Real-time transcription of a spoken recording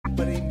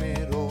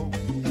primero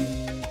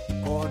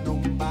con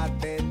un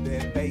bate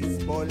de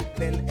béisbol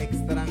del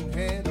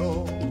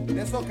extranjero,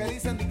 de esos que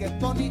dicen que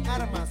Tony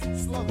Armas,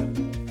 slugger,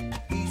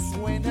 y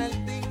suena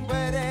el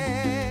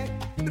timbre,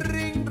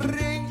 ring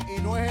ring,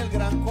 y no es el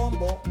gran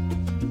combo.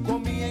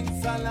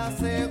 Comienza la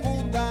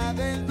segunda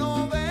del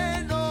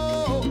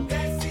noveno.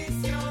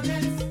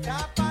 Decisiones,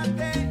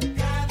 tápate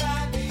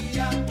cada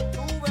día.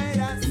 Tú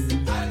verás,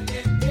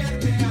 alguien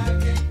pierde,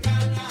 alguien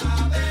gana.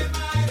 Ave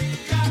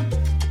María.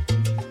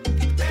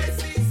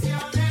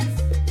 Decisiones,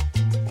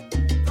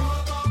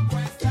 todo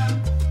cuesta.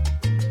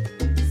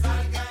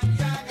 Salgan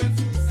y hagan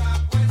sus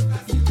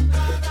apuestas,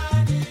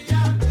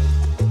 ciudadanía.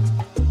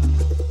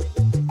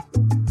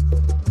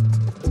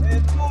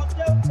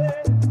 Escucha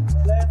usted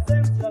la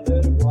esencia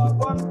del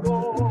guaguancó.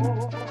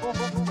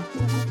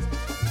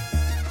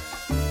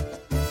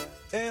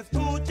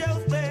 Escuche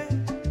usted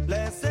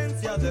la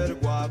esencia del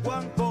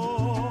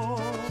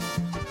guaguancó.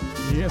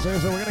 Yes, sir.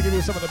 So we're gonna give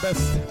you some of the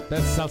best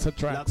salsa La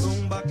tracks.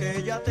 tumba que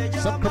ella te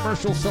llama. Some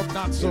commercial, some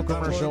not so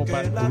commercial,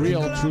 but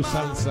real true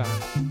salsa.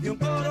 Y un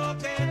coro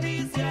que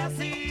dice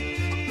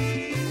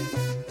así.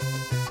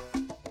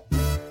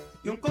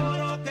 Y un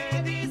coro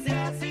que dice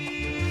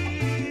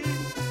así.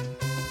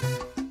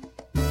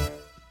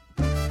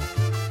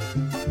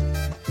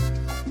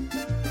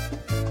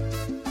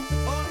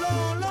 Oh,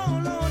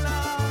 lo, la.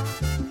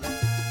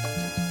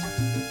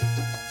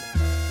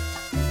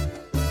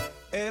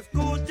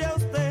 Escuche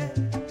usted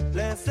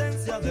la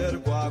esencia del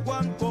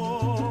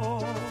guaguancó.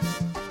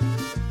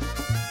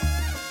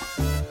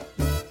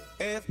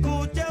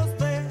 Escuche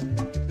usted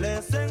la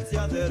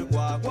esencia del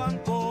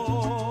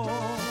guaguancó.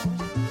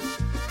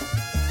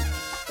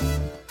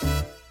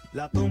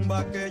 La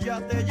tumba que ya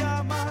te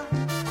llama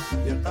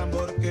y el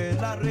tambor que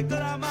la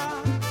reclama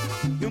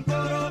y un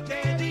coro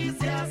que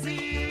dice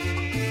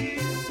así.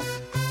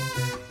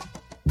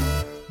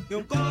 Y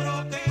un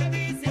coro que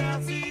dice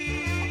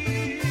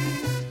así.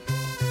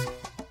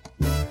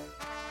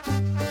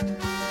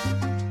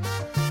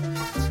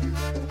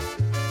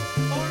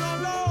 Oh,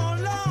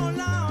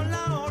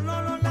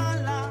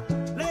 la.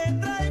 Le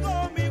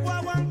traigo mi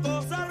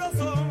guaguancó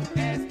sabrosón.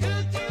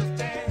 Escuche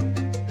usted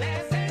la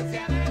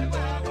esencia del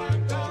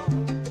guaguancó.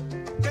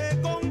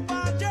 Que con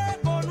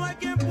Pacheco no hay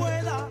quien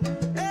pueda.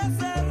 Es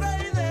el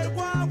rey del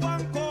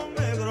guaguancó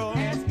negro.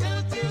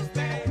 Escuche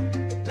usted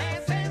la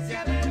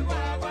esencia del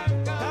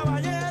guaguancó.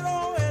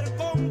 Caballero, el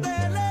conde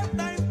le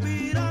está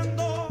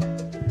inspirando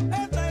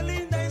esta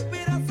linda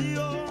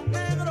inspiración,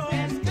 negro.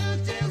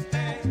 Escuche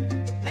usted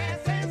la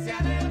esencia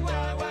del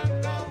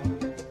guaguancó.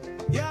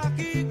 Y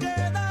aquí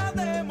queda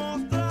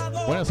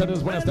demostrado. Buenas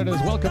tardes, buenas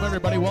tardes. Welcome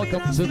everybody.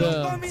 Welcome to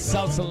the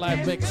Salsa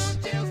Live Mix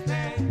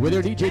with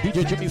your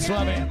DJ Jimmy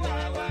Suave.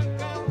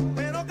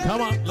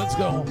 Come on, let's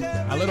go.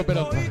 A little bit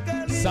of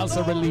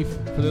salsa relief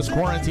for this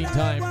quarantine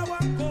time.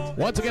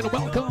 Once again,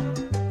 welcome.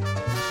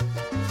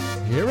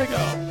 Here we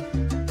go.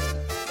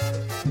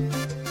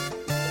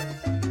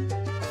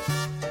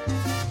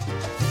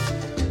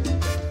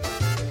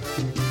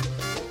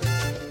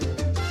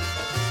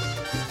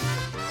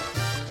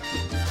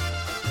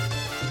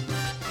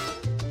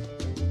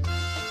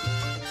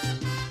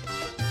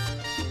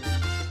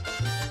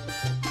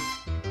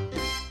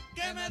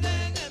 Que me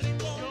den el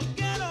rincón. Yo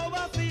quiero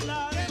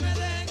vacilar. Que me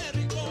den el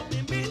rincón. Te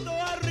invito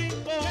al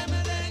rincón. Que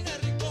me den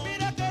el rincón.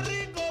 Mira qué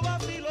rico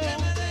vacilón.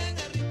 Que me den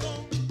el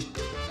rincón.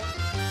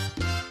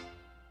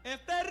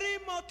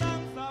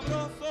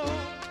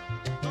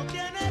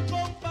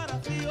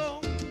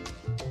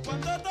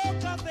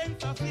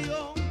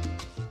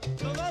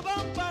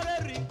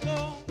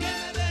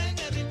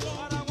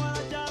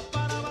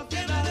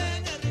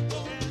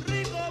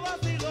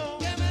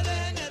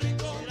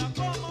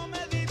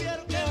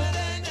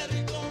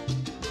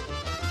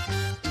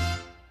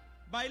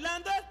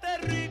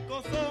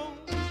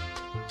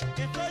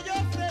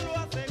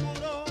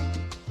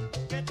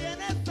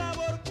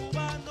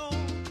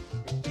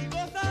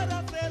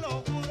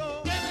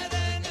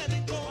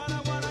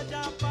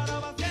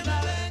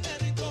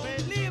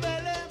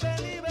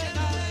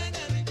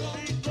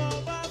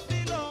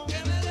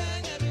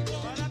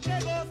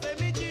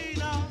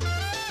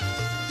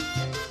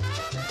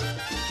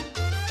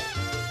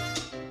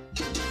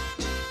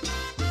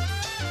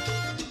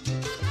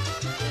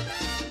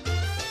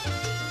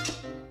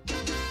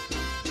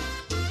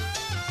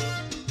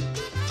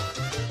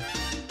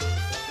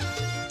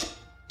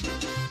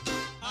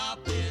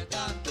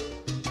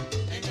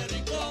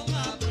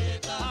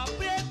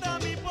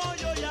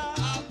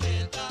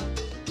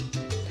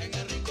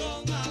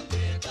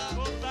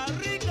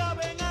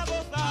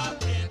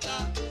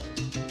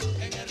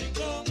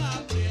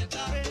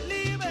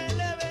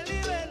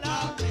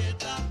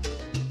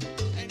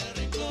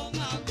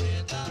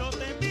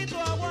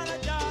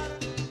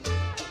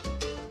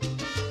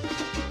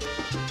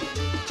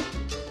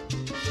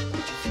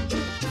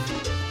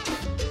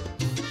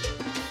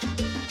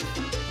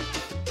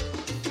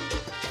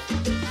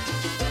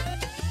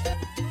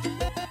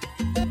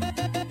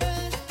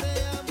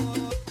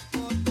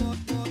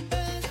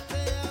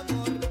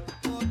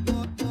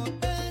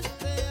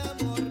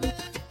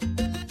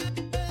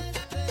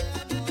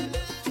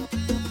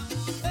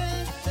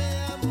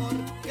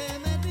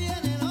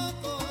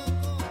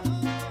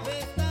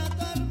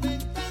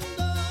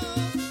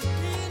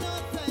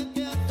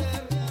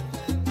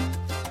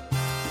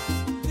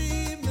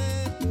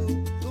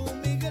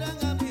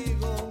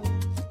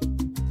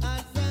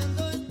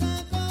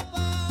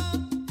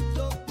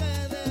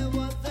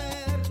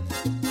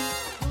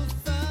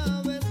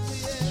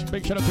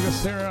 Big shout out to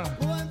Sarah.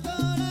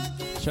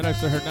 Shout out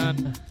to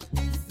Hernan.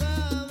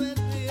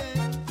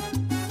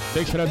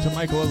 Big shout out to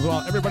Michael as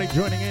well. Everybody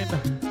joining in.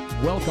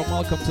 Welcome,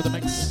 welcome to the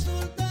mix.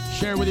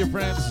 Share with your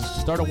friends.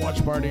 Start a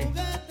watch party.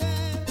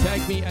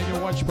 Tag me at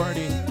your watch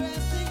party.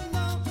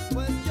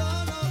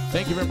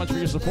 Thank you very much for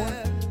your support.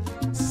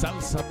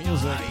 Salsa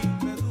music.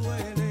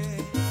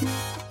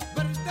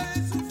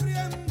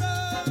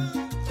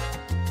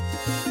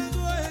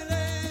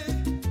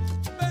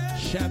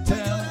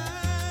 Chantel.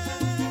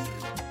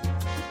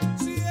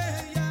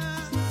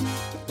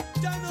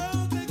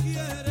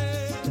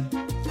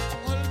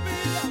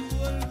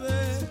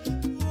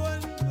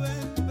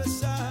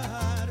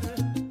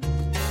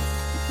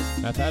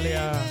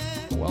 Natalia,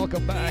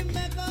 welcome back.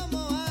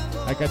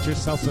 I got your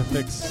salsa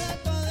fix.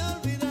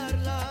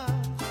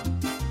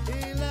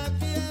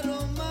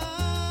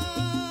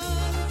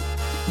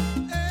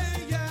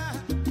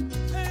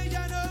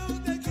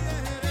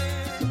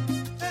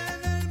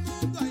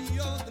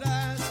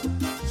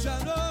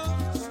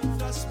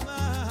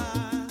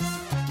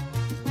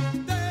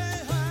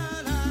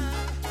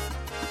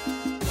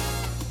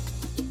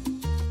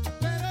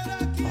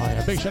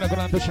 Big shout out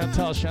to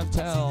Chantel.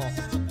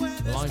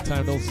 Chantel, long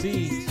time no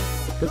see.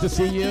 Good to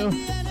see you,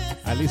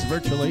 at least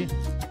virtually.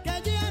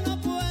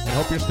 I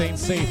hope you're staying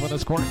safe on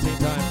this quarantine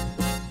time.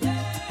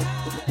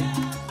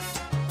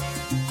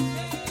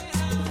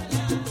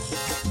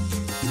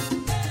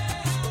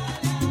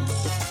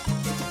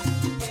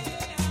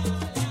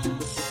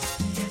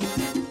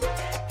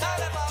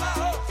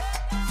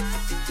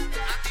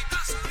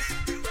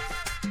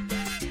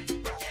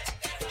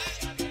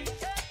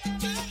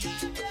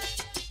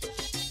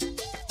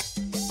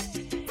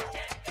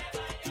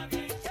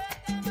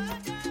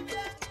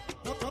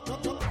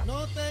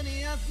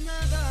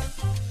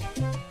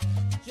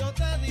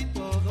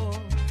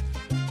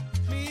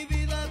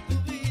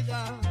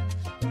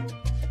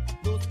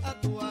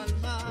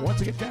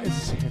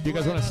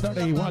 Start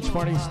a watch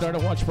party, start a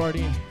watch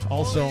party.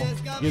 Also,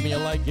 give me a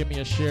like, give me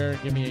a share,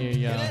 give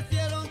me an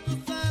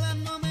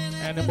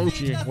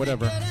emoji,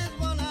 whatever.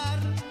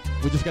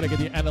 We just gotta get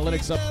the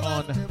analytics up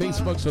on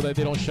Facebook so that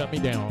they don't shut me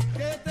down.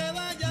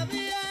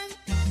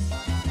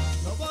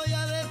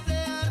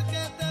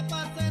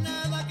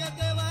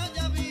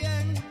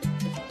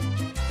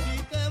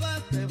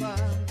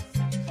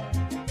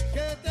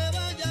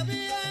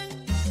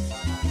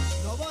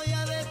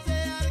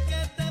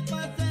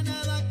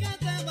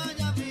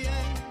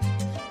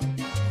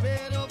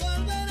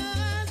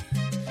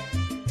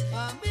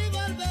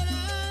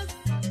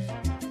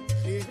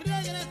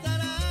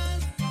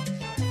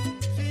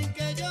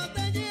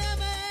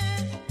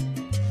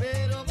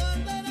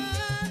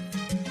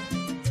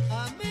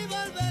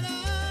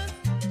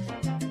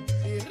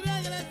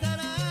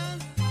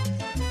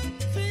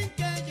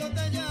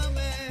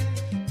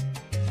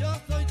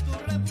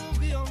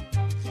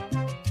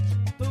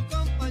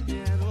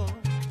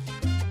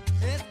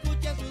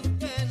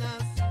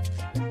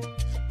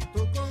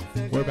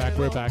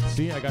 We're back.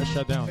 See, I got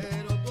shut down.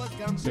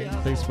 See,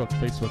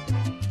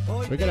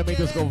 Facebook. We gotta make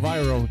this go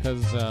viral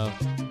because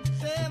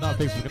now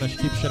Facebook's gonna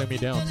keep shutting me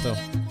down. So,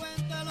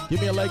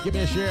 give me a like, give me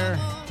a share,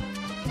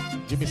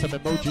 give me some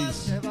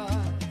emojis.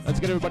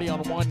 Let's get everybody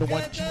on one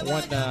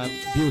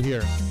view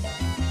here.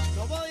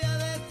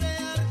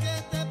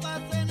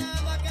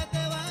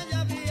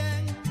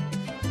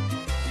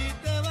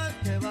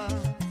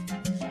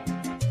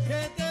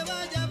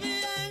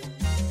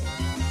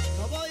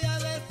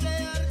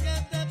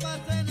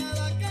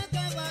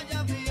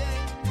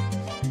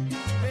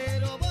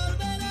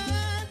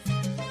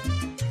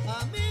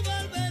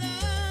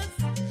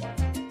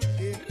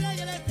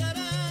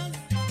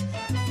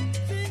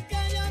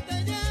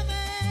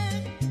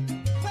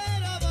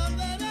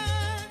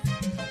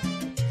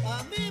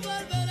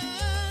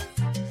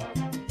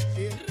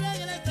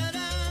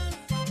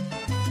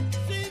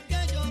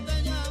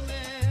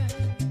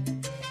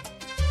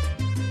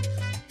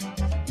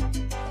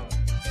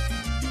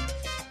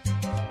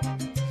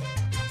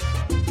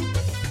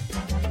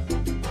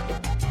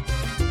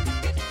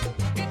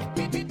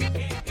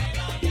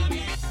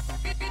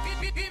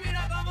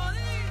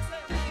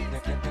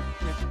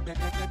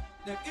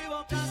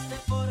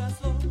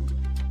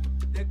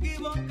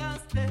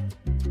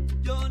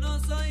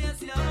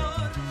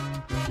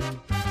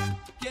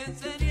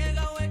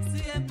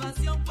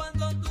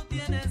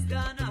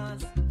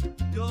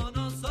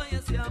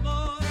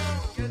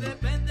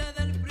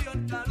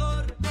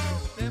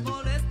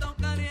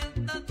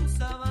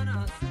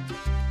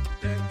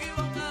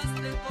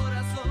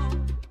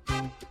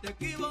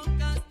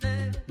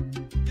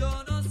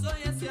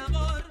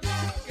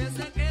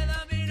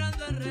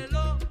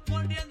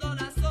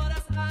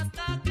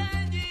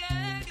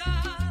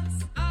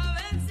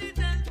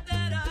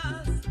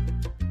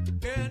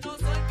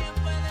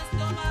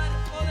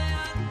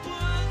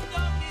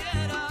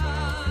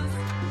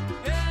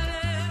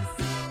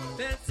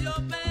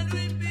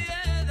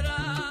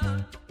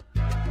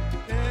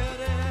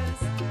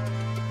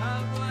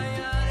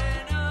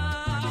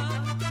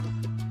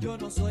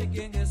 Soy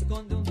quien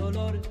esconde un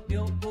dolor y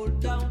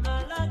oculta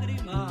una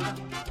lágrima.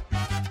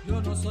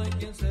 soy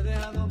quien se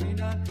deja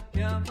dominar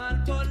y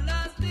amar por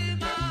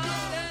lastimar.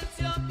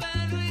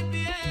 Terciopelo y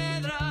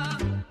piedra,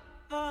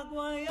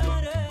 agua y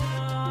arena.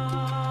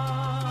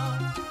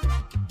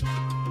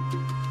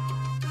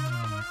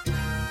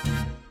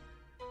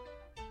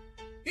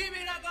 Y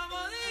mira cómo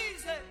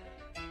dice.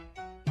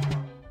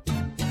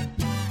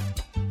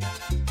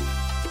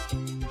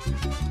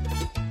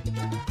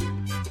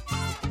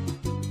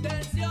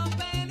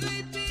 Terciopelo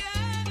y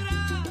piedra,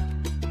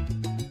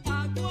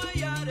 agua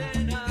y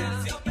arena.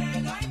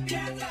 Terciopelo y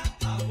piedra,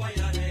 agua y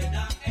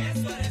arena.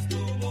 Eso eres tu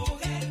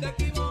mujer. Te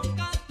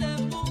equivocaste,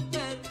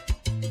 mujer.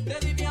 Te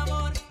di mi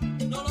amor,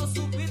 no lo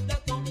supiste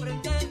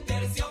comprender.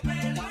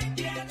 Terciopelo y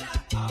piedra,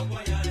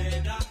 agua y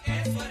arena.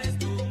 Eso eres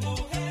tu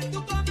mujer.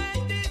 Tú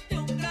cometiste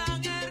un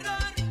gran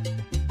error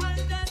al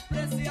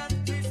despreciar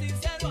mi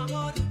sincero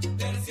amor.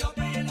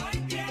 Terciopelo y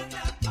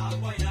piedra,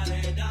 agua y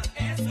arena.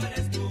 Eso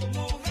eres tu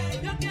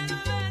mujer. Yo quiero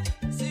ver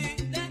si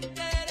te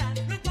enteras,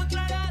 no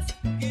encontrarás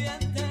quien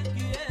te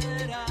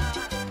quiera.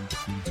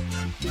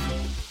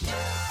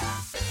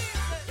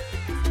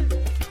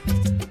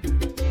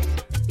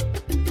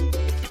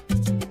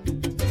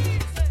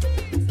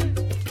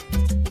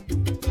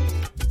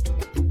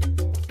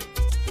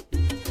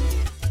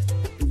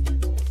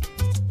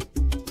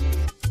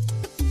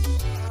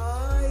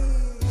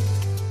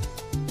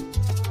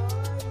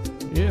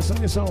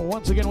 Yes, so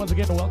once again,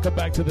 welcome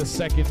back to the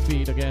second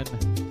feed again.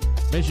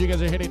 Make sure you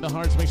guys are hitting the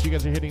hearts. Make sure you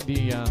guys are hitting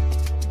the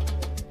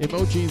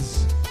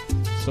emojis.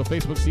 So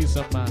Facebook sees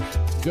some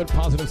good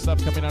positive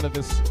stuff coming out of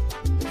this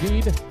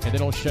feed, and then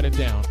it'll shut it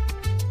down.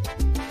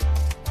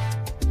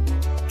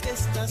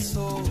 Estás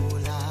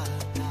sola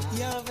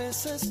y a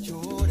veces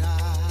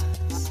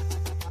lloras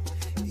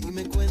y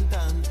me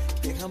cuentan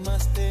que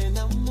jamás te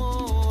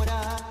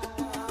enamoras.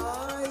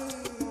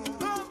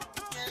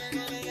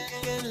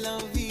 Que en la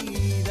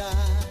vida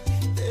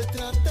te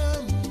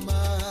tratan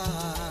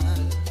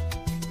mal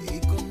y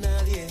con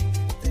nadie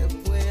te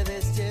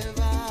puedes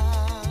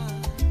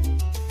llevar.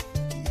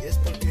 Y es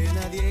porque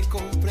nadie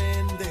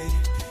comprende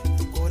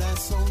tu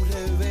corazón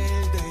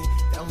rebelde.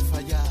 Te han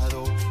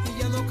fallado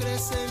y ya no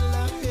crees en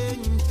la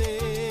gente.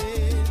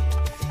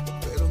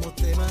 Pero no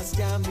temas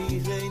ya, mi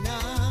reina.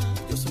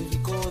 Yo soy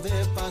rico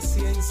de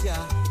paciencia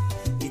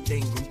y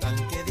tengo un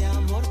tanque de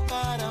amor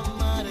para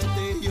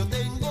amarte. Yo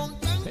tengo un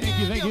tanque Thank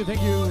you, thank you,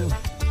 thank you.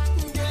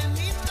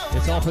 llenito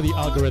It's all for the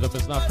algorithm.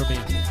 It's not for me.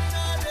 para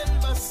llenar el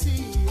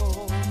vacío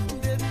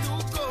de tu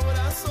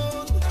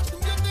corazón.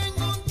 Yo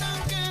tengo un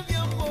tanque de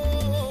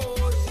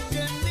amor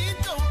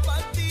llenito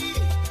para ti,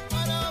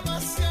 para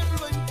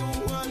vaciarlo en tu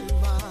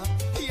alma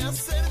y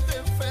hacerte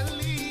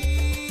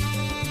feliz.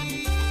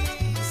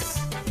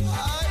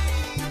 Ay,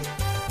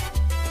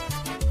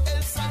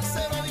 el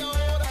salsero de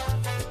ahora,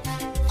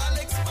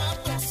 Alex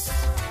Matos.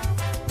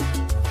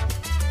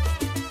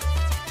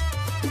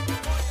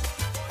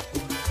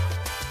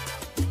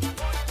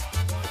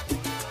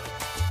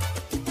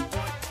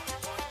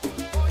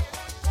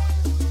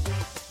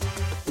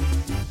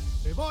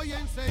 Te voy a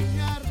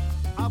enseñar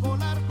a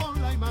volar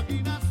con la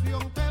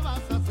imaginación, te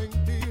vas a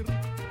sentir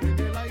en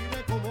el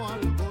aire como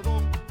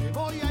algodón. Te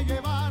voy a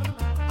llevar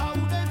a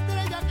una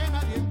estrella que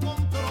nadie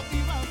encontró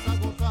y vas a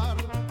gozar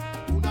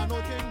una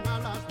noche en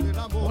alas del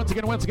amor.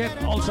 Once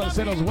again, all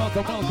salseros,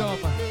 welcome, welcome.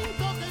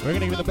 We're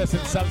gonna give you the best in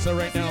salsa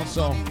right now,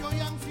 so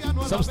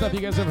some stuff you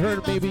guys have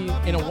heard maybe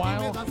in a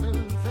while,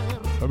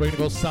 but we're gonna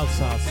go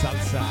salsa,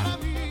 salsa.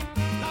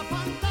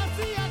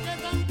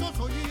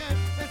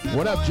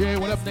 What up, Jay?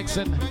 What up,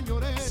 Nixon?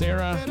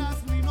 Sarah,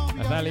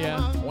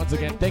 Natalia. Once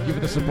again, thank you for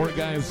the support,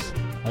 guys.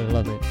 I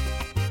love it.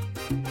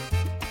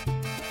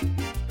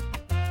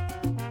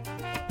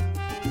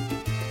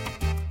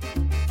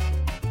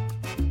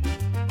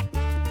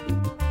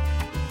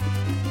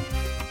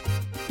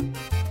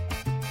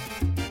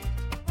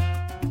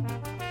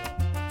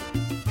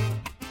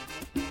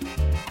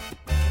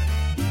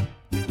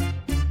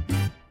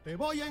 Te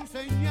voy a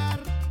enseñar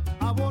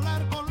a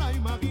volar con la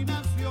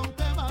imaginación,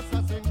 te vas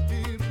a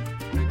sentir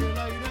en el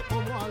aire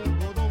como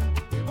algodón.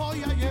 Te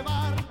voy a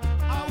llevar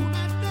a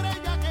una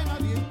estrella que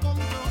nadie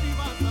encontró y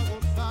vas a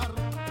gozar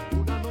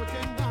una noche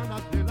en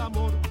ganas del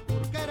amor.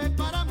 Porque eres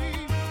para mí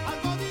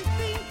algo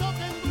distinto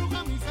que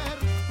embruja mi ser.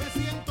 Me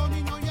siento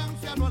niño y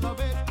anciano a la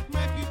vez,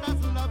 me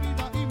quitas la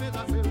vida y me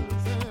das el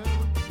ser.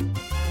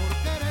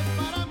 Porque eres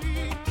para mí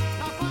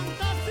la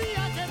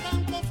fantasía que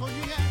tanto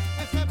soñé,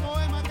 ese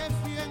poema que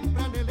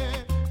siempre anhelé.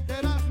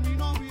 Serás mi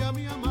novia,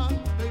 mi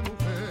amante y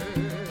mujer.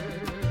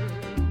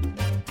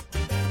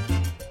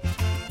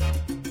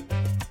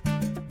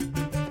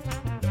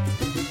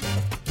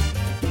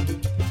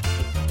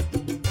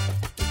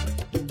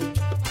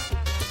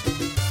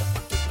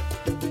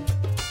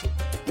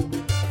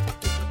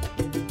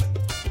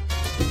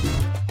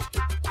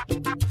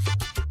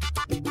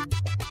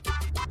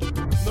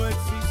 No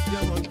existe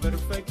amor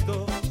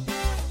perfecto.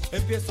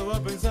 Empiezo a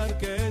pensar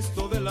que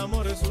esto del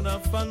amor es una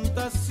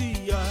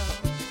fantasía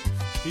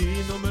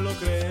y no me lo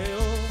creo.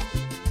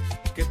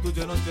 Que tú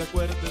ya no te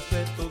acuerdes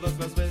de todas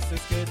las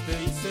veces que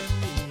te hice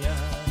mía.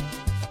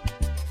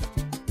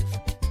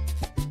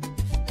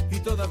 Y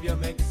todavía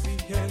me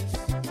exiges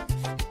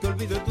que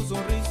olvide tu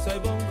sonrisa y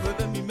borre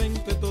de mi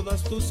mente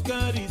todas tus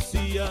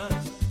caricias.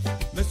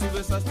 Me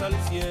subes hasta el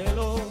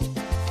cielo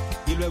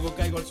y luego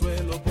caigo al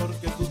suelo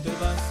porque tú te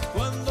vas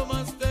cuando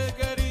más te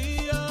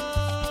quería.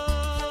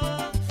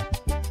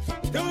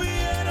 Te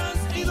hubieras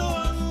ido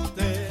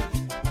antes,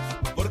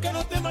 porque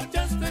no te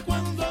marchaste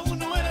cuando aún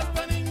no eras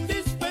tan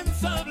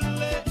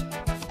indispensable.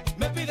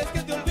 Me pides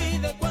que te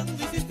olvide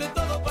cuando hiciste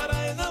todo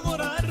para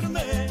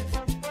enamorarme.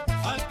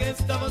 ¿A qué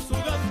estabas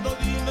jugando?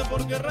 Dime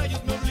por qué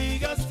rayos me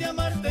obligaste a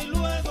amarte y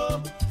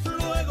luego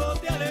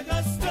te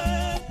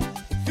alejaste.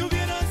 Te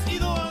hubieras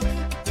ido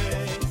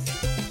antes.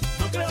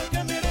 No creo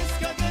que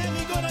merezca que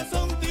mi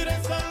corazón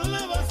tires a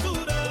la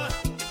basura.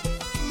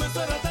 Me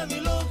suena tan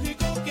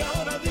ilógico que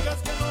ahora digas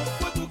que no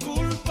fue tu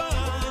culpa.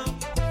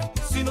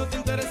 Si no te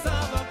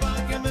interesaba,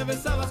 ¿para qué me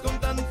besabas con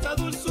tanta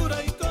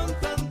dulzura y con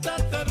tanta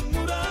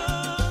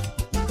ternura?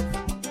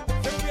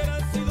 Te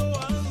hubieras ido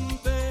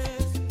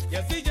antes y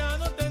así ya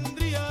no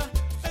tendría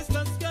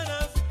estas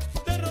ganas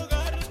de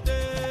rogarte.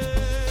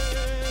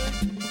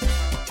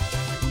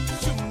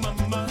 Su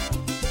mamá.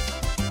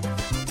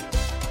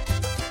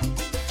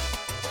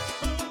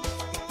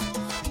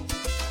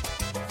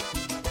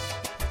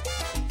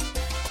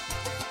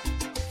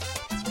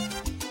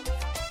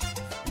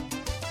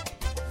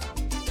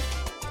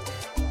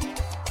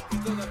 Y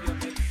todavía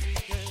me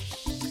exiges.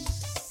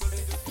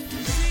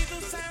 Si tú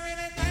sabes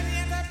de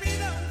Tania, te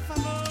pido un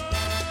favor.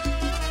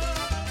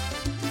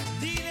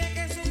 Dile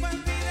que su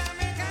partida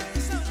me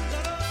causa un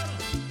dolor,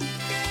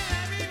 que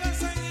la vivo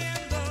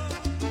soñando,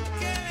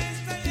 que la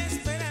estoy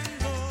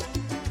esperando.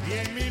 Y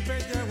en mi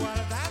pecho he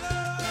guardado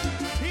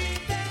y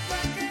tengo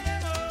aquel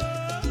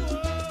amor.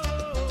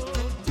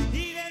 Y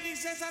le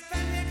dices a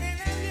Tania que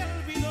nadie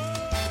olvidó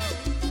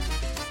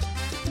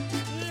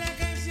la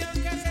canción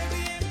que hace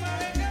tiempo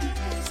me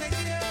compuse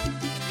yo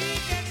y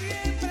que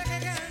siempre que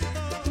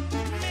canto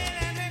me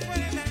la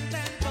recuerdan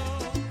tanto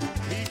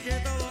y que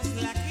todos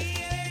la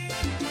quieren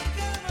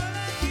como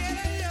la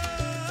quiero yo.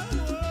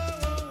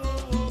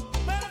 Por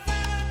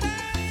favor,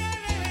 Tania,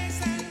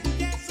 regresa,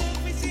 ya es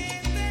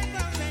suficiente tu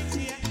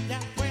ausencia, ya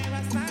fue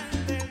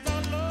bastante el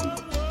dolor.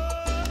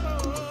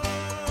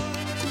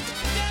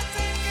 Ya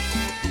sé que no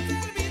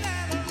has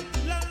olvidado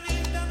lo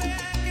lindo de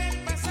aquel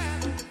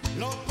pasado,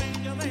 lo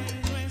bello de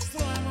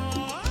nuestro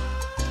amor.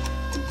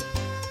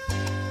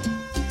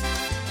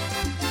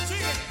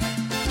 Sigue.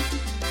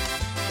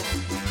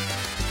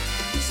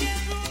 Si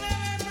alguna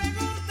vez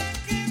preguntan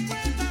quién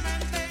fue tu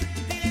amante,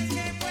 diles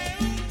que fue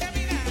un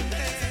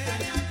caminante. Regresa,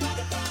 Tania, por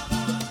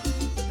favor.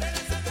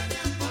 Regresa,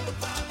 Tania, por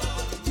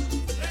favor.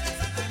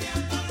 Regresa, Tania,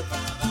 por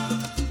favor.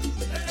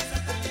 Regresa,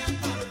 Tania,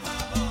 por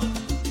favor.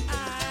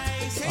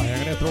 Ay, Oh, yeah,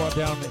 I'm gonna throw it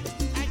down.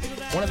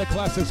 One of the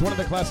classics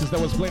that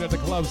was played at the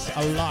clubs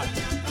a lot,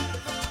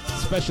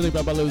 especially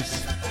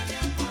Babalu's.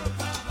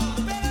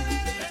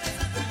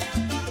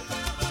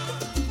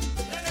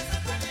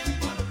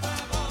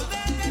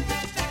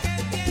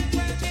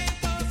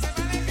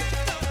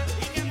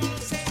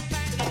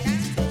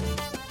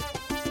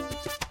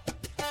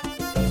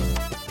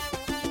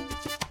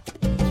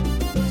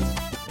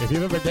 If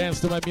you've ever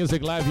danced to my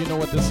music live, you know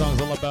what this song's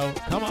all about.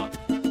 Come on.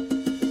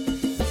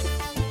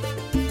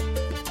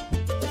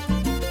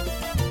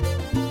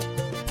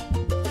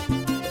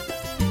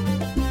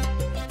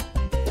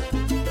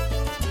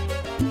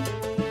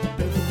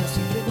 Perdona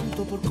si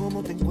pregunto por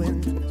cómo te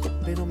encuentras,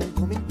 pero me han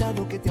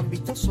comentado que te han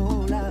visto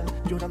sola,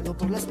 llorando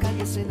por las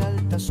calles en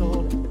altas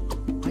horas.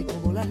 Ay,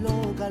 como la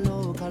loca,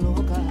 loca,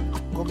 loca.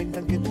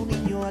 Comentan que tu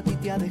niño a ti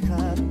te ha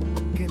dejado,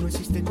 que no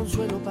existe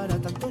consuelo para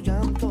tanto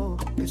llanto,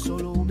 que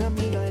solo una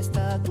amiga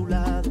está a tu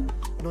lado.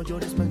 No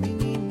llores más, mi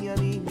niña,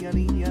 niña,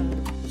 niña.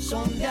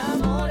 Son de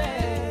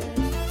amores,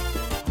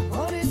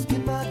 amores que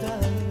matan,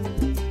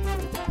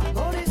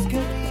 amores que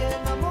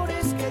ríen,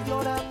 amores que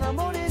lloran,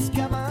 amores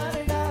que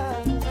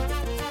amargan.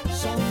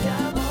 Son de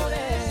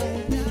amores,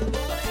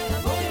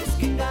 amores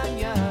que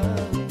engañan,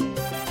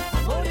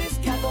 amores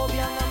que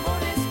agobian,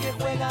 amores que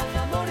juegan,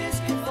 amores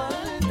que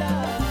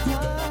faltan.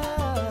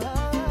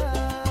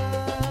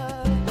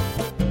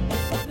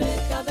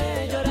 Deja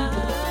de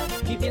llorar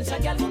y piensa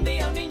que algún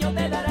día un niño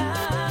te dará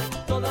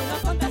toda una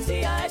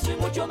fantasía, eso y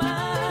mucho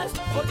más,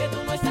 porque tú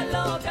no estás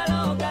loca,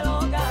 loca,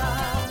 loca.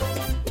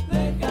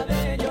 Deja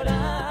de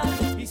llorar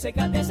y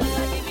sécate esas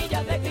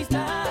lagrimillas de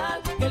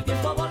cristal, que el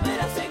tiempo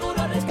volverá seguro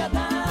a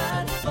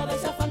rescatar toda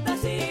esa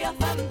fantasía,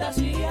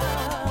 fantasía.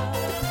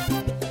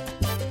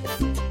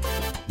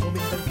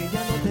 Comentan que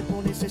ya no te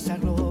pones esa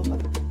ropa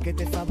que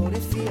te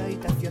favorecía y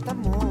te hacía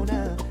tan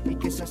mona, y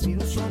que esas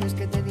ilusiones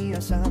que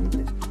tenías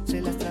antes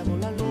se las tragó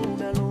la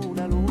luna,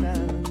 luna, luna.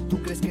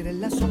 Tú crees que eres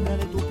la sombra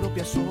de tu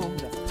propia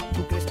sombra,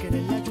 tú crees que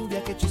eres la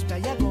lluvia que chispa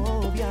y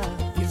agobia.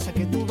 Piensa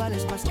que tú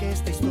vales más que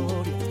esta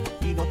historia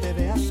y no te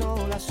veas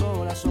sola,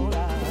 sola,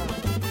 sola.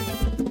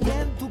 Y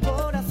en tu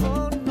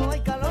corazón no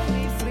hay calor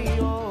ni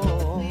frío,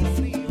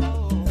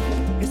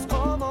 es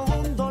como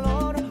un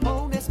dolor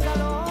o un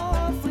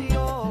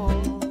escalofrío.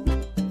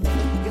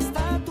 Y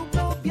está tu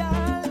propia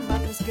alma,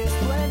 crees que es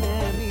tu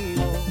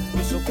enemigo,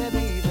 eso que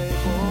vive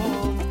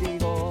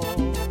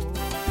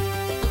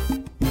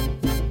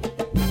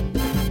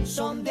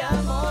son de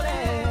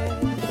amores,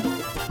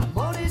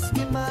 amores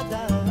que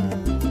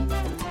matan,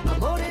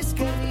 amores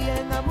que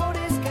ríen,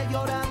 amores que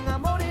lloran,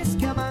 amores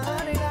que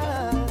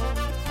amargan.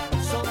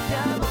 Son de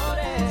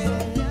amores,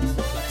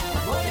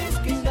 amores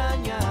que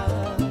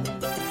engañan,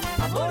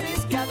 amores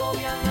que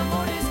agobian,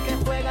 amores que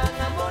juegan,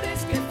 amores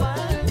que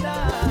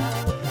faltan.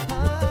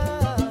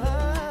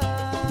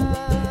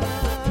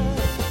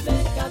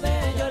 Deja de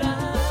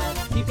llorar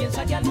y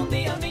piensa que algún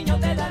día un niño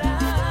te dará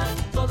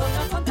toda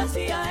una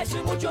fantasía, eso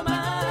y mucho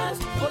más,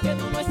 porque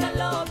tú no estás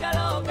loca,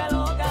 loca,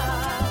 loca.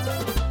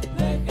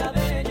 Deja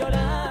de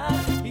llorar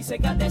y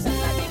sécate esas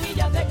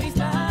lagrimillas de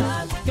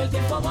cristal, que el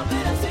tiempo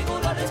volverá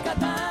seguro a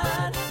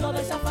rescatar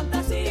toda esa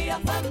fantasía,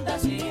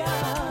 fantasía.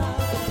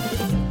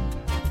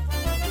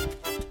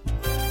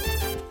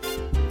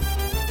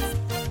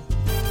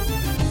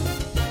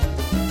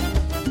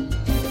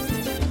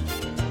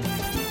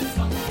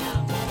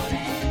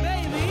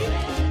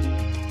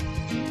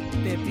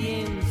 Te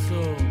pienso,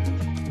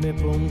 me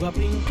pongo a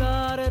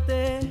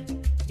pintarte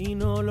y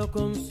no lo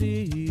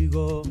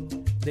consigo.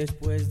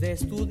 Después de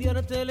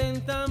estudiarte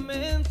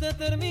lentamente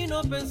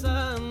termino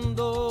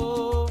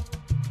pensando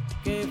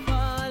que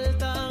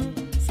faltan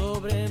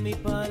sobre mi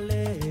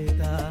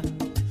paleta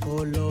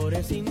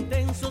colores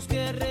intensos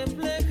que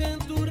reflejen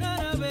tu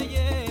rara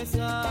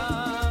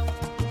belleza.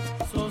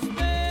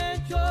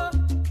 Sospecho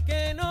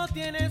que no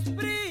tienes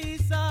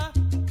prisa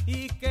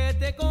y que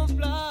te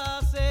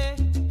complace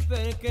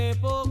ver que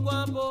poco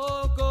a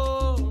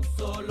poco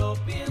solo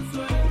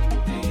pienso en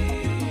ti,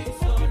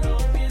 solo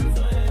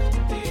pienso en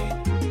ti,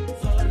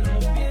 solo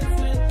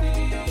pienso en ti,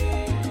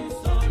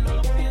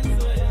 solo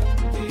pienso en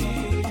ti.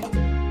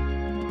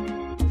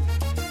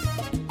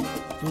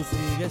 Tú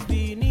sigues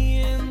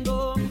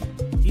viniendo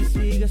y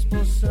sigues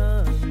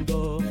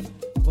posando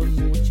con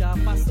mucha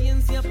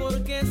paciencia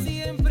porque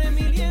siempre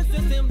mi lienzo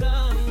está en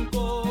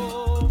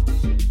blanco.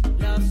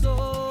 Las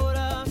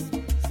horas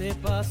se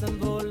pasan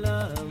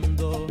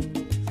volando,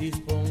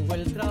 dispongo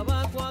el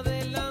trabajo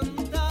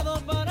adelantado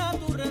para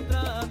tu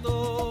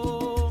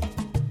retrato.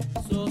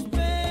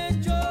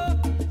 Sospecho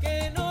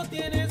que no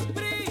tienes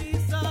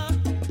prisa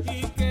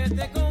y que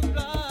te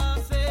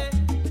complace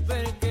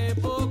ver que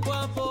poco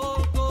a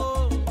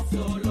poco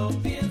solo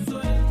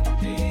pienso en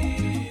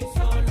ti,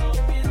 solo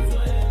pienso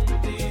en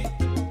ti,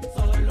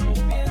 solo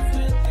pienso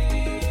en ti,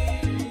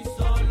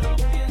 solo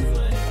pienso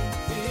en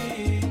ti.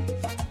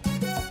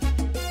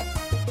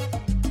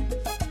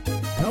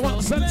 Come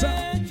on, Salsa.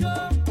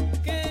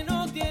 Que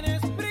no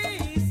tienes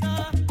prisa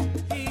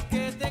y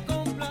que te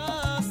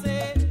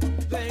complace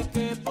ver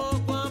que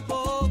poco a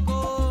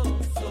poco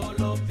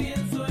solo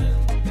pienso en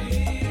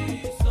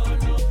ti,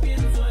 solo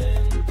pienso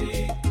en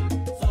ti,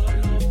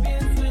 solo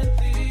pienso en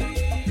ti,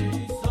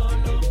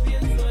 solo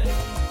pienso en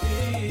ti.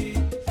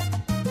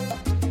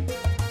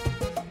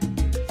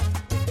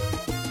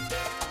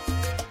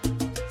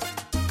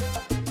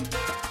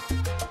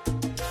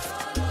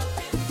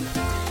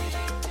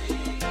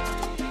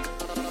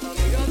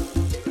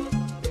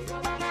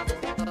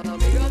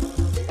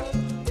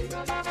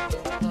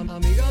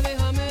 Amiga,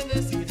 déjame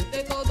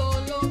decirte todo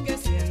lo que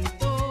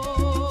siento.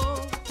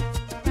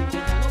 Que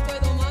ya no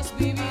puedo más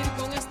vivir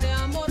con este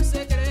amor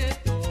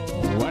secreto.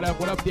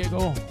 What up,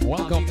 Diego?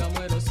 Welcome. Amiga,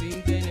 muero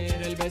sin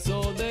tener el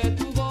beso de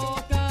tu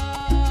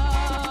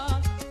boca,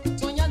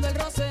 soñando el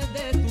roce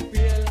de tu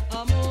piel,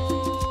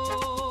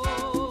 amor.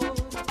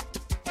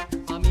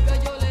 Amiga,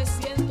 yo le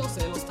siento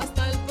celos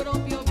hasta el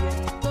propio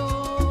viento.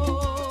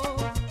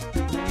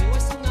 Lo mío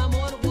es un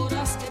amor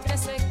voraz que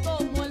crece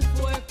como el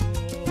fuego.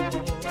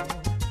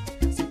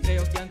 Si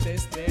creo que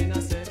antes de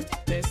nacer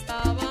te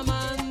estaba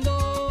amando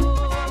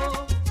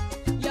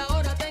y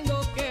ahora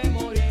tengo que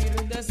morir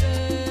de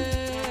sed.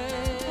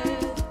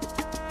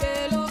 Qué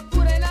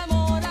locura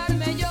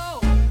enamorarme yo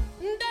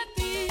de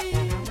ti.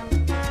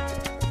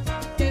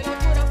 Qué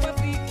locura fue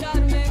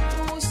fijarme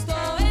justo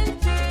en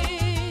ti.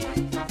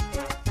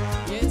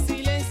 Y en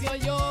silencio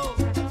yo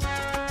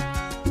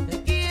te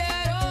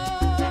quiero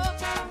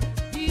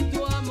y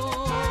tu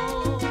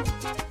amor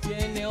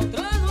tiene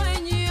otro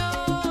dueño.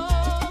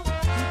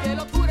 Y qué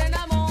locura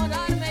enamorarme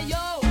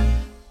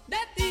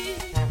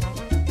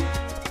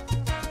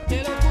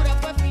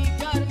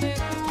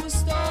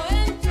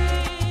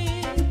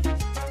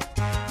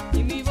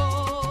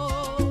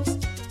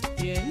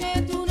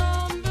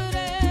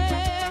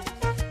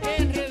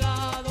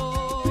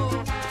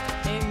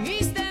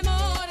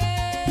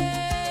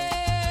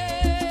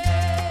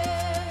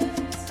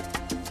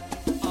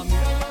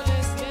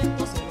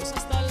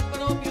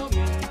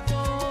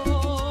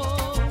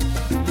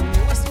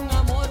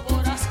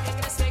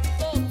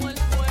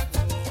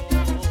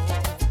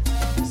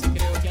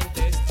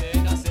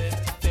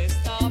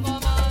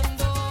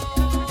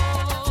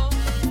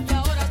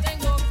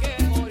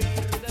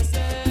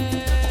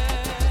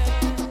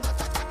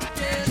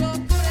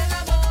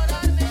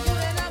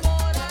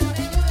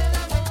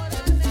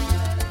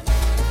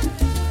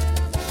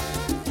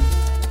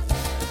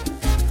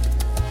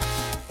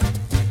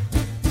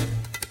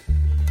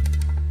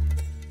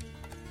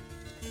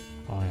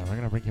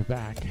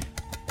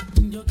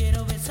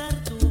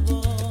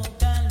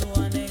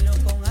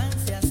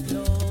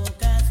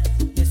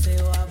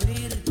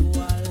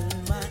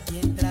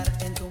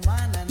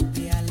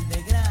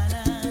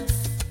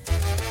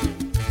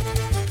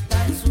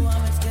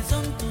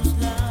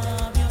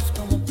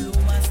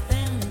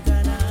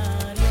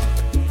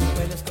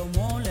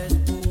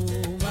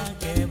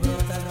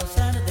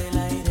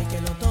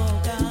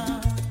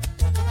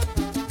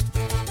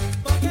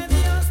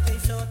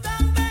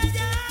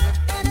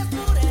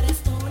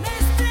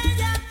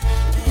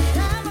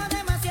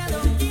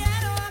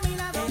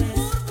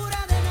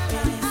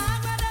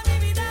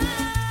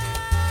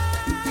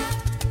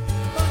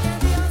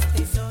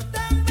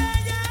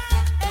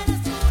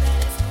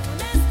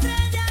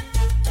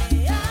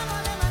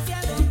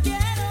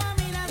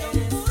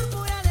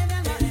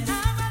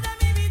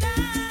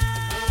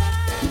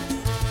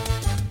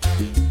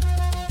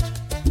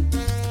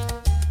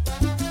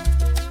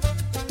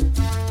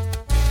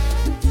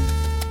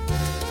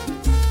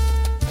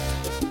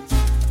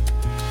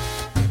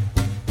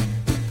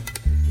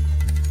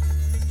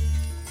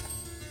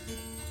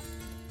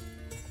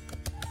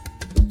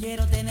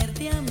Quiero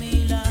tenerte a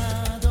mi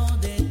lado,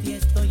 de ti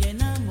estoy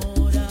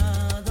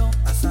enamorado.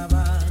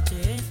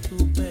 Azabache es tu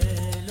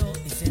pelo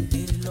y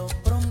sentirlo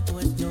pronto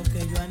es lo que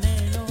yo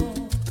anhelo.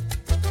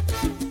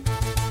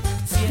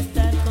 Si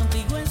estar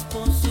contigo es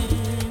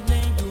posible,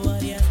 yo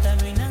haría hasta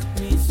lo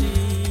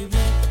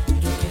inadmisible.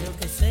 Yo quiero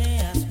que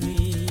seas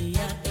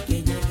mía y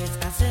que llegues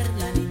a ser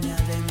la niña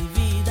de mi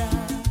vida.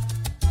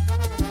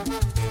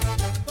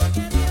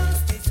 Porque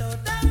Dios te hizo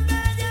tan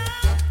bella,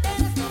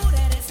 eres pura,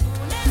 eres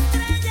una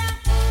estrella.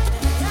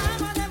 Te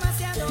amo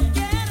demasiado,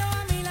 quiero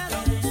a mi lado,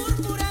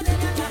 púrpura de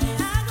mi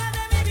alma, agua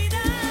de mi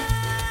vida.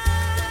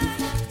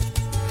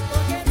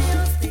 Porque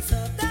Dios te hizo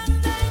tan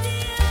bella.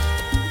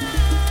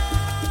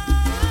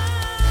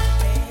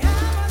 Te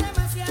amo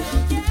demasiado,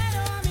 quiero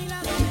a mi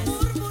lado,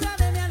 púrpura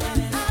de mi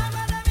alma,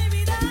 agua de mi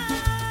vida.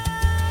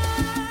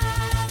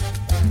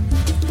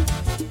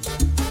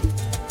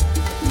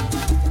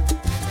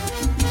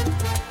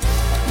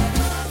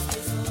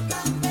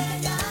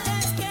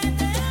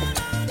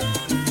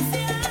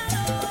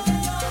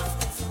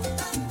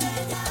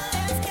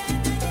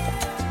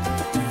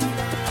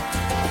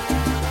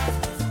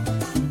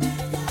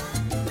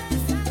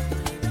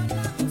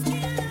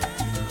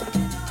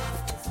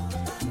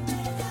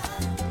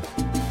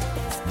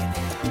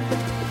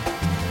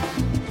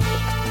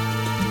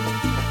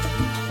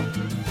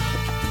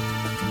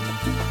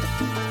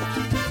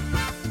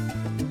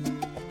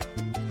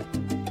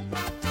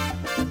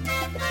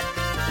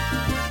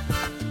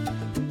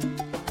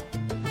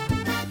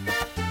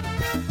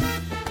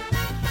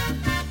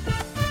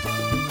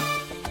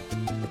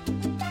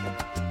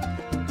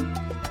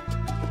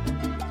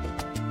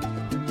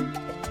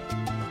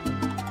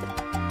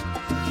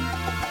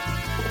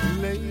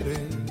 Lady,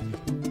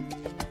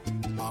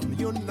 I'm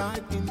your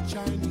knight in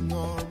shining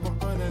armor,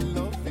 and I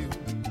love you.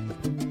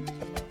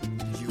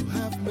 You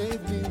have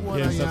made me what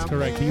Yes, I that's am.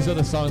 correct. These are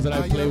the songs that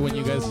I play am when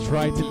you guys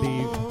try to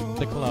leave yours.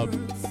 the club.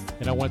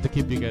 And I want to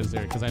keep you guys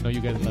there because I know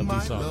you guys love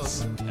these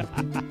songs.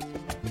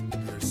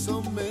 There's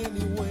so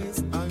many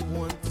ways I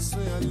want to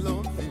say I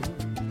love you.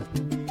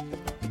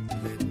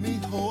 Let me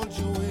hold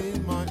you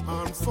in my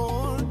arms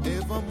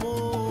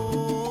forevermore.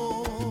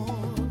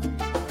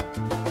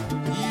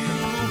 You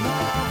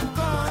have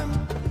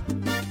gone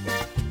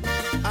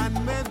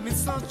and made me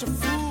such a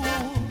fool.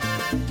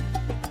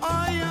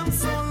 I am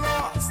so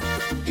lost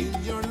in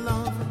your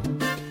love.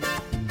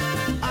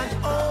 And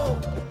oh,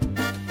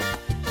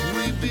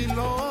 we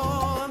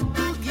belong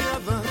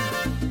together.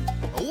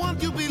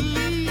 Won't you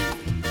believe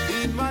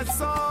in my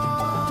song?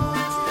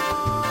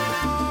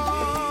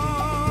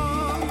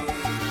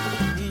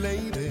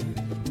 Lady,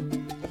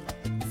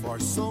 for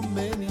so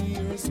many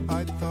years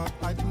I thought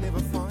I'd never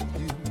find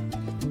you.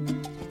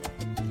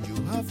 You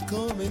have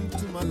come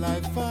into my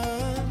life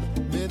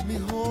and made me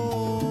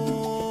whole.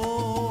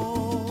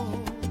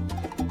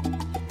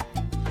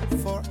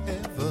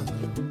 Forever,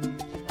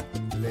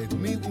 let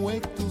me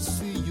wake to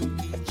see you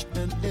each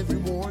and every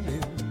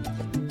morning.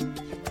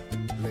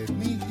 Let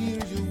me hear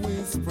you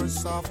whisper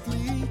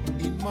softly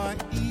in my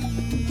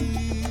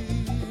ears.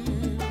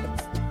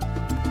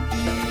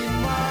 In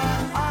my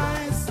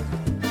eyes,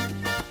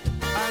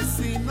 I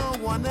see no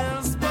one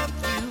else but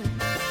you.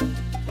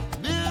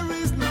 There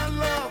is no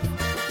love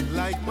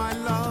like my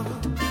love.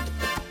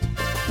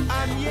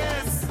 And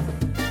yes,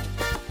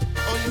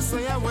 oh, you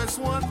say I always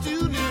want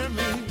you near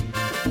me.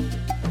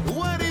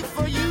 Waiting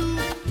for you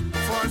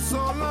for so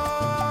long.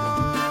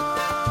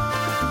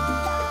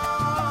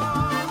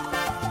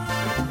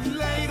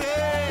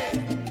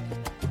 Lady,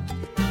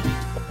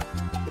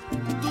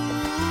 tú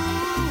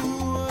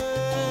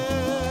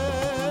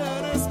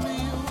eres mi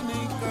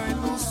única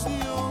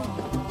ilusión.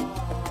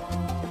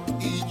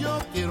 Y yo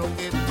quiero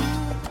que tú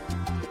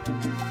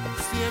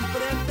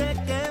siempre te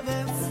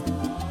quedes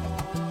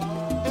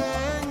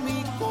en mi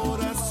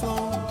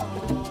corazón.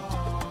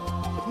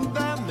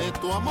 Dame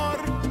tu amor.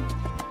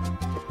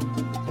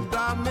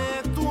 Dame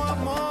tu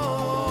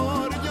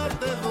amor, yo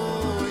te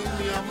doy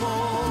mi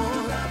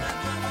amor,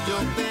 yo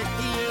te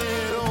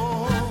quiero.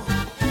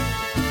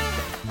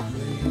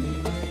 Lady,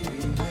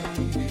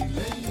 lady,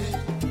 lady,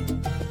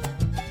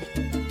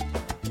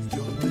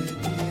 yo te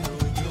quiero,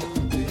 yo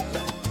te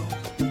adoro.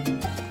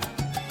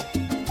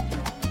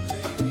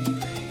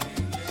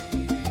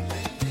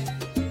 Lady,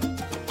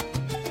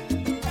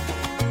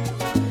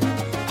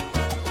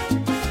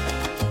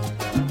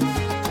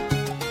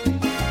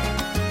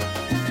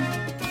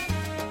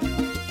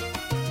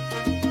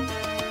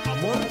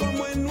 Amor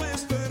como el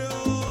nuestro,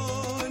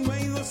 no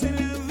hay dos en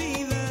la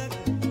vida.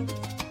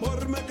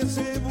 Por más que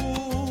se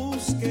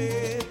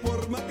busque,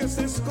 por más que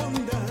se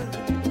esconda,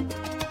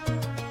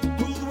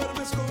 tú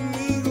duermes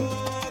conmigo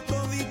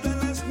toditas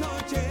las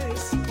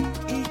noches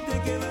y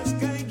te quedas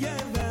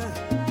callada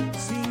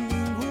sin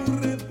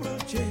ningún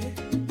reproche.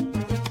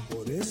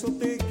 Por eso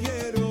te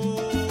quiero,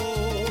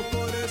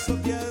 por eso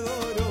te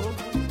adoro.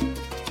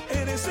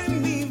 Eres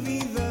en mi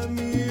vida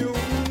mi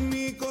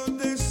único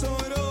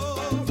tesoro.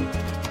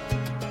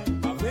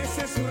 A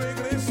veces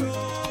regreso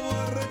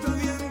borracho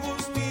de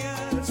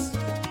angustias,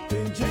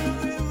 te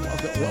llevo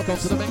de Welcome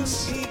to the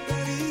mix. besos y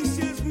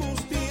caricias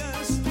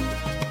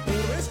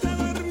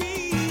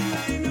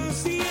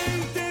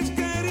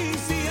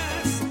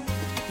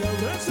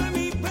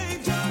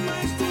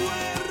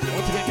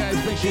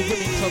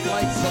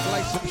some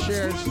likes, some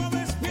shares,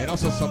 and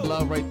also some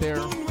love right there.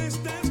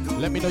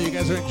 Let me know you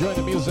guys are enjoying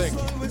the music.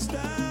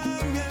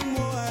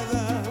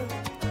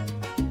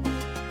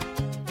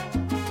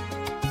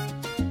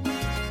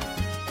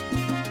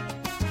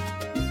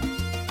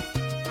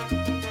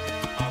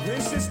 A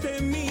veces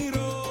te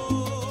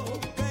miro,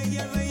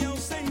 callada y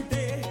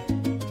ausente,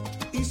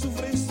 y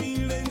sufre en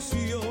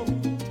silencio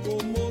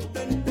como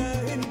tanta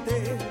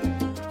gente.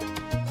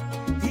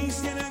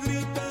 Quisiera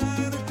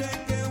gritarte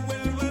que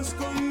vuelvas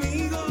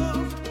conmigo,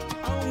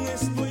 aún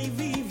estoy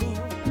vivo,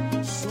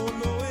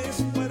 solo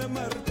es para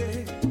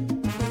amarte.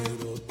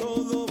 Pero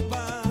todo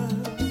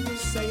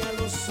pasa y a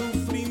los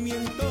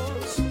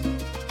sufrimientos,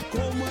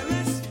 como a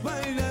las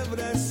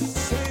palabras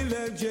se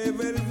las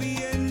lleva el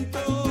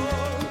viento.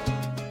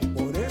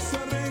 Por eso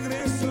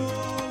regreso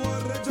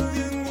borracho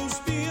de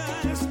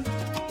angustias,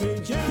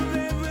 que ya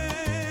de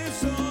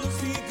besos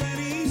y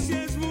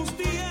caricias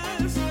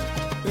mustias,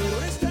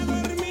 pero está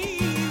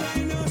dormida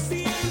y no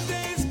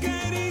sientes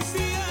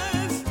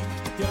caricias.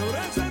 Te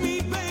abraza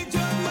mi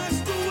pecho, más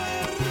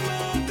duermo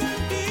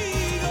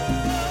contigo,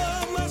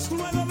 más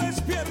luego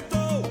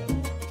despierto,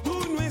 tú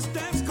no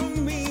estás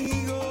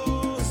conmigo,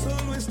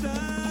 solo está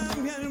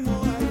mi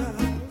almohada.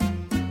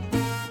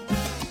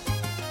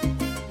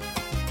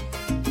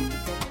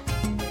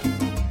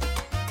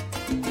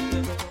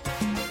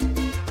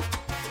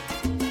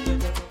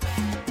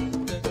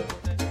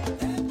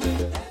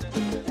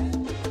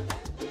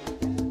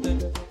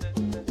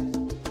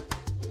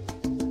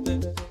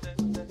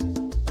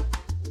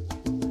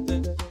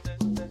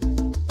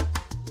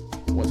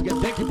 Once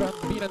again, thank you for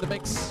being in the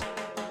mix.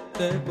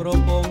 Te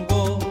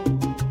propongo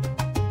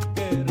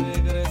que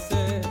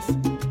regreses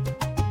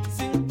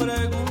sin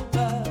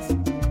preguntas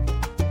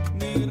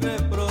ni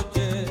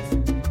reproches.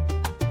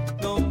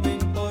 No me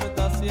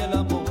importa si el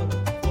amor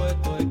fue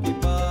tu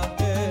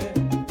equipaje,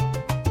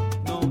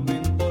 no me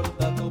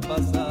importa tu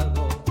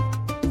pasado,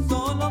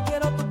 solo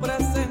quiero tu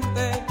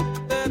presente.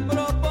 Te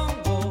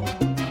propongo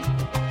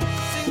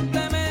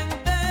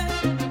simplemente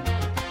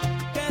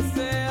que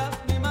seas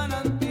mi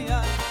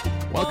manantial.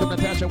 Welcome,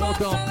 Natasha.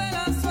 Welcome.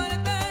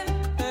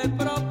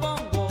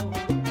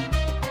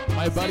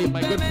 My buddy,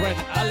 my good friend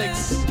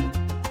Alex.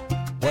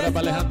 What up,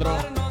 Alejandro?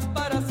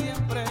 Para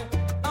siempre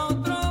a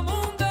otro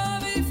mundo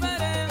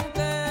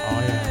diferente.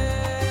 Oh,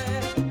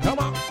 yeah. Come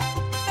on.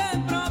 Te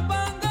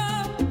propongo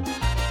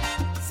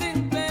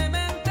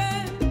simplemente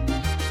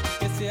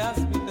que seas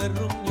mi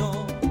terruño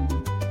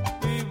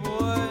y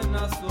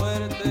buena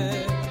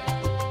suerte.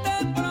 Te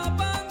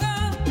propongo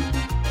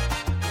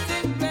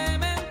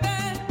simplemente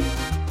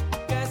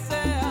que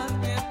seas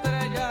mi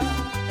estrella,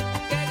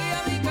 que guía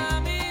mi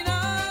camino.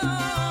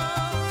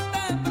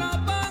 Te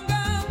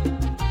propongo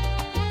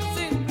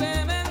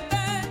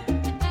simplemente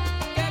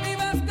que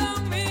vivas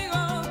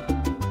conmigo,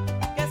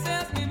 que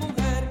seas mi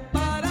mujer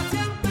para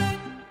siempre.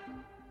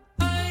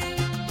 Ay,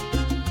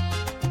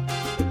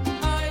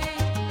 ay,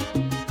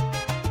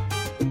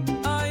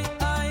 ay,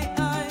 ay,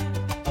 ay,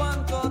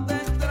 cuánto te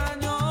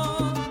extraño.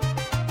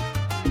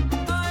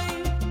 Ay,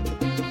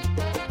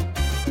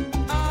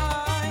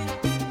 ay,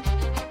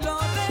 lo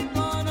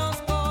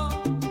reconozco,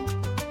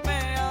 me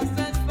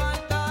haces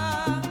falta.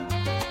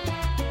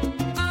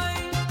 Ay,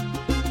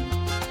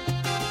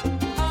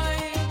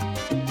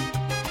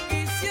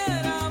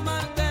 quisiera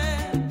amarte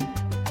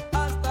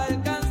hasta el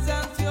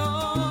cansancio.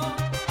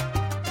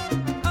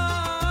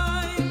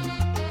 Ay,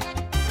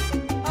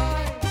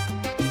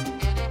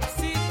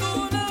 si tú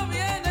no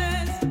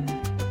vienes,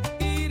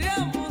 iré a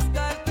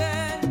buscarte.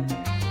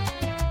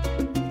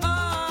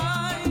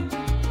 Ay,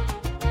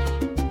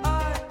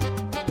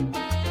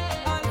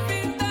 al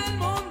fin del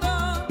mundo,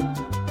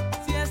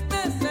 si es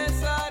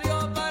necesario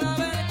para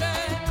verte,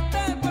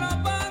 te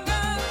propongo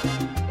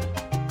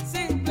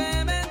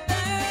simplemente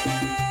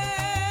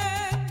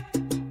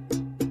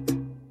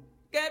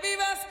que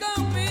vivas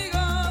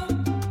conmigo,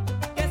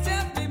 que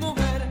seas mi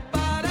mujer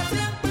para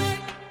siempre.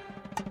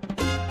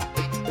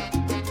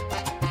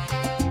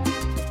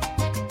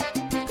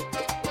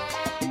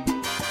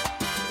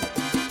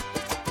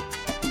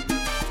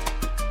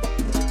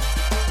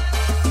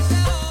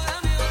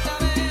 Devórame otra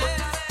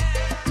vez,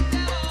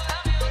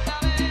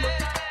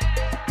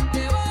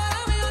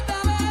 devórame otra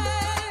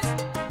vez.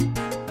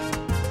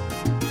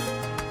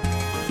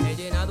 He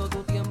llenado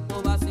tu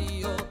tiempo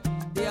vacío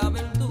de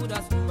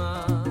aventuras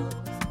más,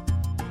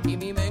 y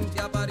mi mente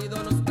ha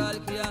parido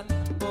nostalgia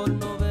por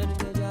no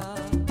verte ya.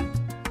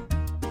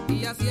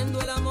 Y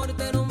haciendo el amor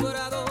te he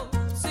nombrado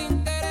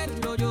sin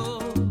quererlo yo,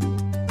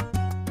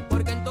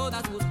 porque en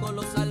todas busco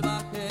lo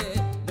salvaje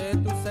de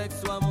tu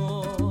sexo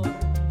amor.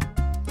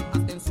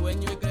 Hasta en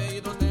sueño he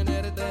creído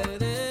tenerte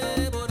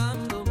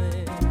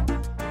devorándome,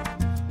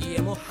 y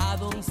he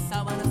mojado mis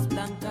sábanas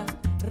blancas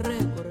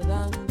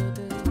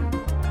recordándote.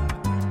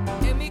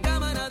 En mi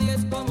cama nadie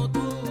es como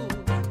tú,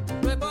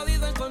 no he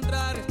podido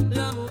encontrar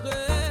la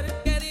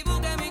mujer que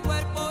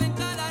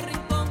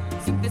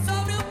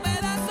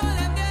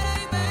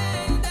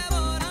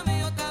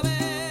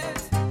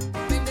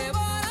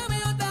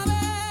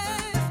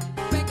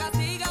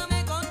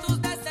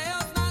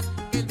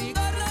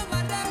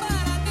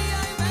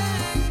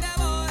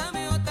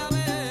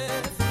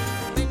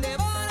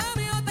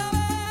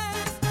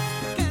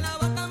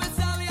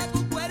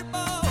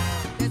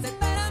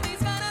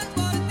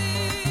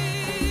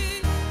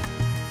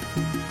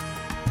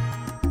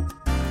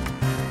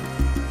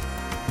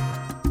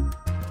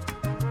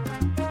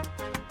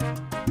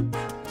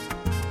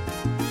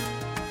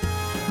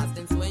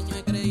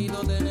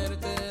querido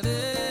tenerte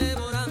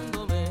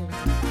devorándome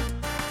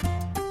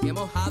y he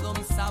mojado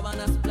mis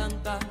sábanas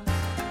blancas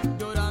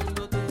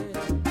llorándote.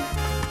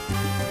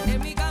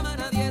 En mi cama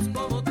nadie es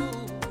como tú,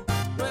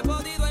 no he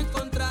podido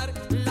encontrar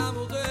la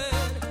mujer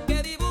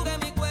que dibuje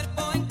mi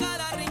cuerpo en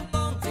cada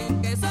rincón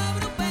sin que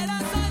sobre un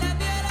pedazo de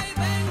piel. Y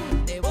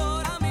ven,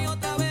 devórame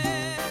otra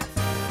vez,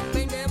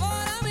 ven,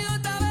 devórame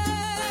otra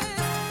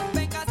vez,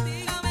 ven,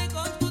 castígame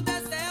con tus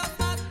deseos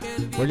más que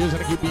el We're just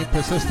gonna keep being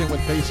persistent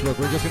with Facebook.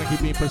 We're just gonna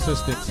keep being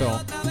persistent. So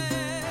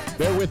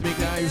bear with me,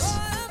 guys.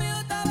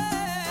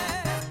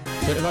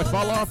 So if I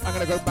fall off, I'm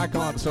gonna go back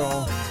on.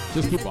 So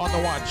just keep on the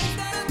watch.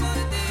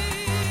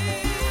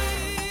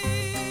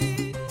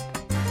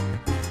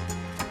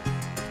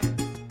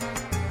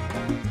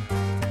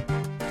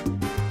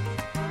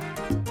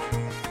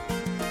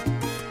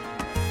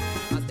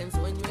 Hasta en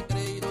sueño he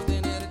creído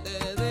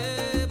tenerte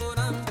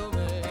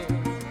devorándome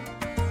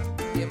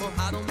y he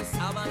mojado mis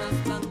sábanas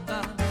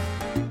blancas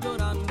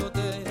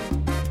llorándote.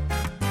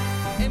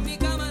 En mi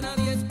cama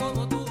nadie es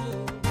como tú,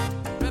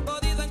 no he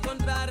podido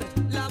encontrar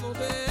la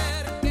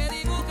mujer que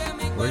dibuje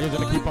mi We're just cuerpo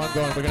gonna keep on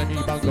going. We're gonna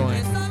keep on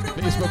going.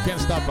 Facebook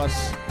can't stop us.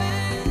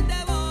 Ven,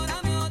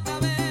 devórame otra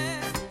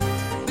vez,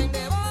 ven,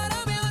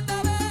 devórame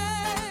otra vez,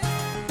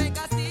 ven,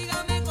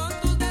 castígame con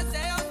tus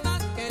deseos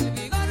más que el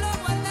vigor lo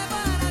guarde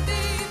para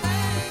ti.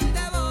 Ven,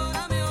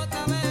 devórame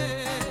otra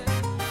vez,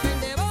 ven,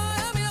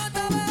 devórame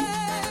otra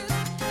vez,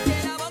 que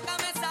la boca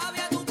me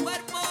sabe a tu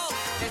cuerpo,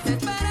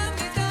 desesperan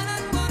mis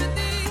ganas por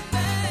ti.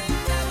 Ven,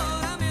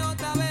 devórame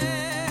otra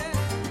vez,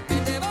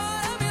 ven,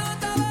 devórame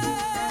otra vez.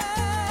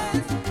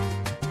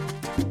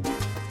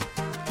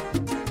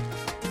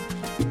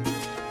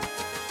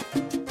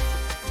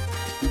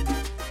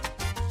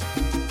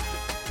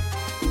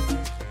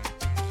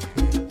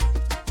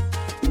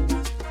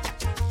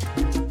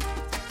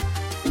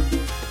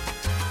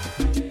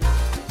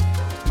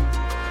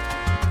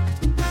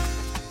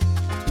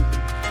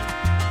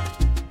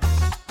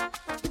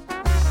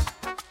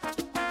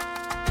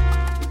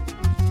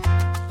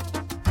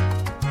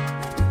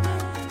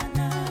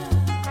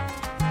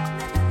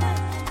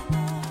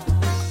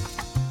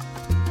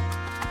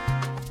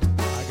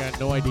 I got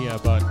no idea,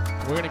 but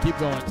we're gonna keep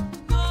going.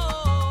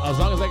 As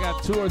long as I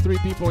got 2 or 3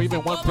 people, or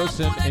even one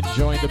person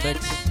enjoying the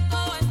mix,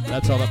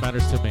 that's all that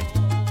matters to me.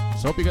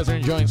 So hope you guys are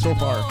enjoying so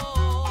far.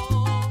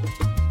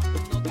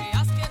 No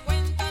creas que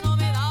cuenta no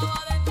me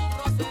daba de tu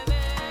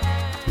proceder.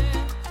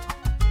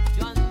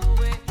 Yo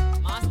anduve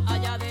más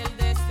allá del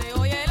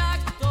deseo y el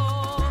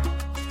acto.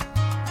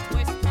 Tú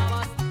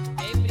estabas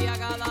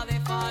embriagada de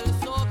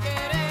falso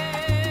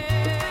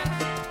querer.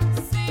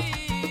 Sí,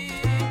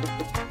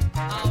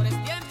 ahora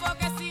es tiempo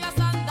que sigas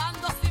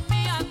andando sin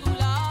mí a tu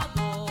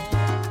lado.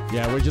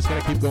 Yeah, we're just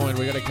gonna keep going.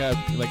 We're gonna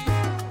keep, like,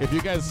 if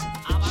you guys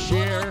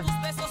share,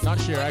 not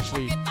share,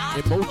 actually,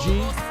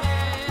 emoji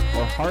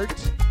or heart,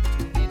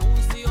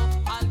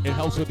 it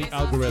helps with the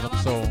algorithm.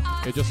 So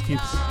it just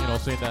keeps, you know,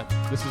 saying that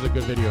this is a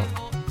good video.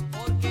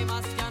 Porque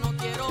más ya no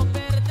quiero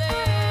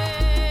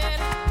perder.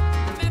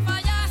 Me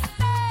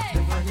fallaste.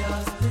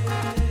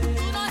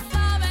 Tú no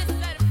sabes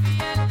ser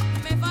fiel.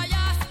 Me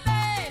fallaste.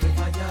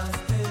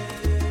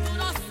 Tú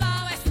no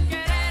sabes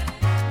querer.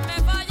 Me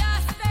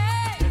fallaste.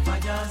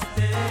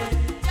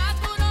 Ya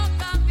tú no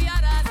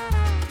cambiarás.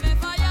 Me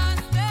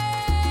fallaste.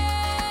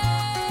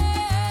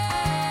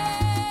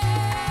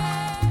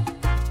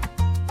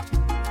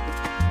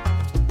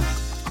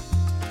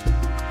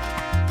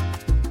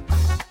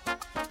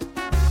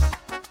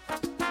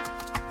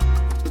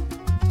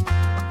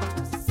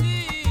 Sí,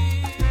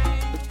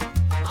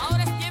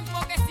 ahora es tiempo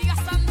que sigas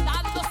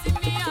andando sin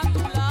mí a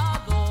tu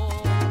lado.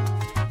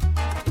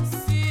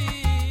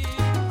 Sí,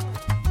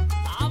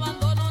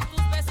 abandono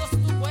tus besos,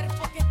 tu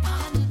cuerpo que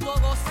tanto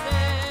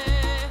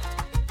gocé.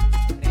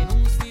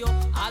 Renuncio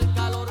al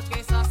calor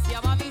que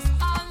saciaba mis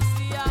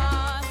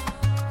ansias.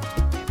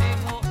 Te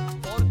dejo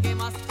porque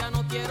más ya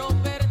no quiero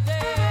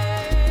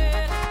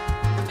perder.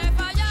 Me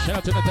fallaste. Shout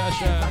out to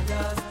Natasha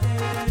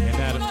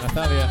and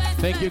Natalia.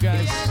 Thank you,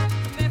 guys.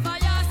 Me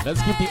fallaste.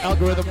 Let's keep the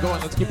algorithm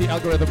going. Let's keep the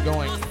algorithm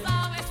going. No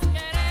sabes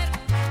querer,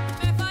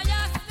 me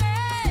fallaste.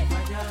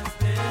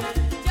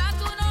 Ya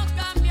tú no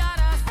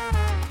cambiarás,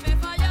 me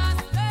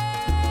fallaste.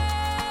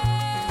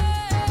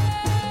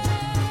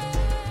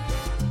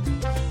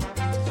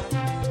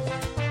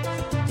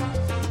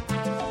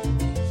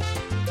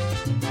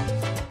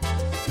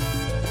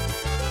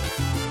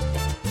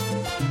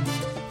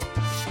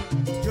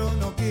 Yo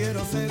no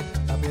quiero ser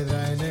la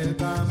piedra en el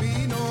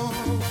camino.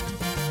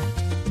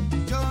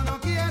 Yo no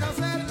quiero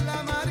ser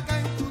la marca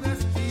en tu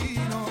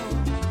destino.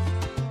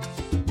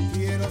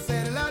 Quiero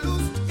ser la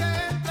luz que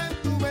entra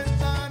en tu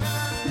ventana.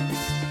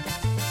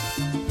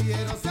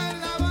 Quiero ser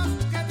la voz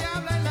que te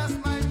habla en las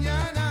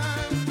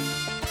mañanas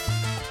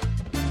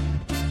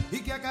y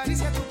que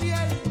acaricia tu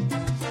piel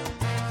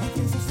y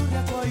que susurre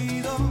a tu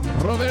oído.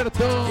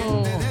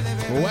 Roberto,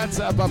 what's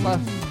up, Papa?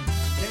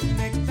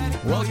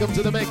 Welcome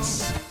to the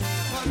mix.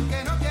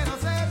 Porque no quiero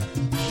ser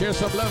Share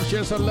some love,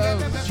 share some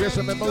love, share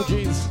some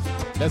emojis.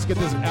 Let's get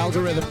this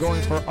algorithm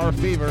going for our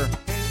favor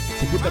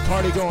to keep the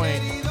party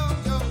going. querido.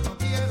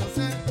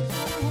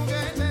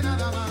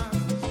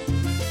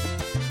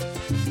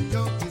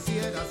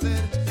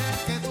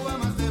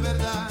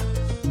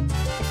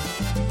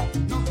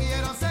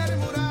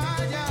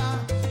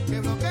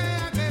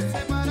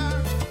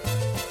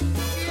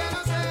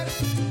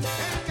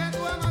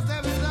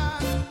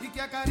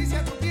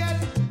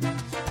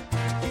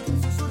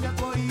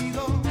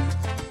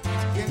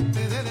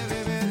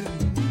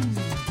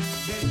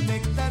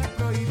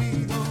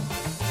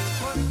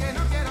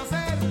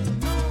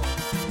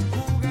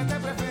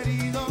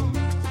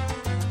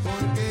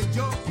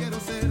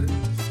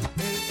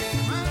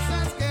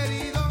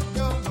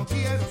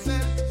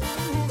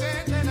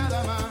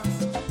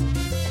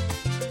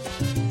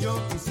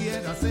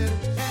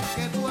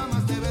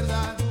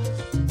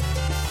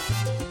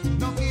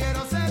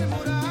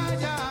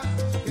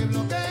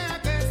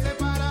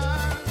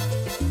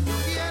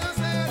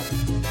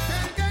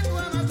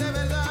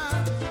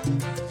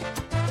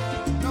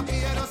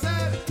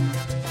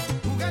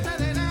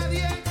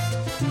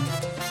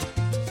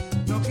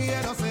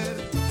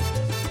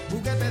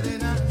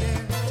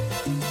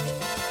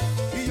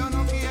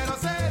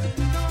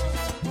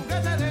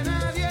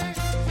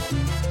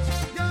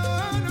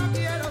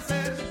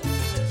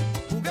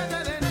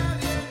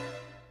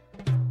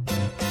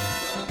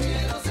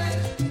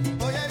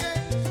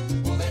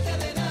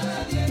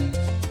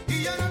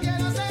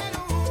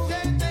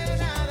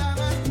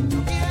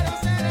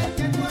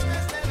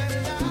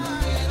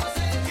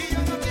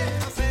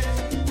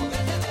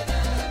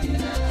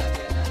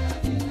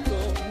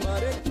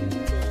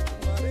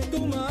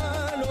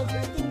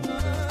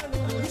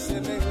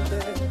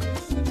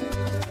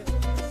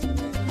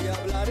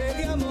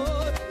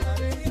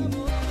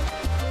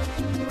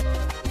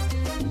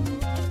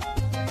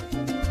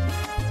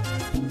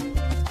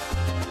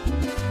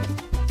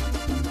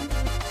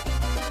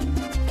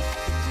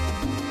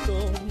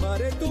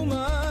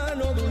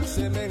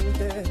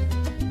 suavemente.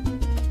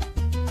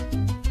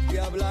 Te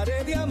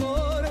hablaré de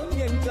amor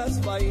mientras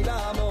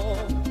bailamos.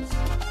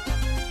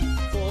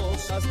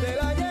 Cosas del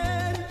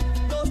ayer,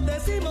 nos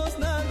decimos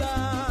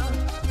nada,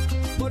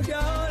 porque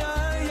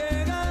ahora ha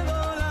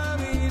llegado la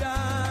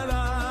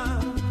mirada.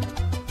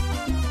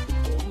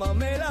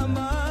 Tómame la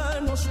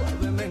mano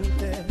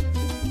suavemente.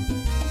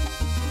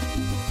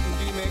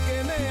 Dime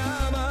que me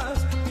amas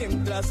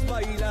mientras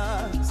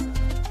bailas.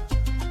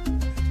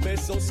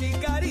 Besos y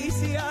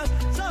caricias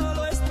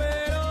solo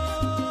espero.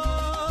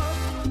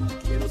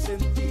 Quiero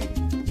sentir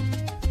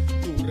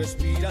tu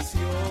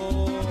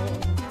respiración.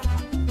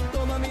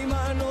 Toma mi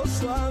mano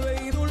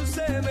suave y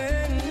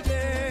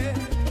dulcemente.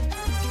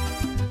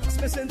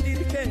 Hazme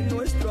sentir que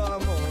nuestro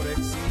amor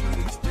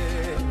existe.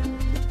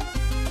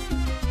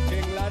 Que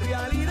en la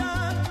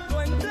realidad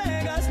lo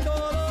entregas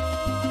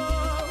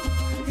todo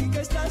y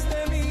que estás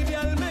de mí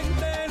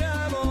realmente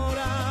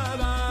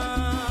enamorada.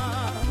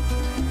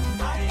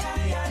 Ay,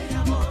 ay, ay,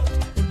 amor.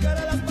 Porque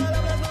ahora las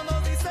palabras no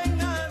nos dicen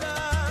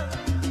nada.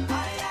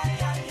 Ay, ay,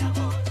 ay,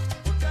 amor.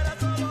 Porque ahora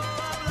solo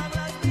hablan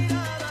las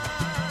miradas.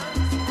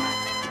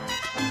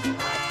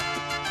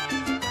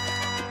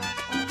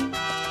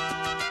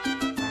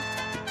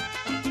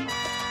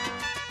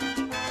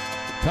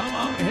 Come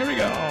on, here we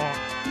go.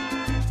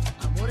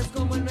 Amores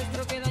como el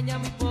nuestro que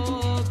dañan muy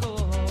pocos.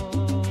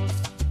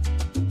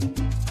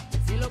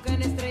 Cielo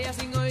caen estrellas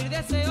sin oír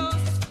deseos.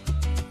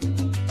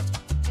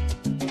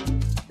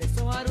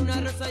 Deshojar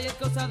una rosa y es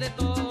cosa de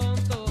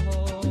tontos.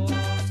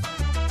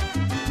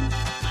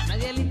 A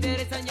nadie le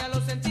interesan ya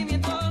los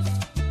sentimientos.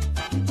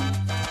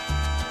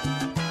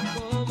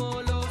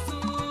 Como los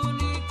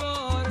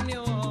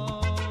unicornios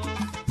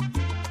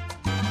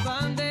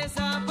van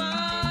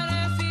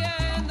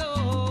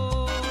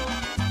desapareciendo.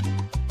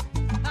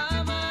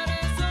 Amar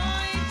es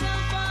hoy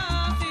tan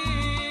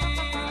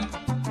fácil,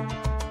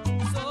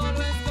 solo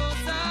es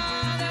cosa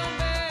de un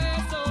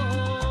beso.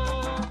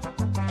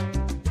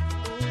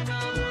 Un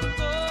amor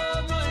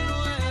como el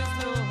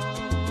nuestro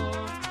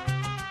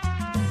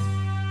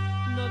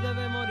no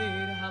debe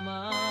morir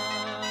jamás.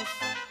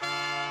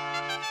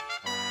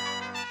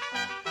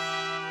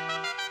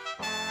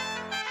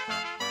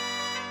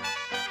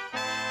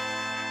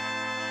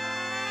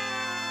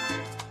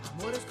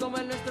 Amores como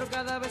el nuestro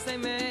cada vez hay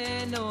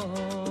menos.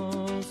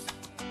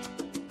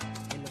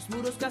 En los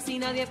muros casi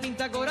nadie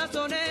pinta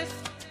corazones.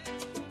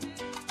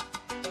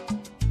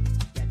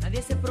 Y a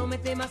nadie se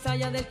promete más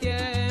allá del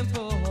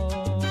tiempo.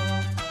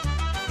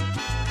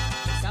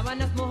 De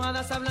sábanas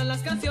mojadas hablan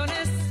las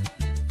canciones.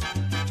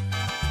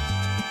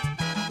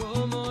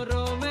 Como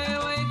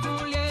Romeo y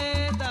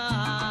Julieta.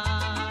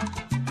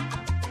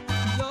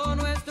 Lo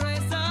nuestro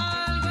es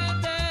algo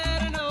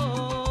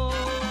eterno.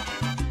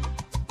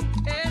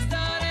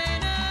 Estar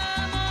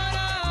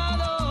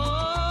enamorado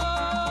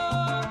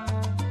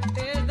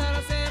es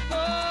darse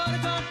por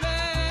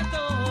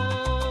completo.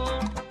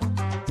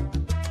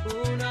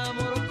 Un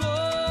amor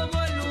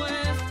como el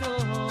nuestro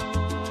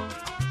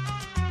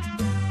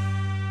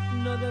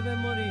no debe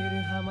morir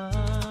jamás.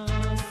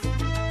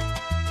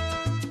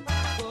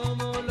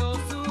 Como los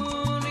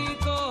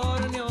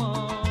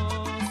unicornios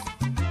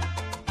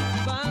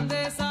van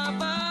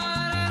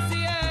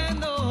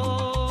desapareciendo.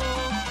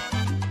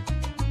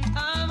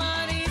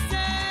 Amar y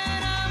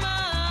ser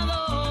amado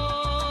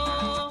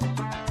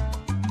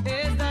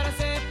es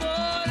darse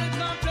por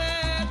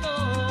completo.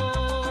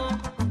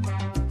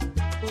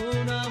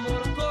 Un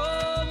amor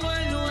como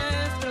el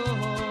nuestro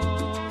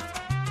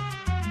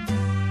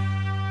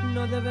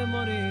no debe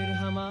morir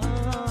jamás.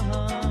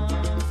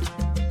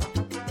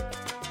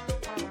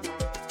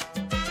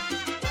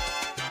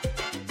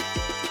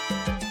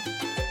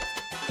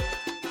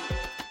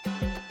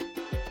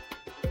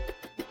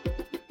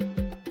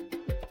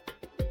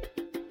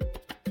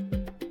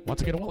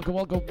 Once again, welcome,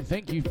 welcome.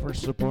 Thank you for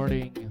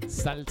supporting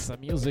salsa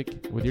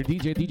music with your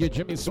DJ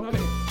Jimmy Suave.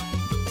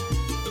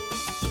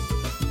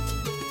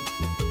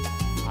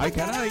 Ay,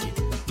 caray.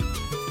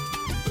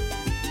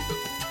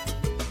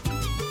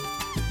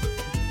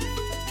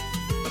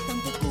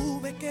 Tanto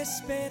tuve que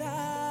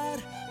esperar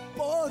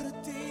por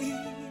ti.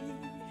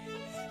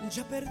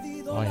 Ya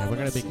perdido Oh yeah, la we're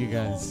gonna make you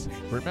guys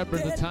noción remember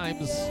the del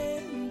times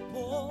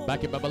tiempo.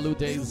 back in Babalu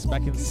days,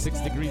 back in 6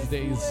 Degrees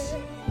days.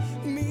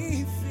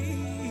 Mi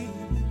fin.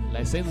 La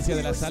esencia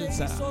de la Se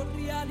salsa. hizo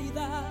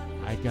realidad.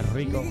 Ay, qué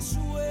rico. Mi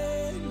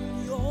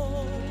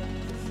sueño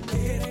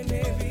era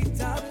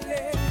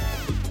inevitable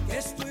que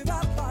esto iba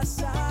a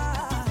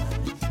pasar.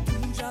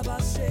 Tú ya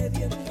vas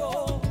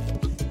cediendo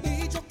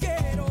y yo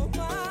quiero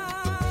más.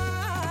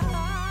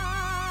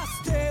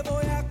 Te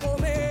voy a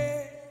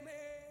comer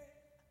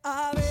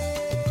a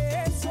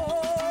besos.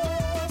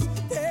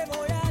 Te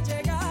voy a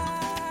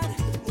llegar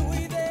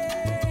muy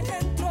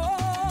dentro.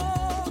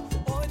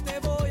 Hoy te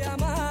voy a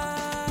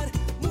amar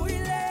muy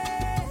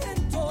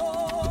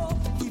lento.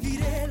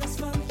 Viviré las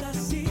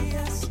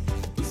fantasías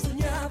que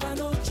soñaba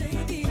noche y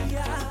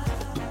día.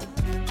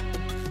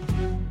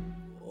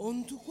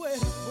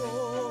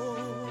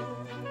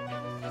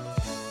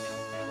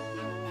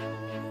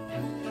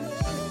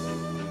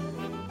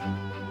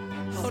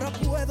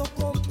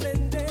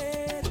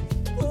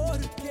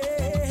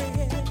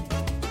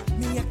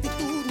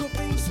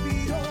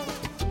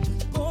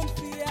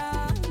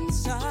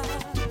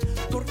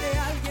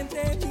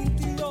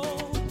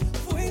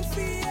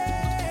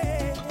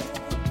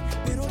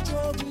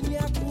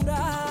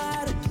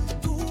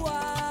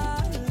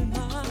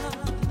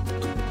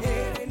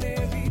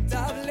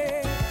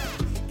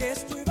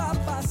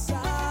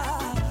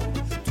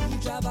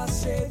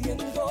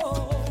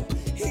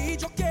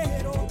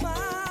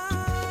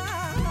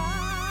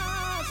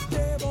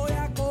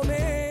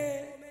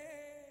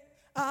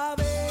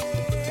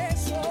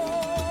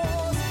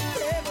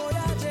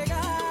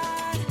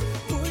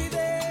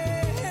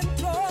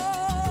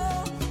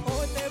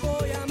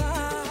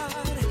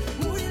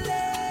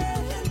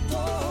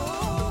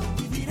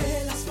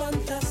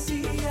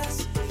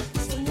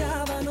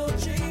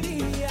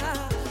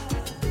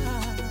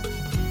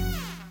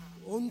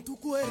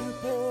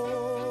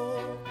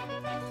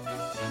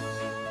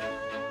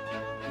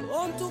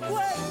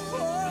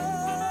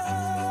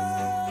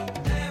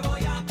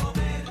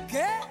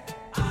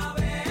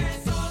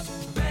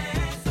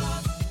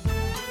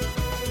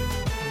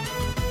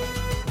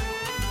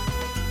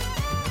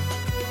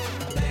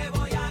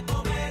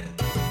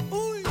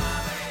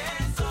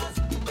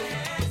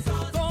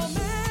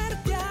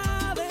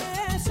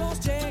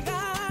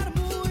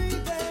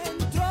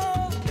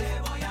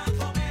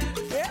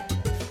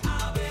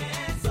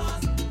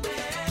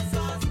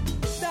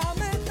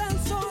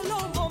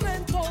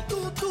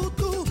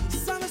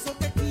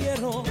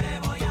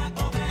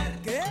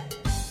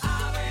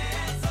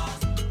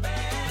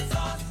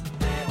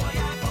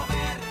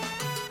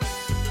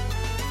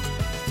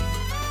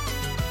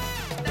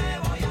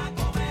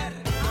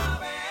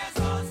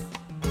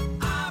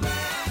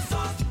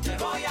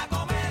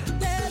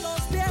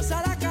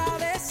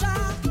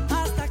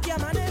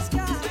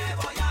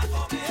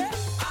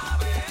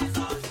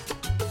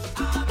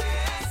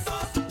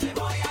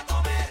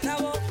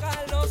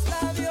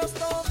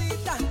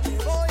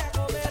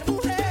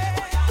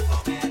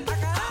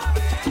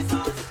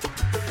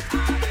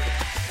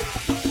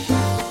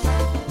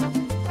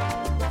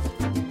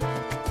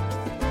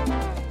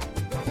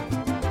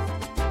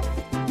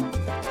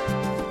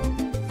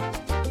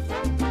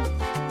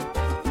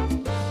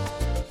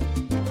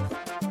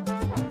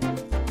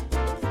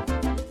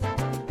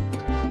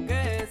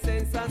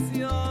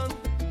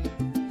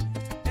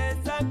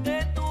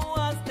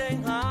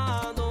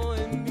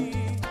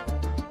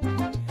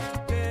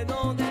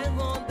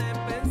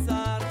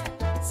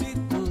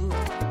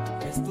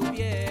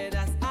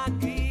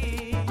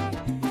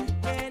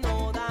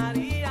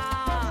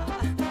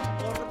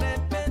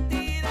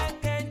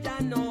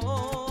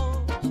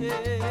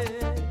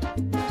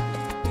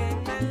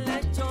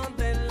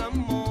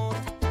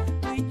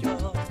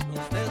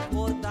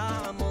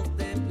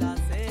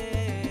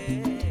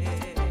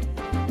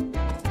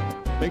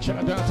 Big shout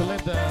out to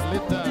Linda.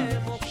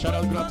 Shout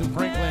out to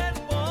Franklin.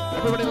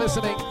 Everybody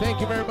listening,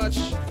 thank you very much.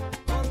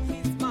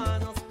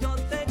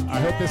 I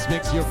hope this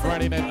makes your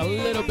Friday night a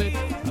little bit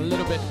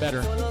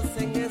better.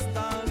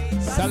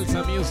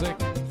 Salsa music.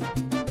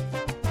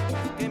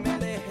 Que me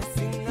dejes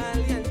sin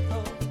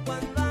aliento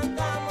cuando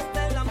hagamos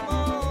del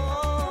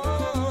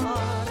amor.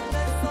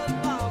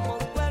 Resolvamos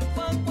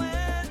cuerpo a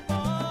cuerpo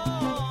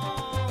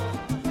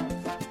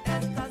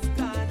estas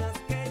ganas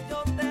que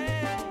yo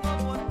tengo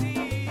por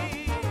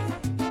ti.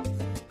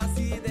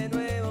 Así de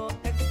nuevo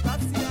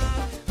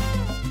extasiar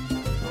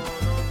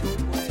todo tu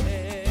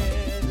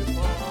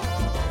cuerpo.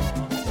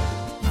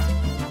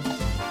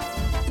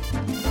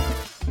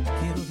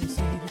 Quiero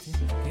decirte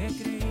que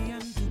creía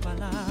en tu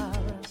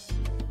palabra.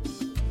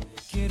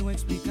 Quiero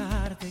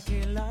explicarte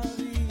que la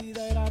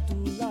vida era a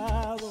tu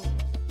lado,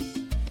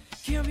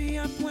 que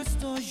había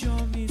puesto yo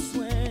mis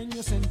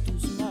sueños en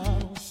tus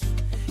manos,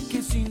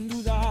 que sin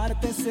dudar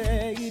te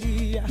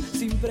seguiría,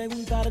 sin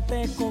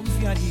preguntarte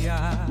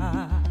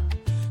confiaría.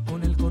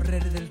 Con el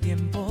correr del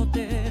tiempo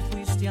te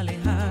fuiste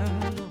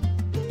alejando,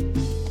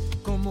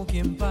 como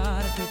quien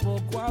parte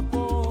poco a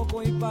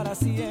poco y para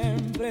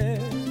siempre,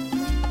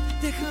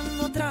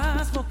 dejando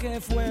atrás lo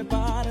que fue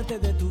parte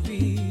de tu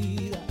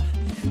vida,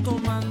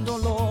 tomando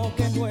lo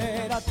que no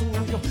era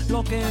tuyo,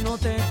 lo que no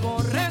te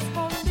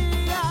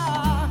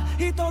correspondía,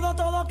 y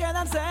todo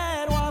queda en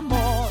cero,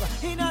 amor,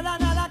 y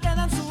nada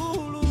queda en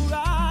su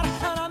lugar.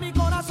 Ahora mi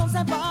corazón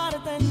se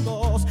parte en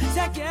dos,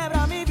 se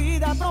quiebra mi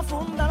vida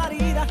profunda, la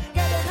herida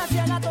que deja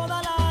ciega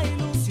toda la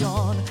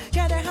ilusión,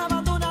 que deja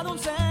abandonado un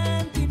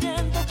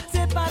sentimiento,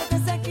 se parte,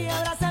 se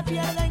quiebra, se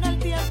pierde en el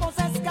tiempo,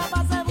 se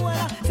escapa, se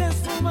vuela, se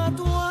esfuma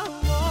tu amor.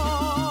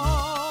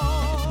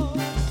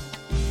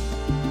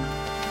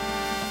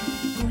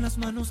 Con las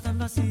manos tan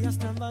vacías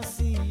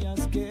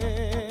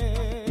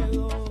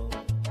quedo,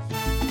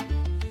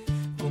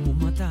 como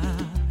matar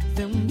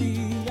de un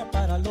día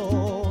para el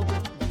otro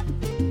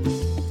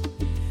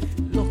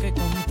lo que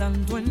con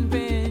tanto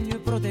empeño he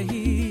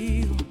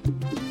protegido,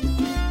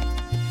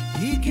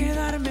 y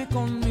quedarme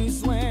con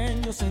mis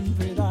sueños en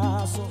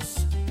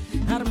pedazos,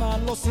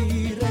 armarlos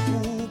y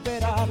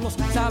recuperarlos,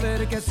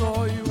 saber que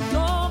soy un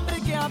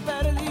hombre que ha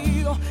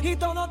perdido, y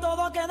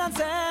todo queda en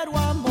cero,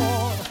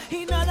 amor,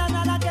 y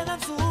nada queda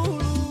en su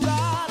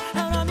lugar.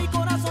 Ahora mi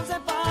corazón se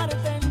parte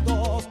en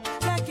dos,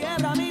 se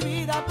quiebra mi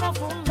vida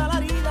profunda, la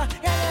herida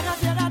que deja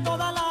ciega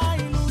toda la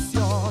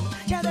ilusión,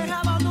 que deja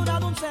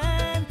abandonado un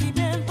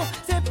sentimiento,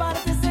 se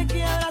parte, se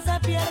quiebra, se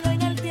pierde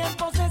en el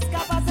tiempo, se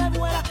escapa, se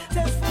vuela,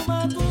 se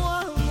esfuma tu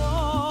amor.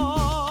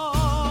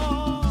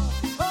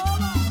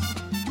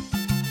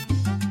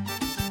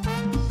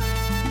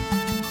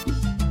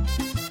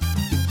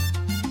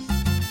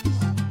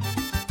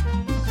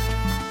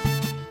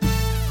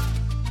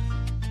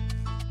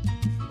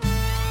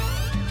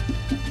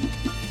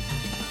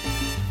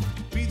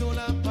 Pido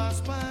la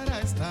paz para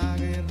esta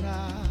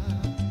guerra.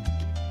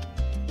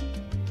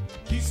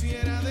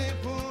 Quisiera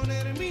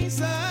deponer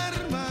mis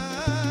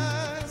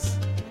armas,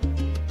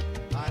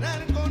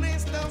 parar con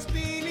esta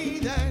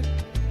hostilidad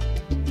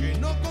que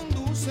no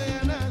conduce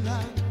a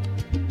nada.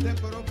 Te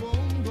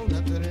propongo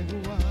una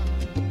tregua.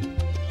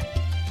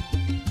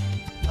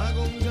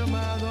 Hago un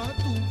llamado a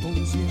tu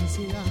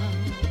conciencia.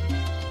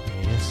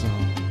 Eso,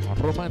 La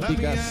mía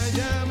románticas.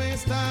 ya me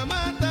está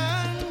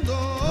matando.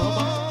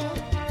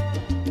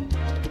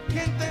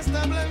 Quien te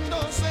está hablando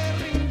se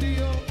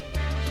rindió,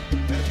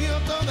 perdió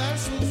todas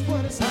sus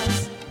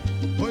fuerzas.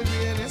 Hoy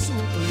viene a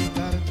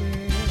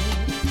suplicarte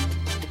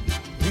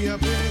y a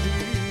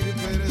pedir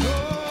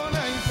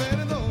perdona y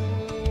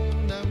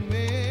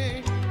perdóname,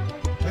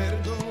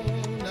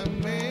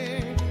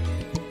 perdóname.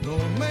 No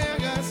me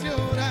hagas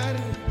llorar,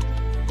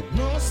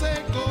 no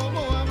sé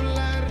cómo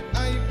hablar.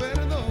 Ay,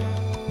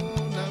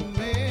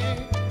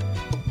 perdóname,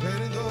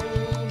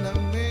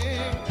 perdóname.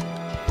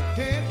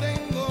 ¿Qué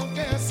tengo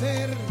que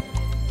hacer?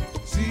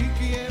 Si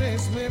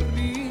quieres me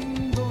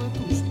rindo a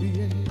tus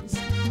pies.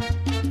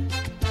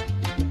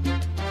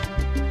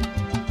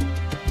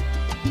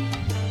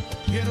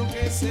 Quiero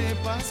que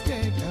sepas que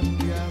he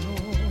cambiado,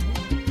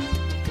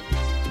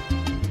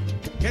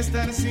 que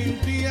estar sin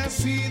ti ha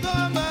sido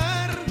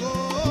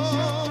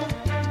amargo,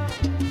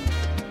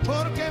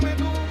 porque me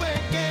tuve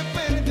que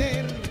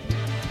perder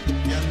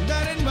y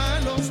andar en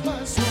malos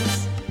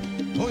pasos.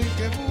 Hoy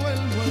que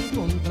vuelvo a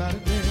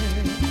encontrarte,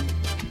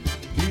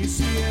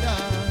 quisiera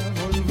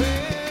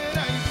volver.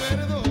 Ay,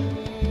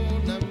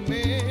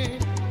 perdóname,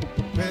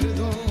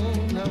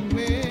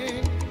 perdóname.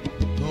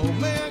 No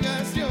me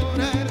hagas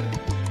llorar,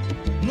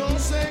 no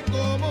sé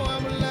cómo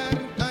hablar.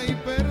 Ay,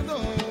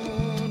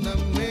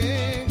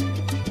 perdóname,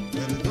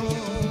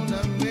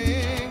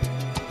 perdóname.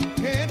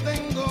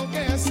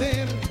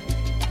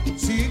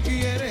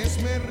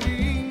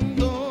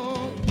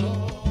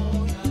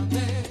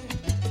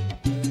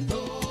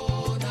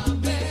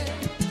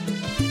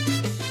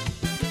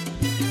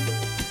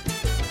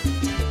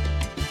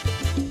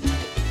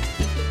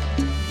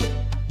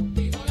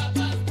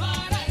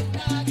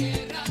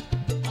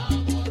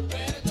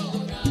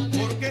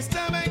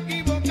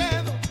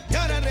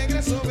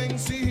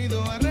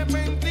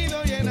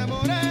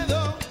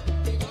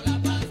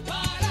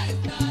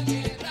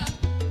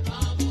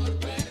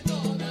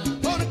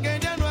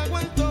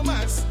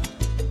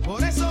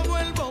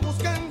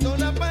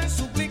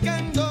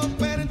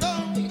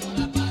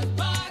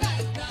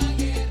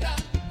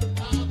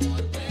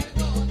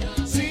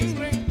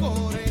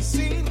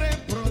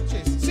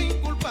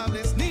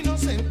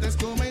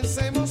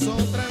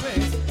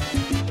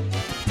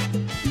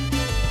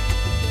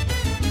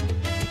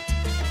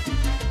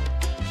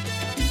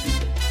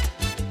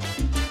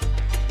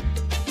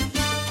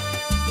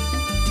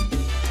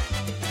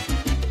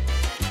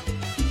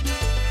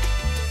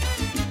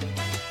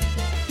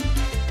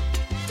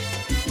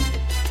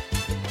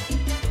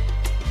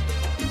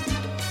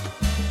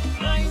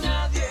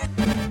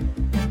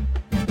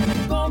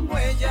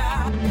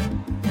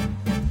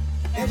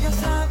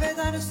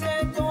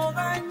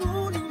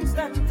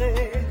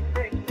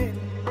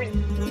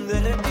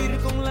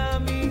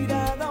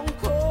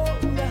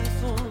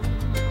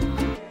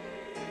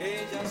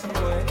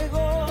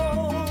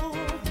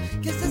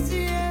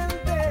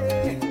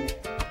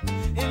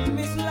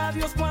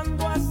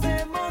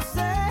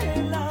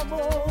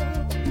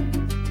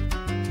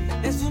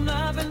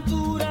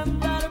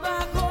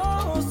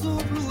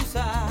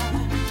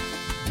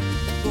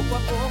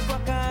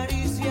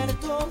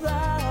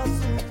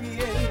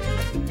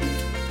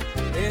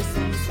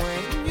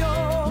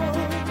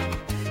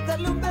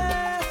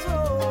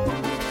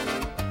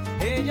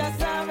 Ella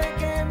sabe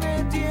que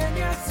me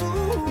tiene a su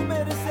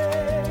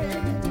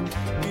merced.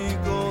 Mi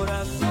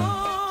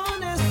corazón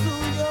es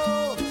suyo,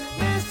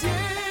 me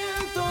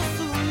siento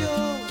suyo.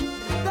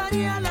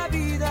 Daría la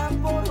vida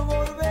por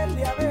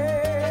volverle a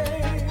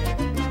ver.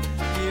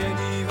 ¿Quién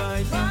iba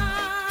a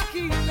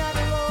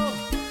imaginarlo?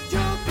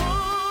 Yo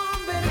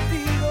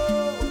convertido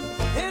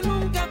en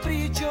un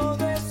capricho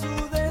de su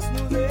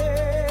desnudez.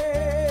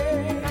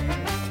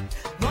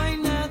 No hay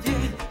nadie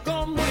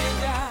como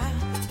ella,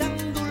 tan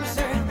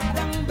dulce,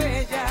 tan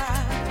bella.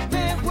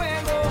 Me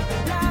juego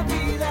la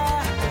vida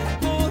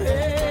por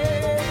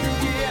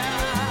ella.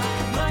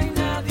 No hay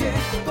nadie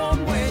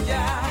como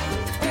ella,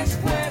 es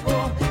fuego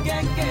que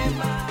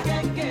quema, que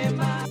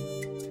quema.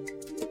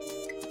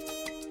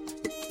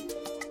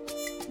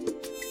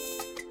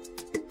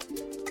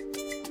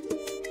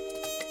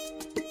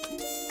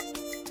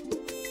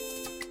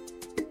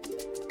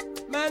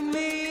 Man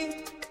mi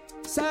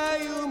saa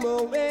yu ma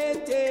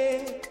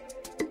wéetee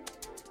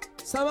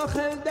sama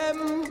xel dem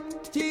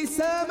ci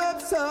sama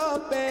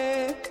soppe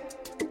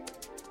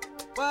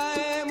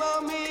waaye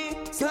moom mi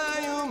saa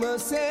yu ma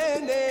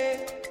séenee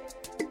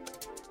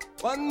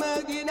wan ma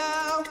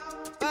ginnaaw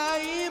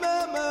bàyyi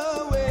ma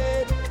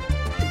wéet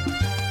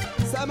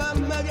sama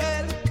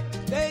magel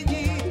tey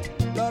jii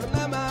lor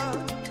na ma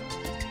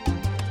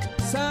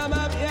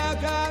sama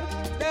yaakaar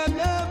dem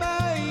na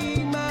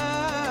bàyyi ma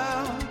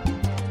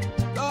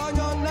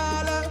tooñoon naa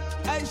la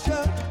Aïcha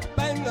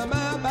bañ nga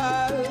ma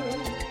baal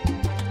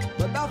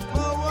ba tax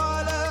ma woo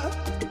la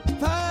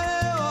faale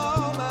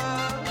woo ma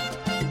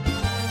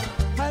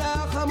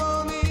xanaa xamoo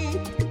ni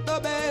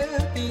tobel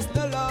diis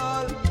na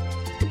lool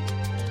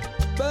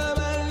ba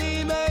man li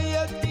ma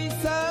yëg ci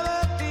sama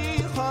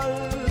biir xol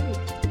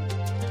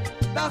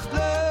tax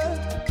la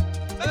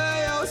ba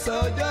yow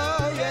soo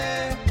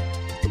jooyee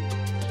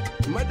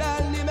ma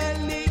daal di mel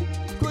ni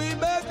kuy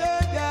bëgg a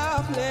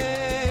jaaxle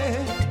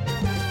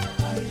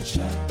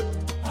Aïcha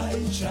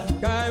Aïcha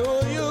kaay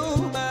wuyu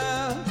ma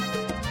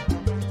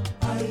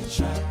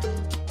Aïcha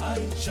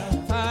Aïcha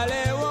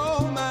faale woo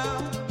ma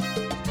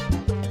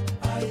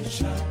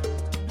Aïcha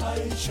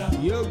Aïcha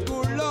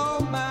yëguloo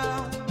ma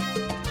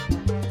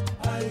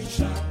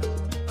Aïcha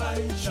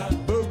Aïcha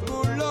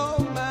bëgguloo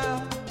ma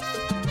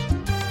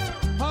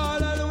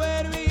xoolal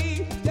weer wi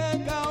te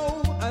kaw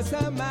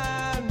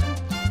asamaan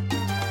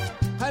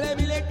xale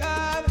bi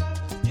lekkaat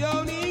yow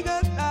ni nga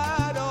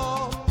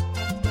taaroo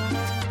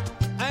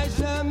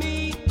Aïcha mi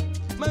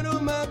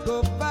mënuma ko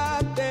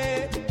fàtte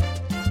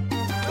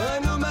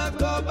mënuma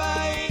ko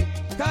bàyyi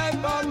kay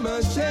kon ma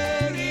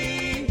chéri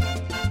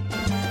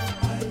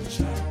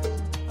Aïcha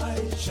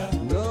Aïcha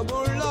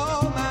nëbbuloo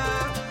ma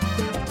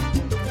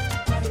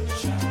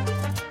Aïcha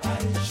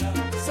Aïcha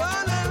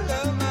sonal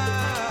nga ma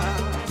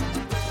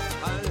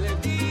xale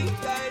bi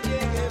kay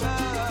jege ma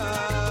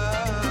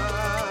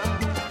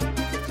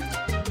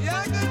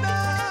yàgg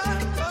naa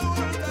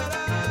bawul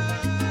dara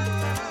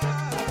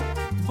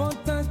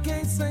Bontan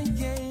kay sa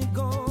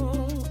jéego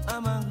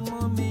am ak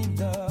moom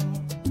itam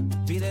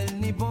biral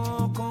ni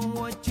boo ko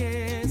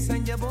woccee sa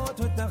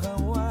njabootu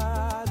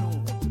taxawaalu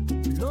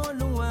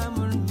loolu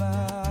amul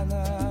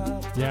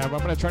maanaam. Yeah, I'm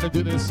gonna try to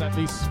do this at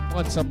least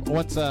once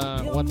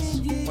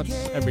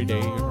every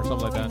day or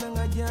something like that.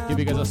 Give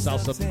you guys a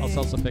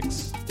salsa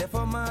fix,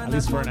 at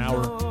least for an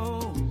hour.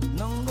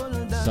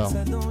 So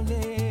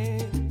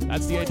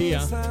that's the idea.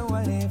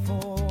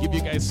 Give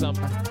you guys some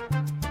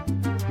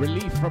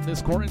relief from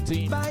this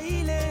quarantine.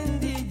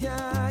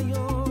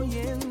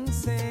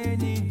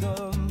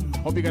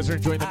 Hope you guys are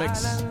enjoying the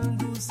mix.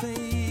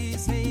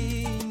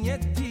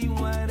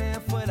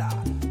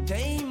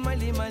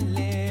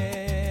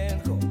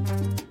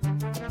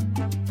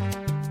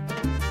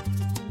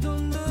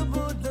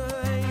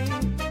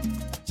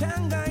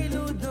 Changai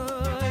lu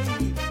doi,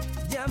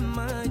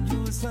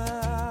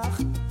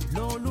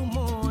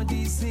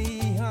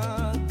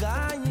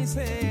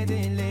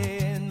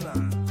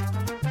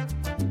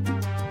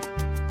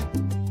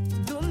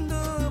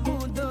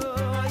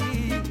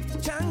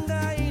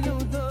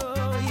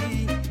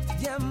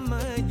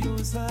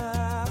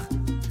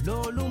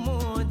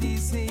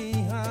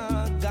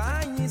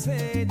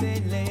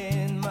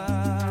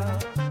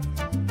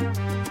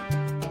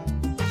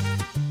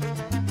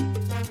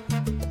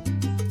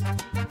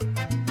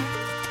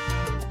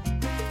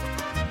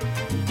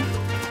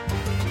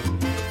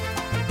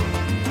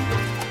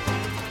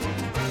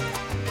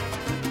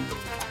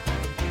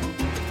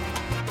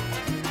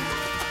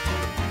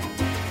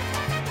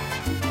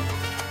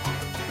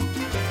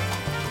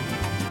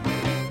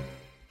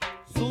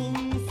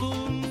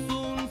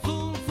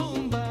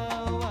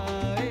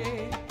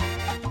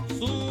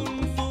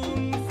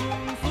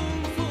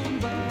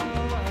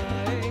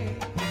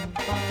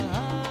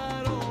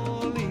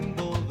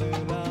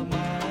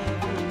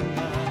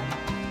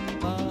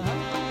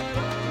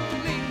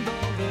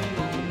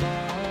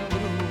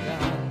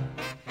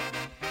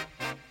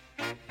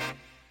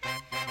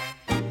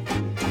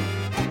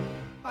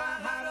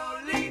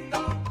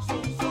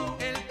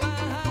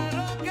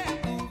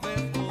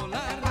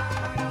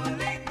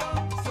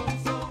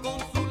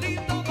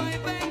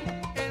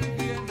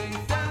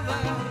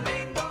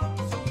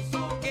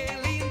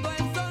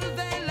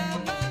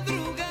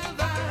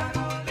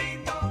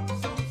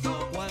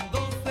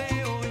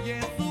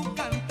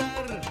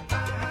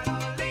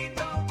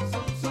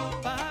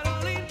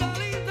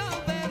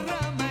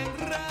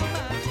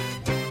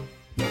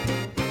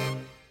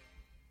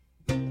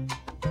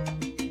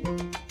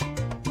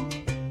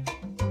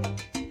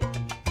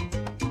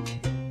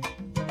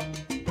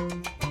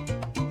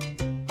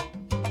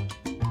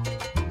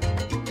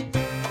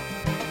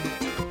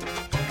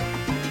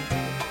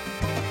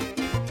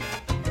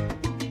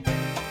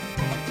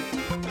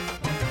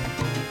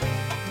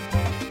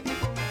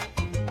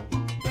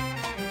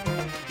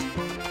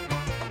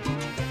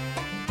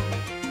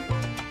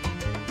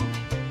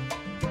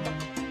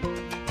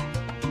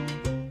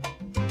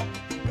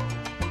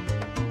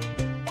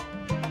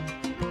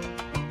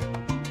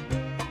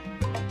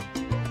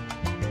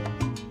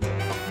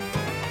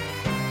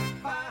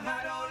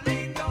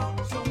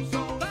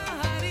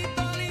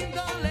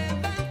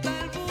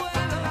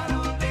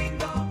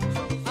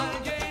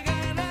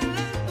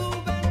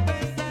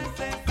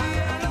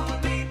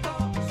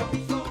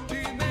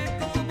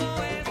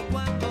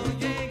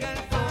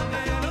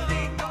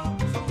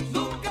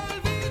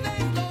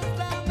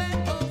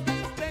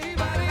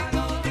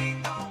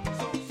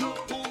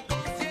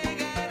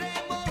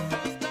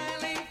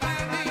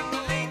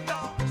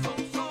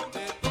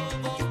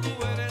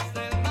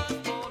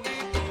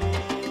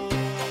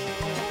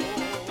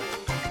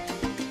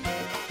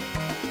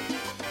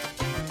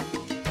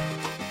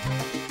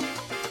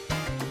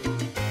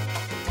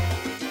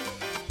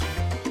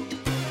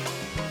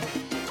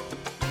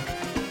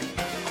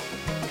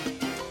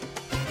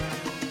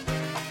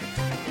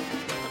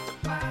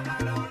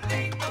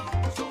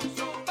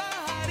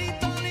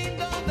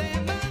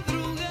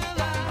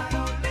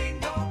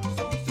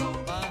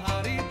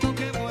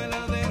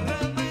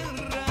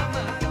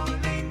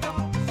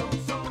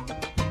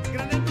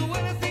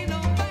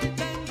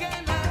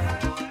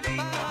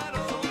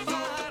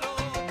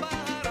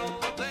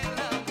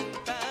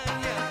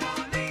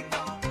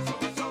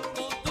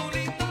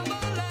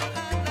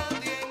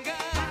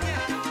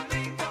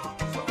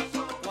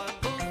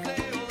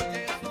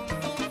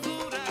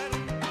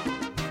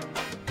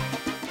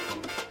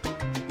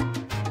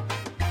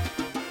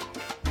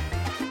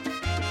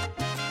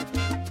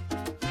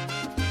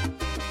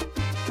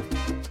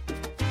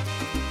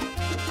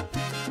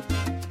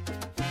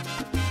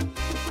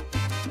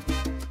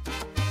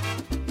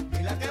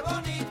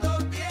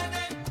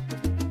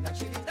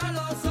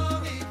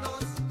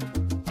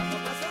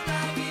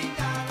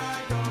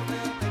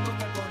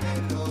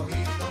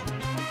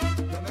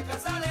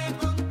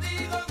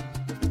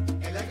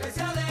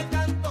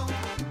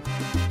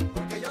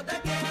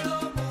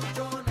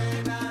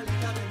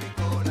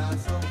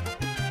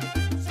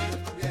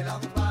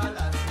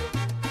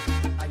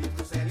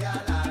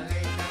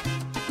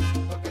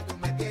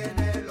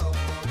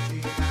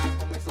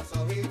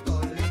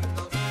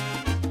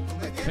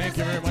 Thank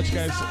you very much,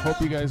 guys.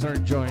 Hope you guys are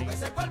enjoying.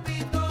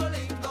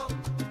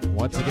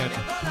 Once again,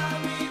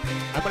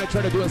 I'm going to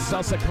try to do a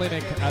salsa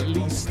clinic at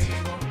least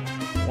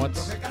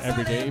once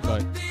every day,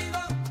 but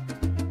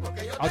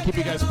I'll keep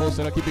you guys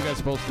posted. I'll keep you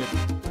guys posted.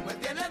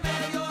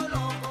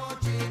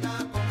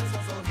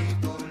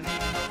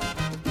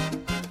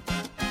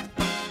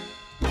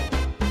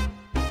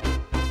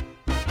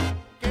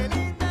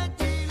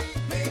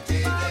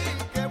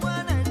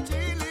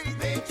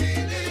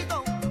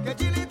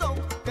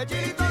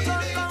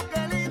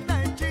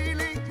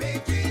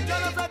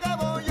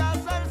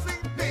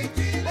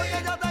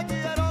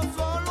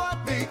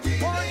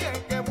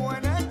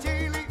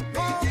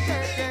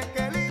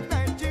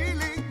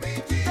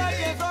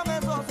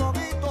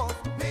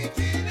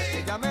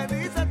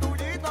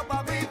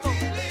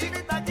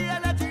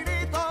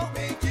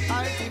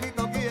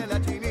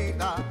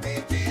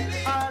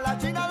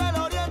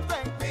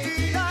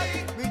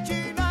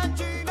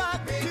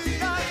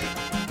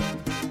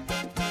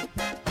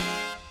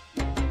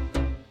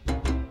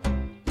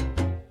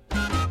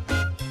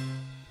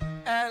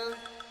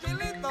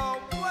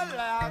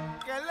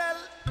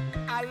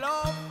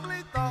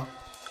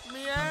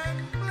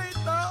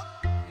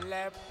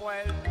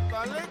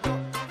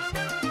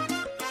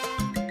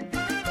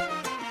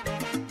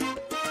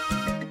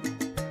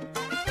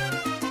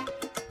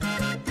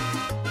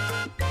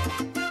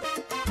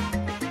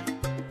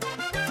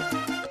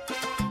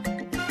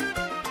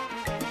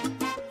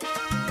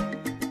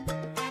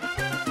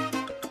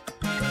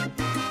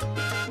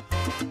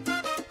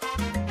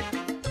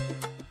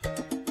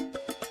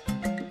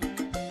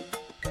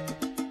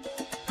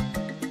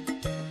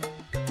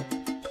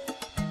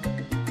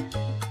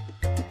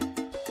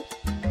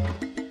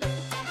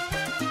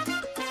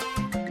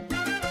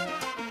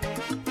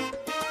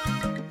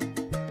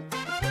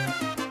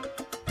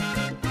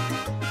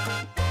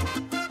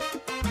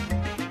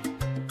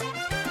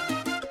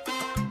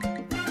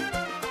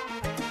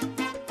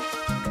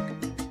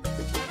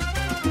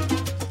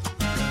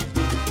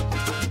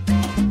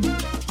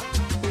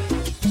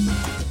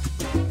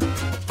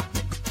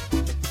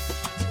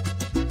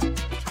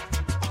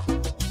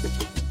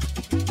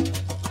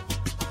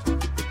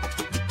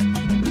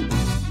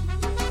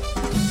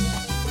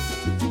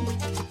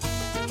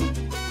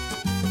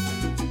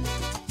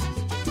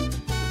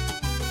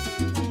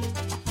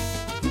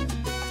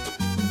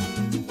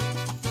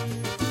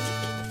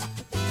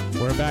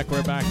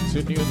 We're back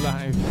to New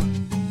Life.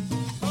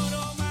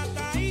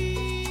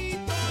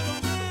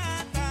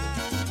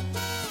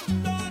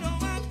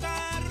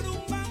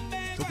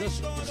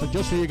 So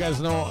just so you guys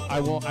know,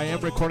 I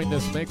am recording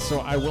this mix, so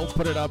I will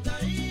put it up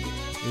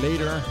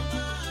later.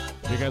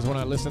 If you guys want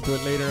to listen to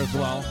it later as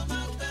well,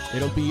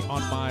 it'll be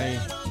on my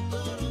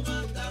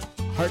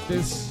hard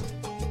disk,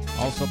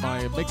 also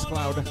my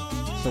Mixcloud.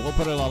 So we'll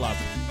put it all up.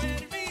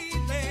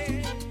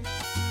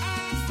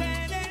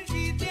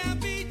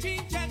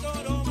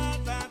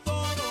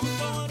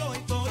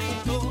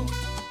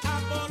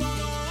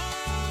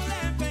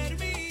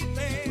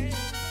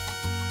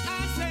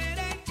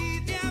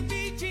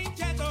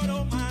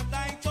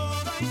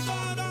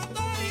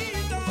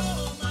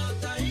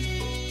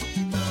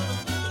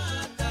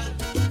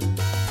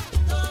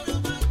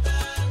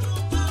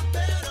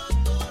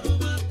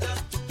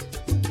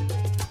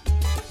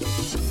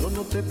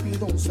 Te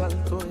pido un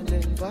salto en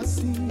el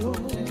vacío,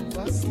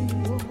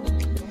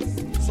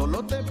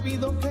 Solo te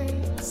pido que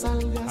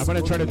salgas. I'm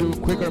gonna try to do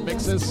quicker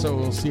mixes, so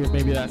we'll see if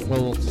maybe that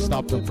will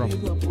stop them from,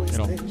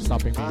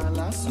 stopping me. A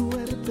la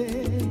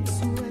suerte.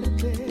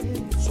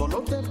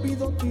 Solo te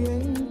pido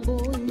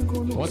tiempo y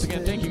conocer. Once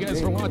again, thank you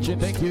guys for watching.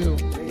 Thank you.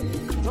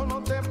 Yo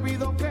no te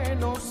pido que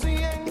no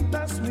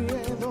sientas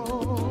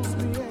miedo.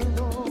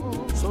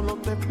 Solo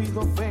te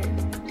pido fe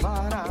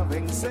para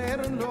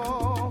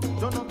vencerlo.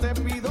 Yo no te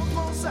pido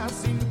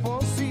cosas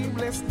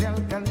imposibles de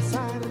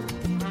alcanzar.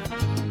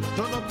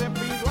 Yo no te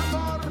pido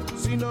amor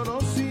si no lo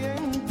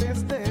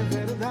sientes de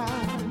verdad.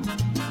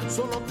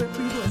 Solo te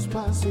pido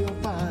espacio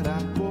para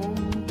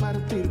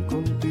compartir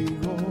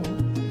contigo.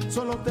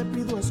 Solo te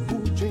pido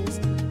escuches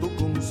tu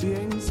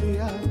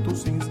conciencia,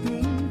 tus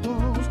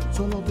instintos.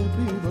 Solo te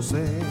pido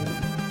ser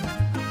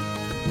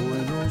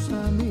buenos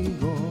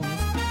amigos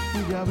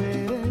y ya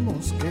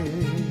veremos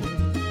qué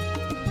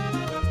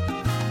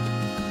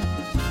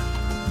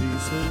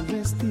el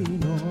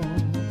destino.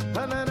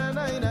 Na, na, na,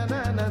 na, na,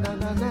 na, na,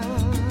 na, na.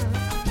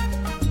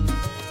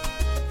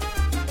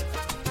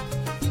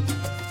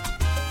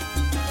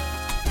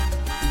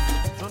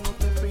 Yo no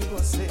te pido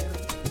hacer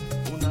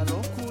una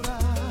locura,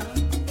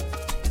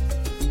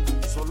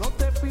 solo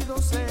te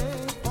pido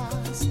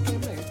sepas que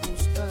me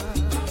gustas.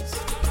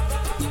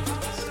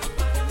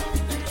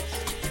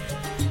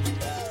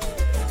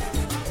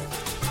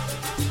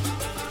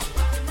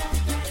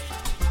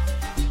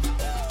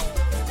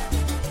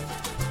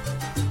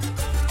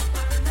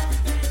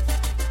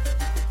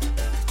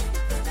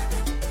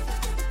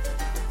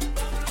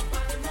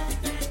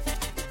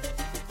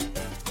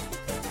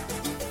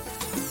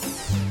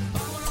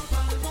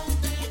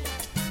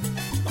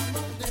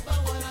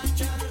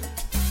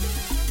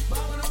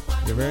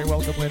 You're very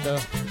welcome, Linda.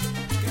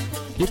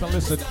 Keep a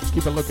listen.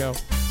 Keep a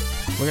lookout.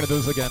 We're going to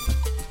do this again.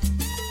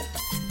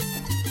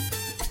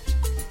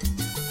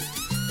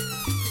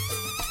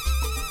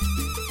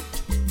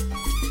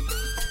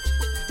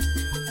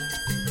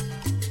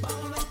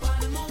 Vámonos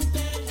pa'l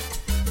monte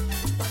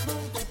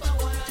pa'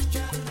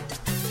 guarachar.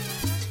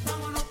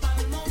 Vámonos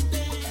pa'l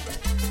monte,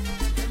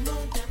 que el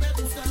monte me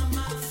gusta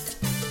más.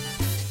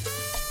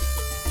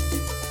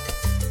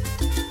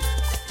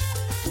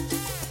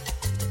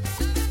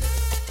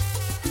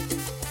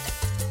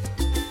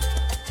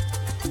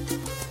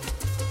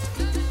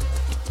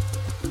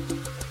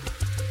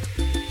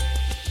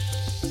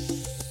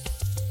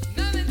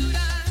 Una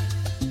aventura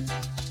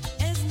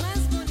es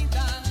más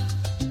bonita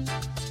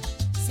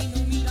si no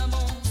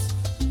miramos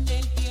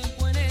el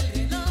tiempo en el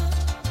reloj.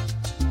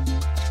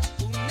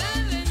 Una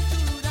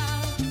aventura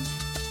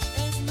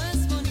es más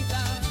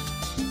bonita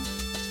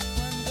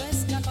cuando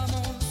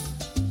escapamos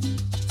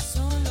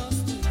solos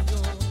tú y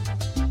yo.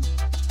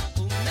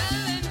 Una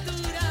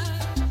aventura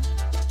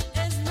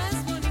es más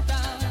bonita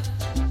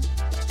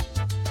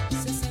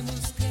si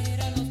hacemos creer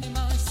a los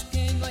demás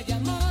que no hay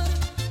amor.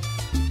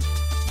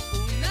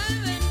 Una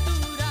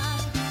aventura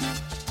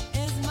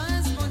es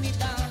más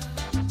bonita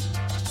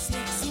si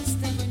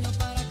existe un dueño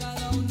para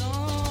cada uno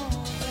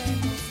de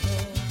los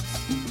dos.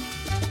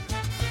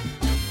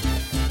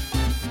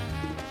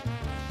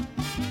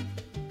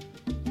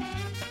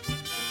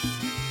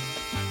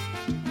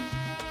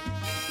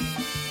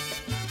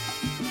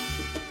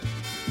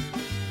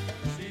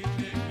 Si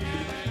te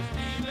quieres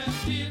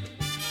divertir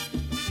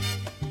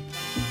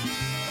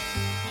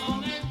con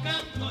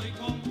encanto y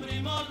con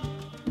primor,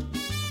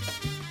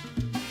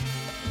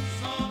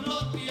 solo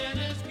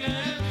tienes que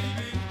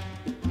vivir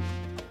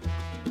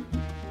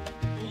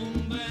un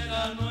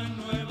verano en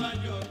Nueva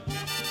York.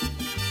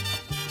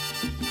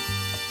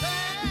 Se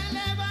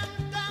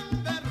levantan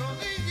de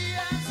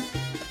rodillas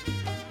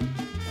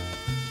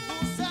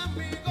tus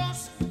amigos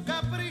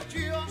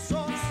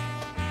caprichosos,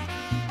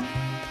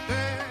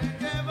 te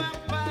llevan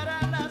para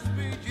las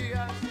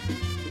villas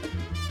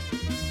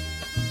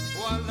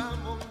o a la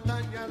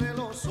montaña del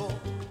oso,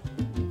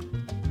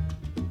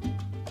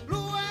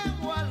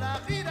 luego a la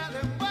gira de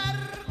un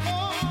barco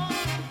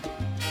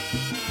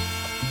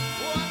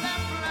o a la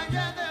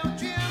playa de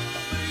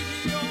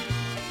Ochiembrillo,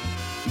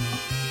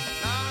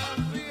 la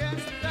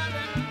fiesta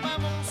del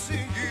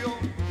mamoncillo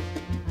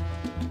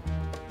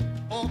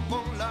o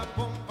con la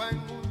pompa en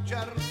un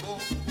charco.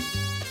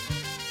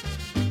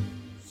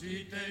 Si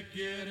te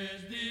quieres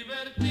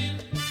divertir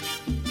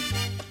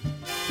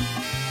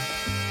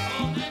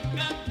con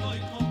encanto y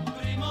con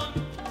primor,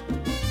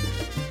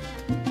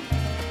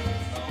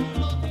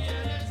 solo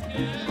tienes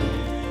que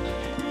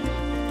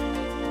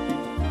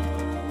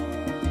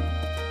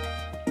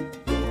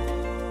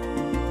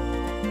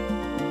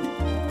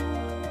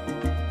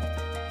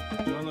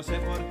Yo no sé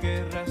por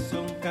qué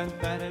razón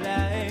cantarle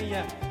a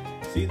ella,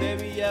 si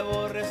debía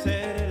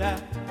aborrecerla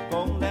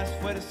con las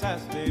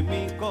fuerzas de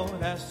mi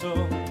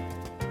corazón.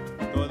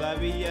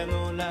 Todavía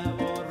no la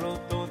borro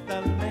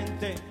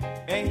totalmente,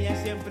 ella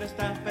siempre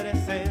está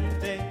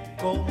presente,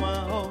 como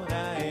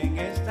ahora en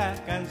esta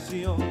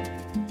canción.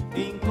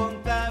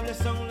 Incontables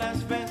son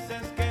las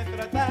veces que he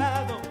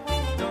tratado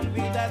de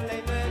olvidarla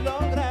y no he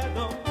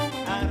logrado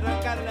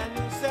arrancarla ni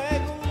un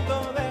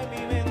segundo de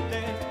mi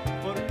mente,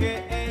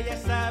 porque ella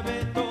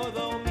sabe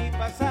todo mi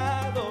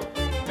pasado,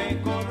 me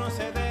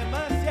conoce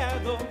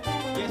demasiado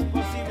y es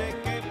posible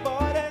que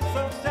por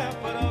eso se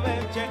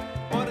aproveche,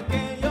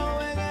 porque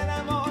yo en el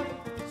amor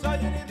soy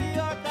un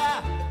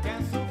idiota que ha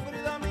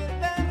sufrido mil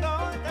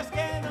derrotas,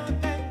 que no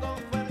tengo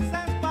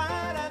fuerzas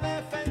para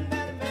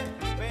defenderme,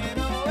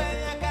 pero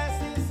ella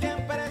casi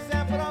siempre se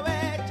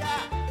aprovecha,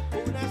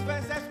 unas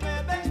veces me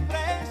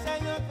desprecia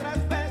y otras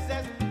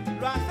veces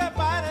lo hace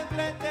para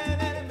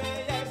entretenerme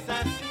y es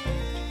así.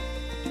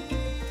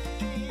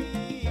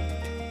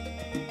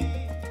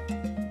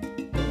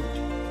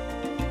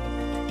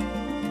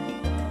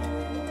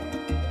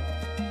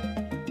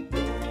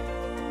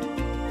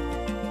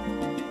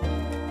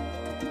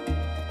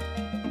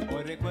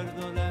 Hoy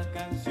recuerdo la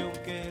canción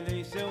que le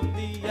hice un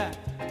día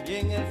y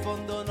en el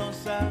fondo no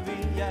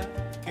sabía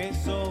que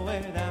eso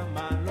era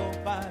malo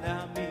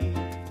para mí.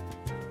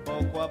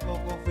 Poco a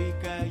poco fui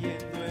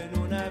cayendo en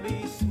un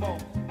abismo,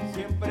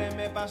 siempre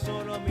me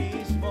pasó lo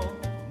mismo,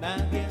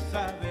 nadie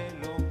sabe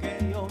lo que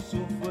yo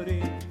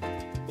sufrí.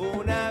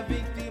 Una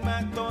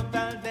víctima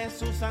total de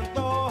sus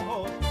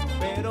antojos,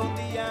 pero un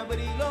día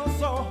abrí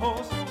los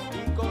ojos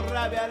y con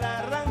rabia la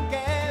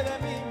arranqué de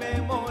mi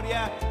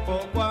memoria.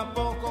 Poco a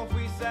poco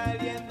fui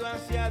saliendo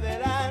hacia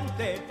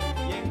adelante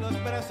y en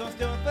los brazos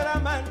de otro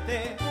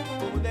amante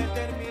pude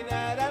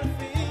terminar al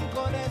fin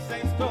con esa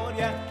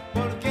historia,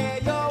 porque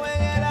yo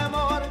en el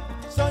amor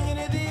soy un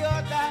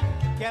idiota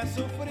que ha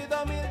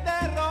sufrido mil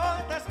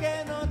derrotas,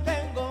 que no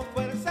tengo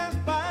fuerzas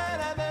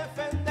para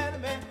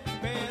defenderme,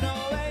 pero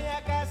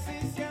ella casi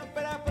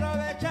siempre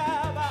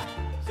aprovechaba.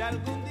 Si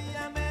algún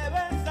día me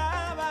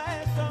besaba,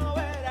 eso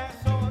era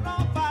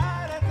solo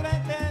para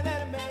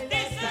entretenerme. Y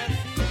es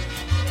así.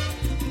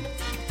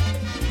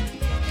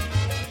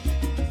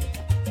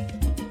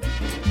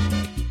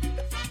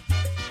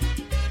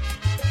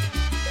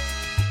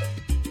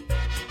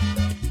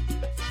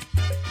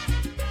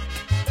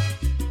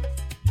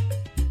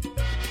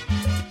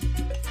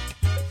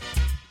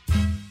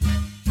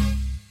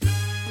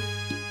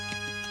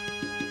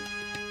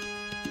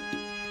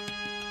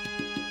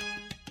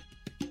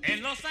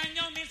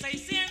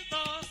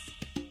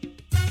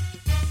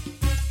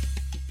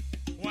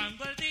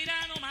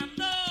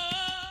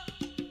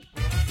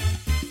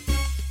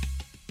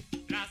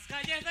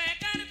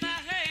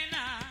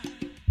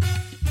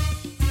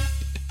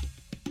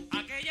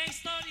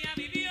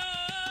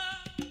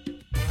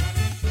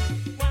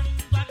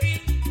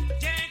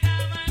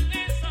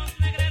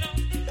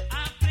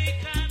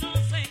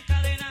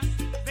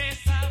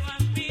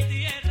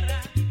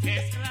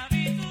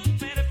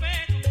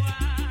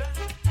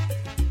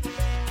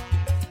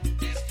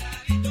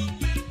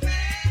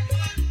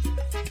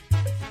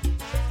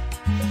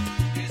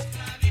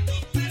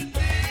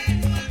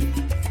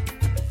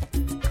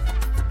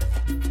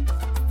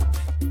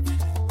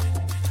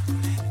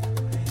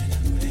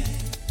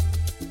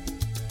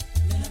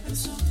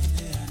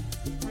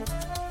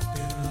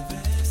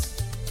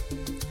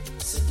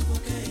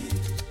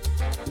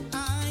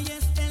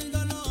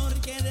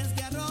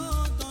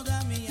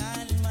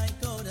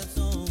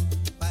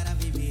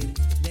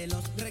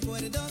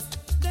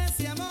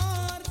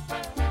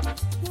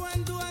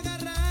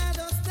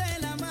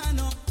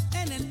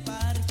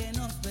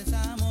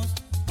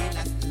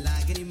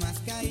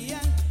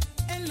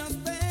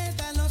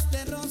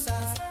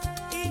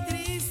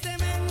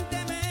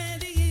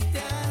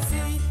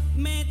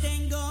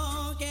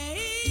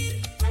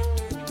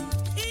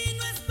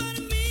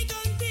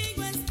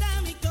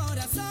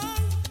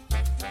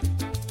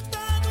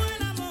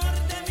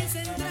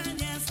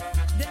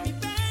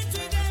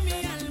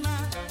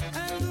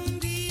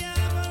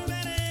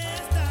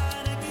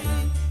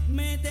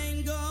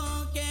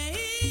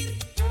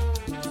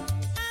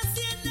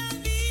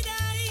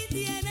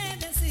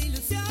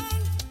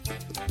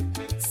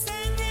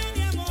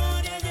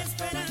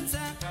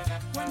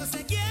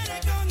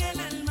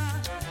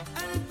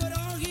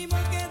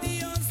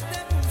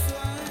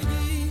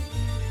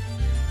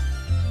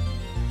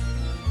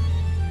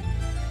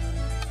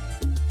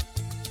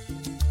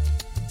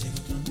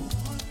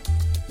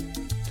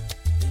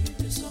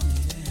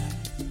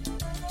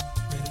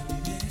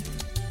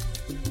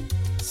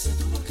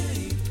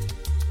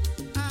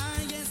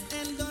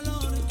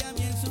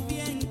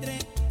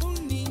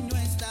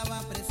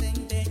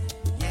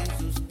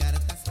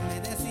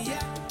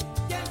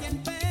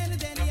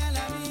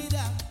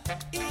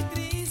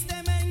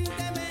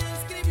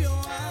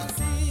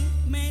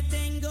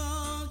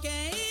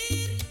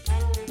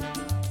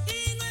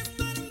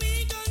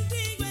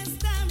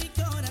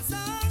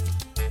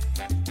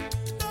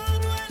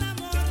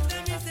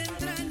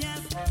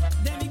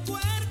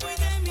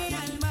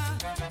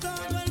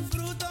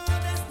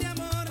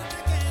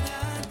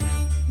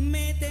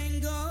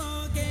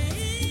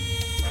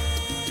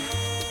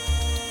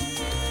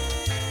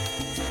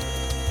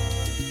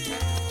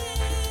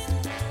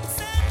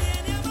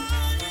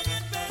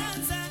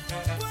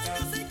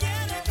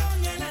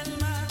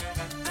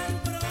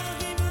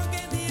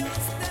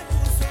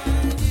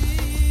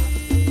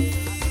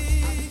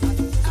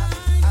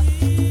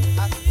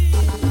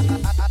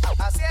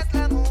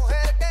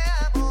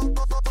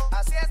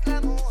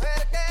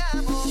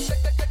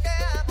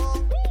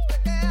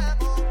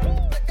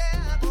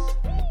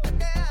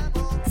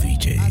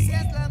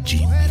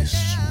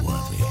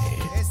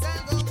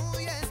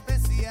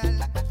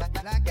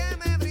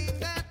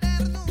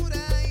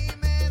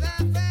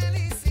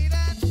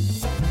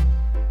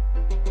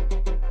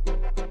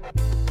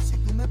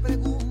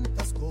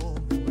 preguntas cómo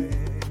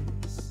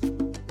es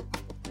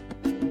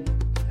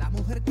la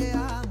mujer que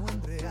amo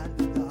en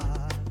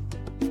realidad,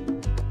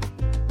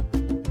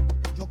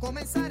 yo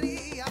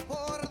comenzaría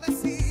por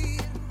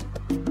decir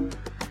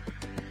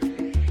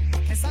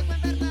que es algo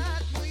en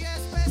verdad muy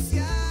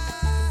especial.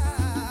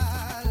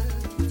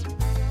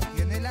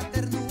 Tiene la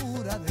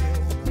ternura de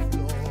una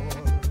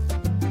flor,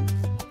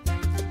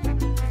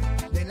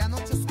 de la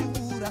noche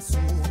oscura su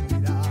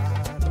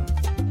mirar,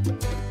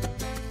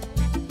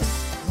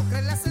 no cree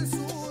en la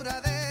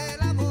censura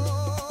del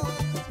amor.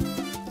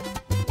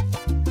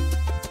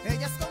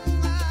 Ella es como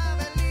un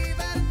ave en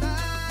libertad.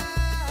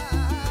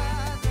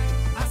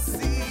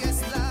 Así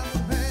es la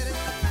mujer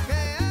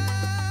que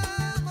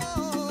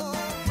amo,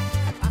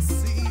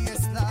 así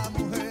es la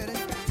mujer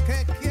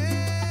que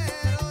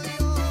quiero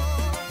yo,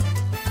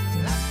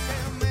 la que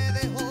me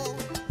dejó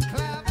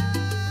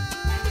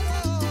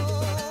clavado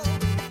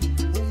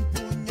un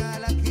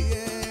puñal aquí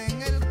en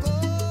el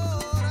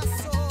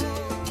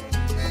corazón,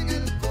 en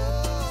el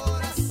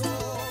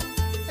corazón,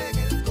 en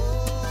el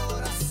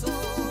corazón.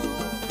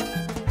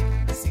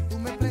 Si tú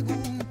me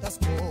preguntas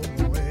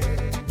cómo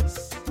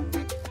es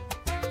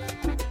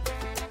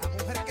la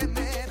mujer que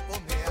me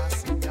pone a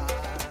soñar,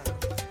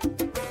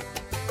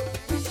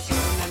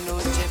 Una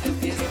noche de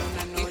fiesta,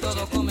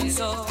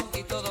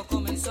 y todo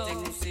comenzó en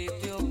un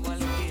sitio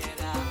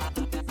cualquiera.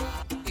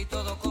 Y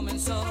todo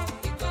comenzó.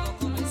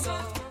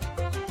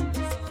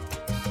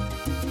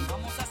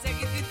 Vamos a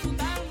seguir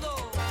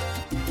disfrutando.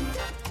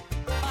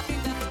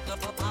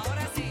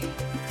 Ahora sí.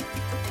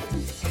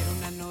 Era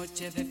una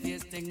noche de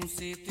fiesta en un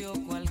sitio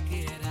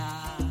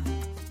cualquiera.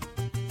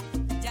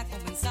 Ya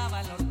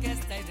comenzaba la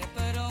orquesta y de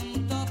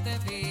pronto te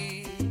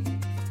vi.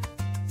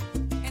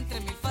 Entre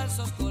mil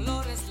falsos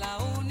colores, la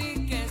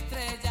única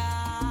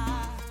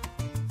estrella,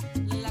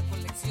 la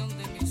colección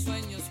de mis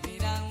sueños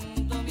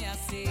mirándome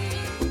así.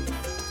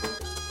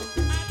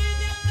 A ti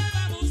te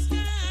andaba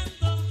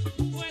buscando,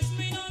 pues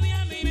mi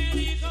novia a mí me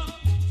dijo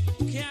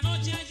que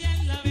anoche allá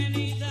en la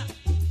avenida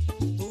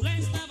tú la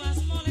estabas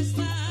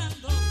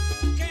molestando,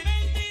 que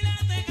mentira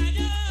te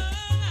cayó.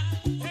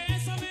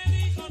 Eso me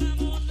dijo la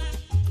mona,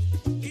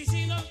 y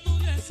si lo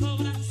tuyo es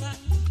cobranza,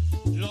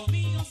 lo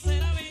mío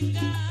será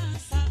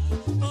venganza.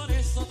 Por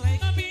eso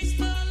traigo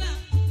pistola,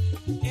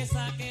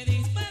 esa que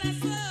dispara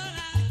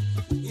sola,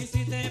 y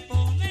si te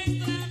pones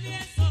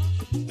travieso,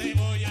 te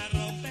voy a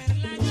romper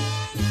la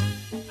llora.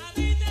 A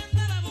ti te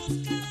andaba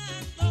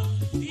buscando,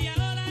 y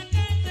ahora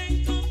que te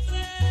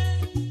encontré,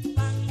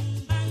 bam,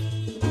 bam,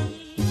 bam,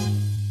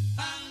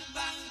 bam,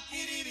 bam,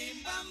 kiribim,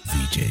 bam, bam,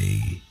 DJ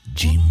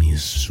Jimmy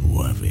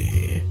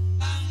Suave.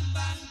 bam,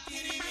 bam,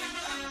 kiribim,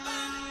 bam,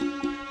 bam,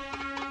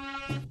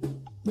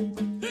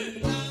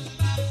 bam,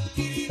 bam,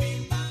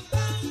 kiribim, bam,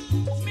 bam.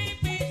 Mi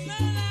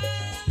pistola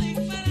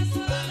dispara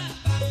sola,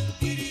 bam,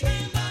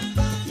 kiribim, bam,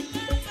 bam,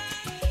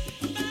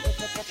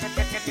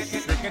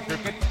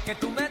 Que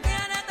tú me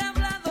tienes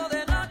temblando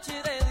de noche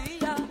y de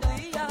día,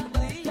 día.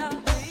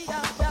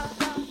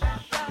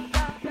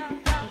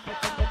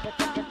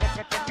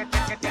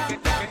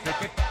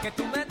 Que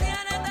tú me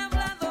tienes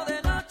temblando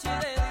de noche y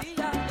de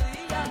día.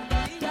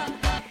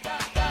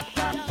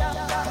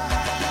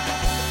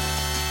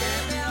 Que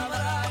me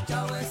habrá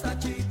echado esa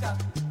chica,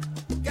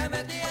 que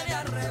me tiene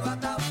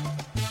arrebatado,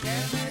 que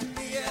me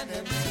tiene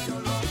medio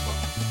loco,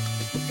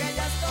 que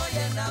ya estoy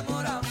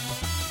enamorado.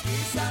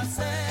 Quizás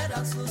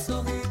serán sus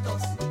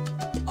ojitos,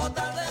 o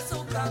tal vez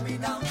su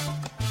caminado,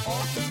 o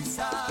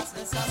quizás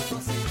esas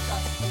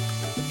cositas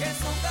que en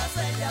su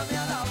casa ella me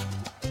ha dado.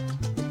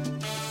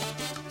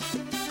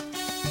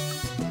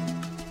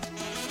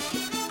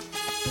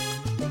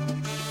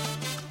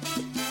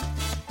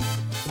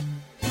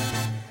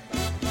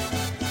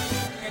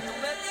 Que tú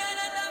me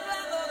tienes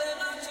hablando de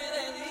noche y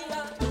de día,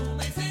 tú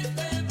me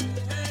hiciste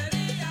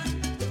brujería,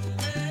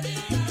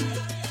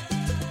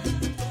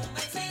 tú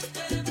me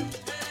hiciste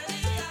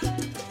brujería,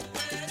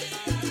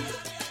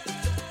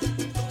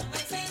 tú me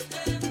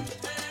hiciste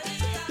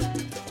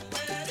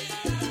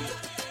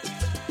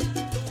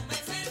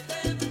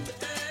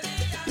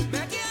brujería,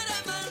 me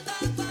quieres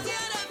mandar,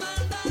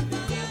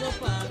 Llego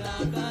para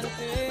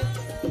hablarte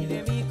y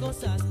de mis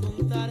cosas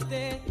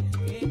contarte,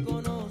 que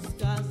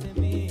conozcas de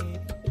mí.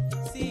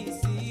 Sí,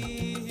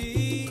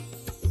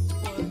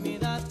 por mi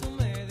edad tú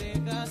me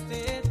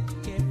dejaste,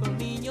 que fue un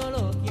niño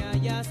lo que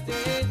hallaste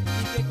y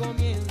que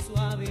comienzo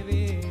a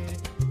beber.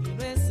 Y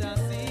no es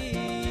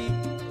así.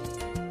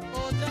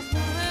 Otras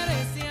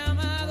mujeres he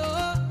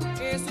amado,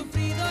 he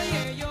sufrido y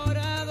he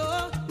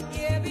llorado, y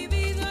he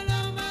vivido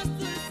lo más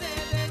dulce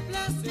del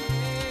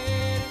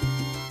placer.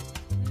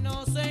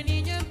 No soy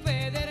niño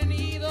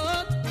empedernido,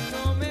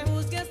 no me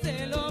juzgues,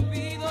 te lo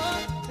pido.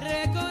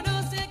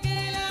 Reconoce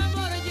que el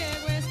amor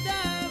llegó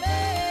esta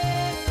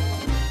vez.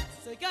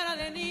 Soy cara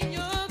de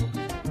niño,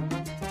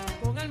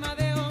 con alma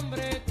de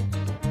hombre,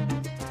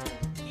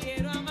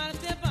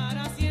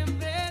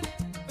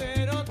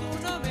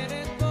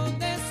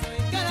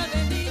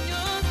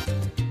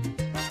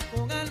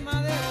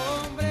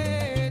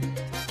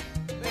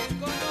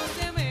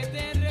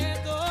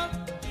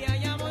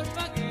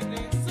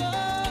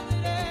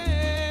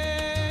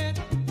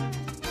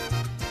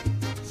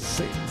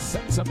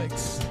 Salsa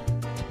Mix.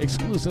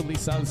 Exclusively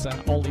salsa,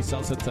 only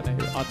salsa today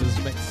on this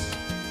mix.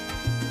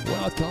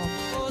 Welcome.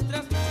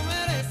 Otras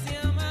mujeres he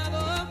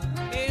amado,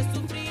 he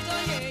sufrido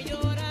y he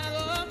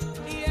llorado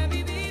y he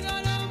vivido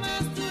lo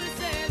más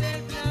dulce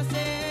del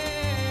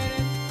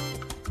placer.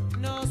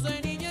 No soy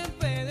niño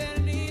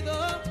empedernido,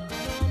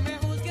 no me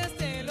juzgues,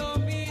 te lo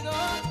pido.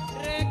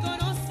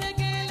 Reconoce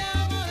que el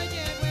amor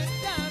llegó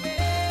esta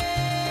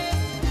vez.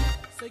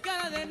 Soy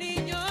cara de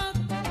niño,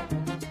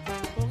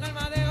 con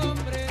alma de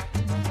hombre.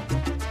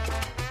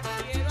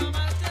 Quiero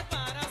amarte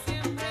para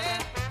siempre,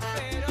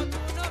 pero tú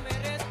no me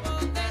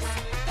respondes.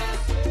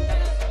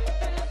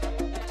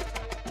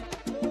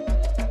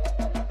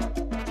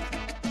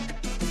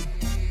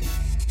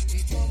 ¿Y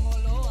cómo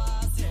lo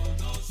hace?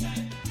 No sé.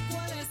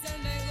 ¿Cuál es el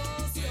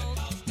negocio?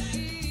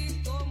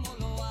 ¿Y cómo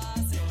lo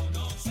hace?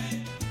 No sé.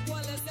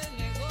 ¿Cuál es el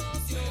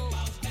negocio?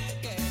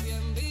 Qué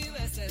bien vive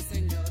ese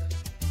señor.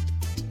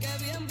 Qué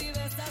bien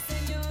vive esta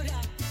señora.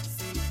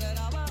 Sin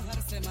trabajar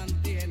se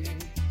mantienen.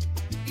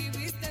 Y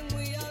visten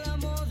muy a la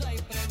moda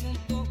y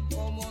pregunto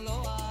cómo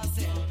lo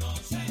hace. No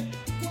sé.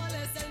 ¿Cuál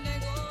es el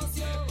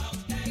negocio?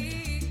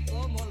 ¿Y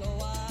cómo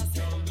lo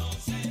hace? No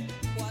sé.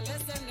 ¿Cuál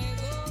es el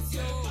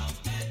negocio?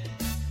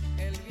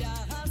 Él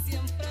viaja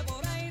siempre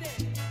por aire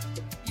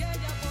y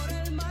ella por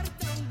el mar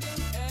también.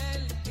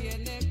 Él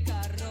tiene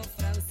carro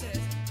francés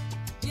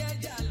y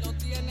ella lo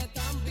tiene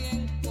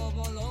también.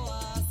 ¿Cómo lo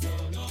hace?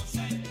 No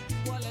sé.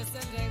 ¿Cuál es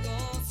el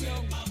negocio?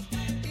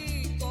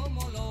 ¿Y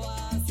cómo lo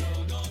hace?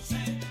 No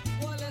sé.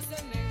 ¿Cuál es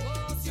el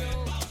negocio?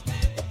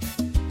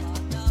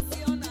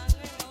 Vacacionan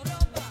en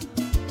Europa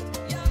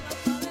y hablan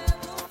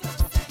palabras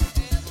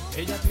francés.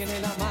 Ella tiene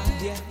la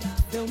magia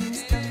de un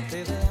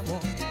instante de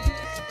amor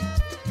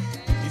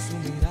y su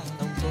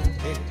mirada un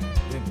toque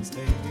de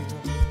misterio.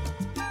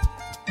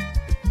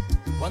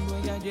 Cuando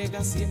ella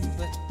llega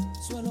siempre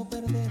suelo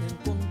perder el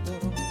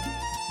control.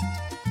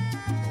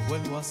 No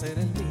vuelvo a ser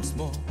el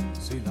mismo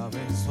si la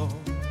beso.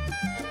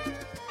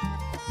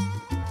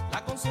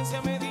 La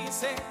conciencia me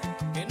dice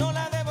que no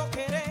la debo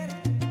querer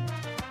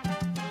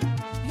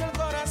y el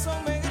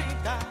corazón me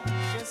grita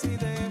que sí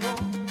debo.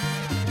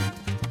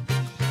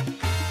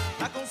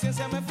 La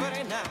conciencia me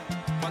frena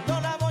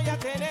cuando la voy a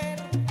tener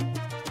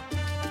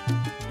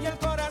y el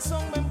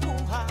corazón me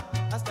empuja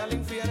hasta el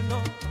infierno,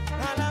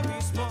 al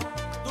abismo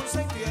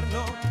dulce y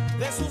tierno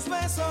de sus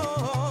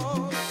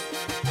besos.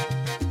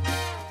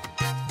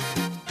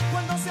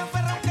 Cuando se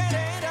aferra un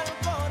querer al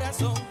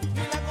corazón y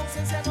la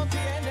conciencia no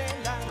tiene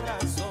la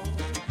razón,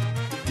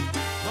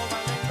 no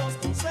valen los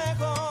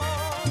consejos.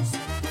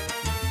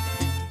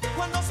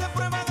 Cuando se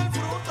prueba del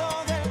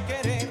fruto del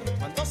querer,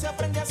 cuando se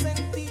aprende a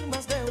sentir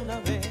más de una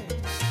vez,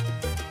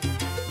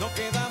 no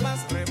queda más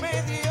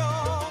remedio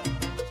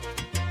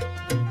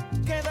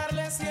que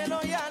darle cielo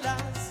y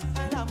alas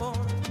al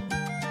amor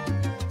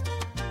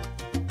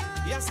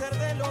y hacer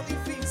de lo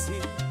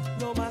difícil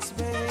lo más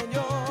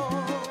bello.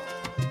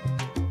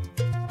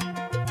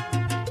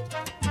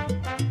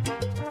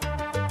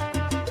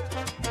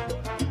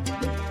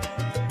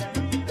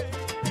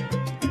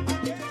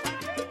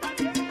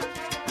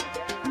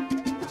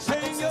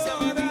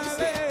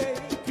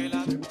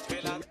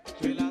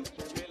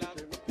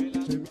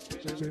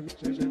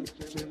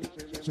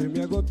 Se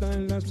me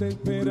agotan las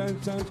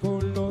esperanzas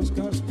con los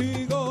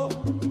castigos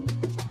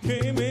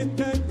que me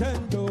están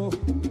dando.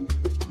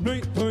 No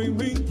estoy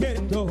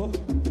mintiendo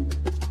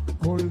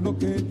con lo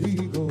que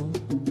digo.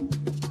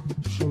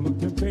 Solo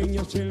te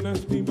empeñas en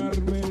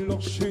lastimarme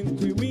los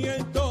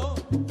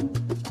sentimientos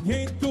y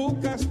en tu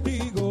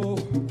castigo.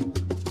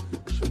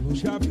 Solo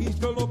se ha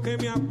visto lo que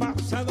me ha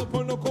pasado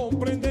por no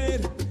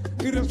comprender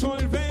y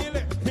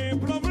resolver este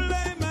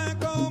problema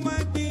como a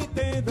ti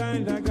te da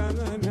la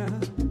gana.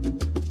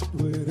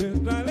 Tú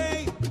eres la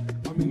ley,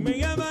 a mí me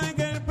llaman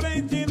el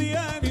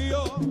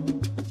presidiario.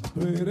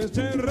 Tú eres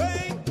el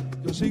rey,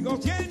 yo sigo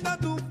siendo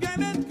tu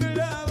fiel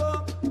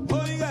esclavo.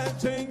 Oiga,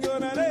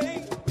 señora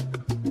ley,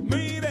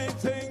 mire,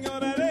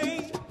 señora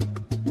ley,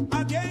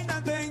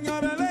 atienda,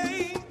 señora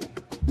ley.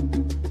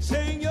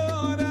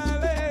 Señora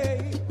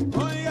ley,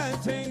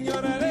 oiga,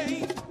 señora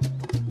ley,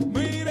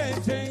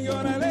 mire,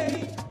 señora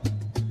ley,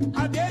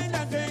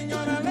 atienda,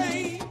 señora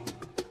ley.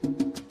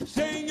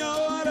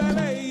 Señora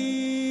ley.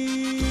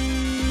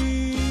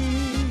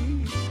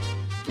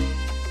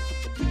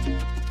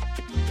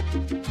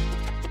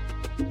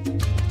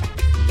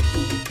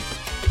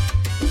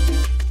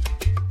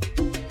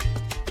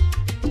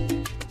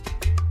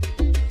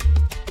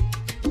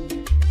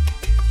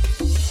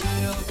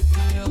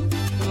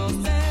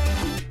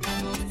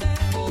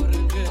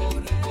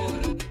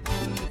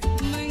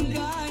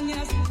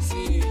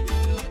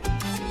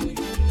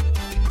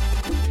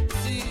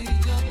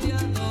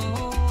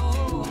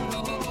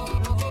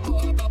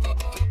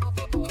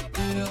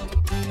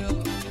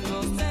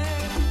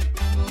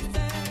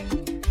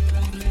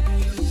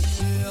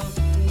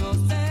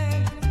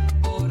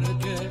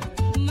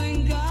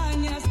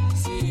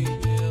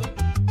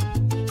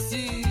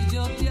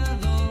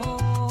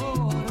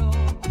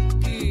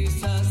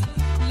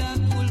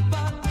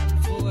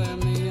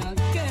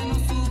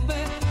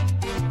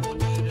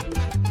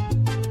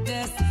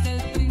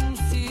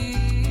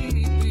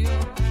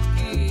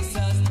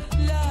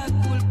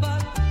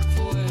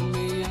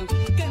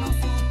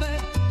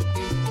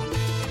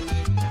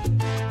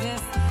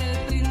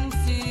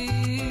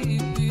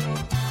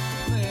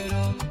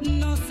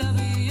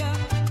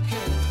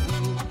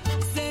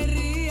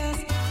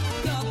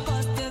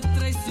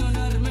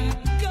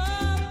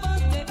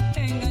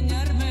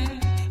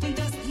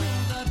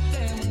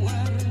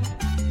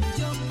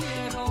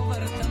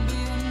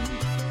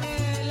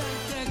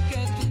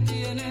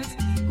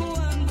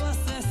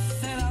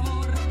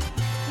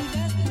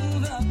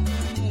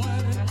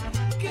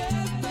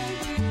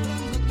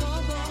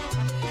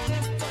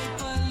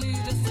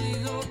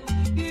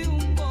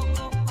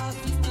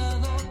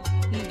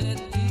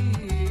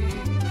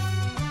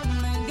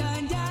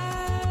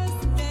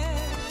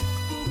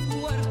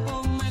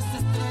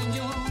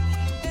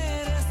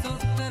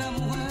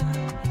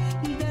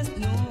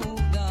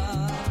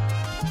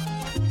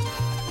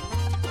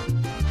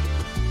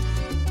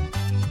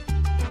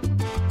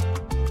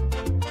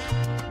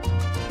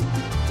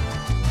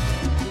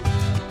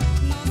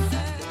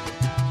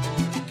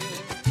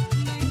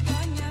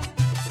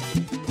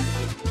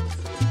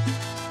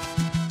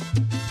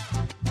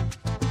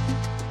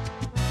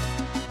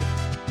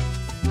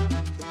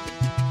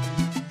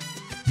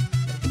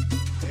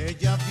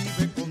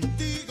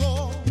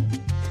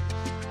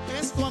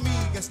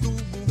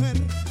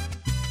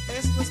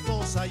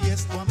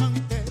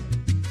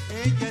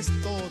 Ella es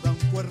toda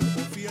un cuerpo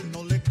fiel,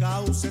 no le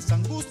causes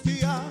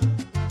angustia,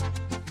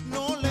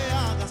 no le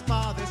hagas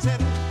padecer.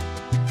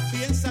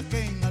 Piensa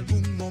que en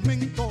algún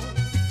momento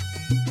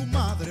tu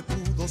madre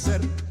pudo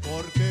ser,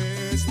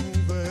 porque es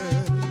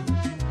mujer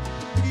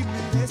y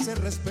merece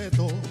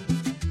respeto,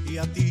 y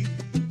a ti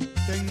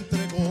te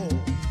entregó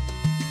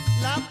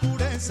la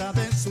pureza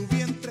de su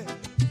vientre,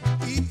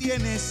 y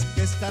tienes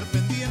que estar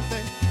pendiente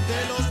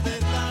de los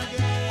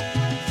detalles.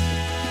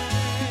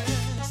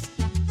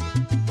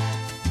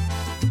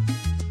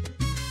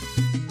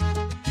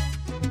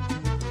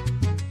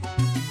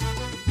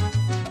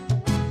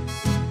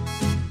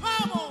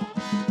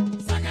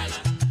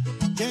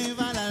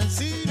 Llévala al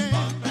cine,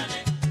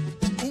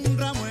 un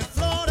ramo de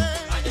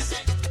flores,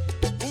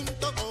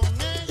 junto con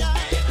ella,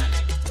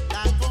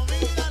 la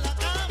comida, la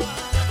cama,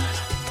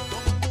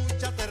 con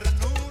mucha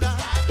ternura,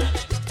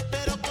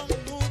 pero con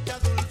mucha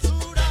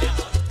dulzura,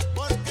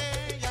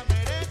 porque ella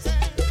merece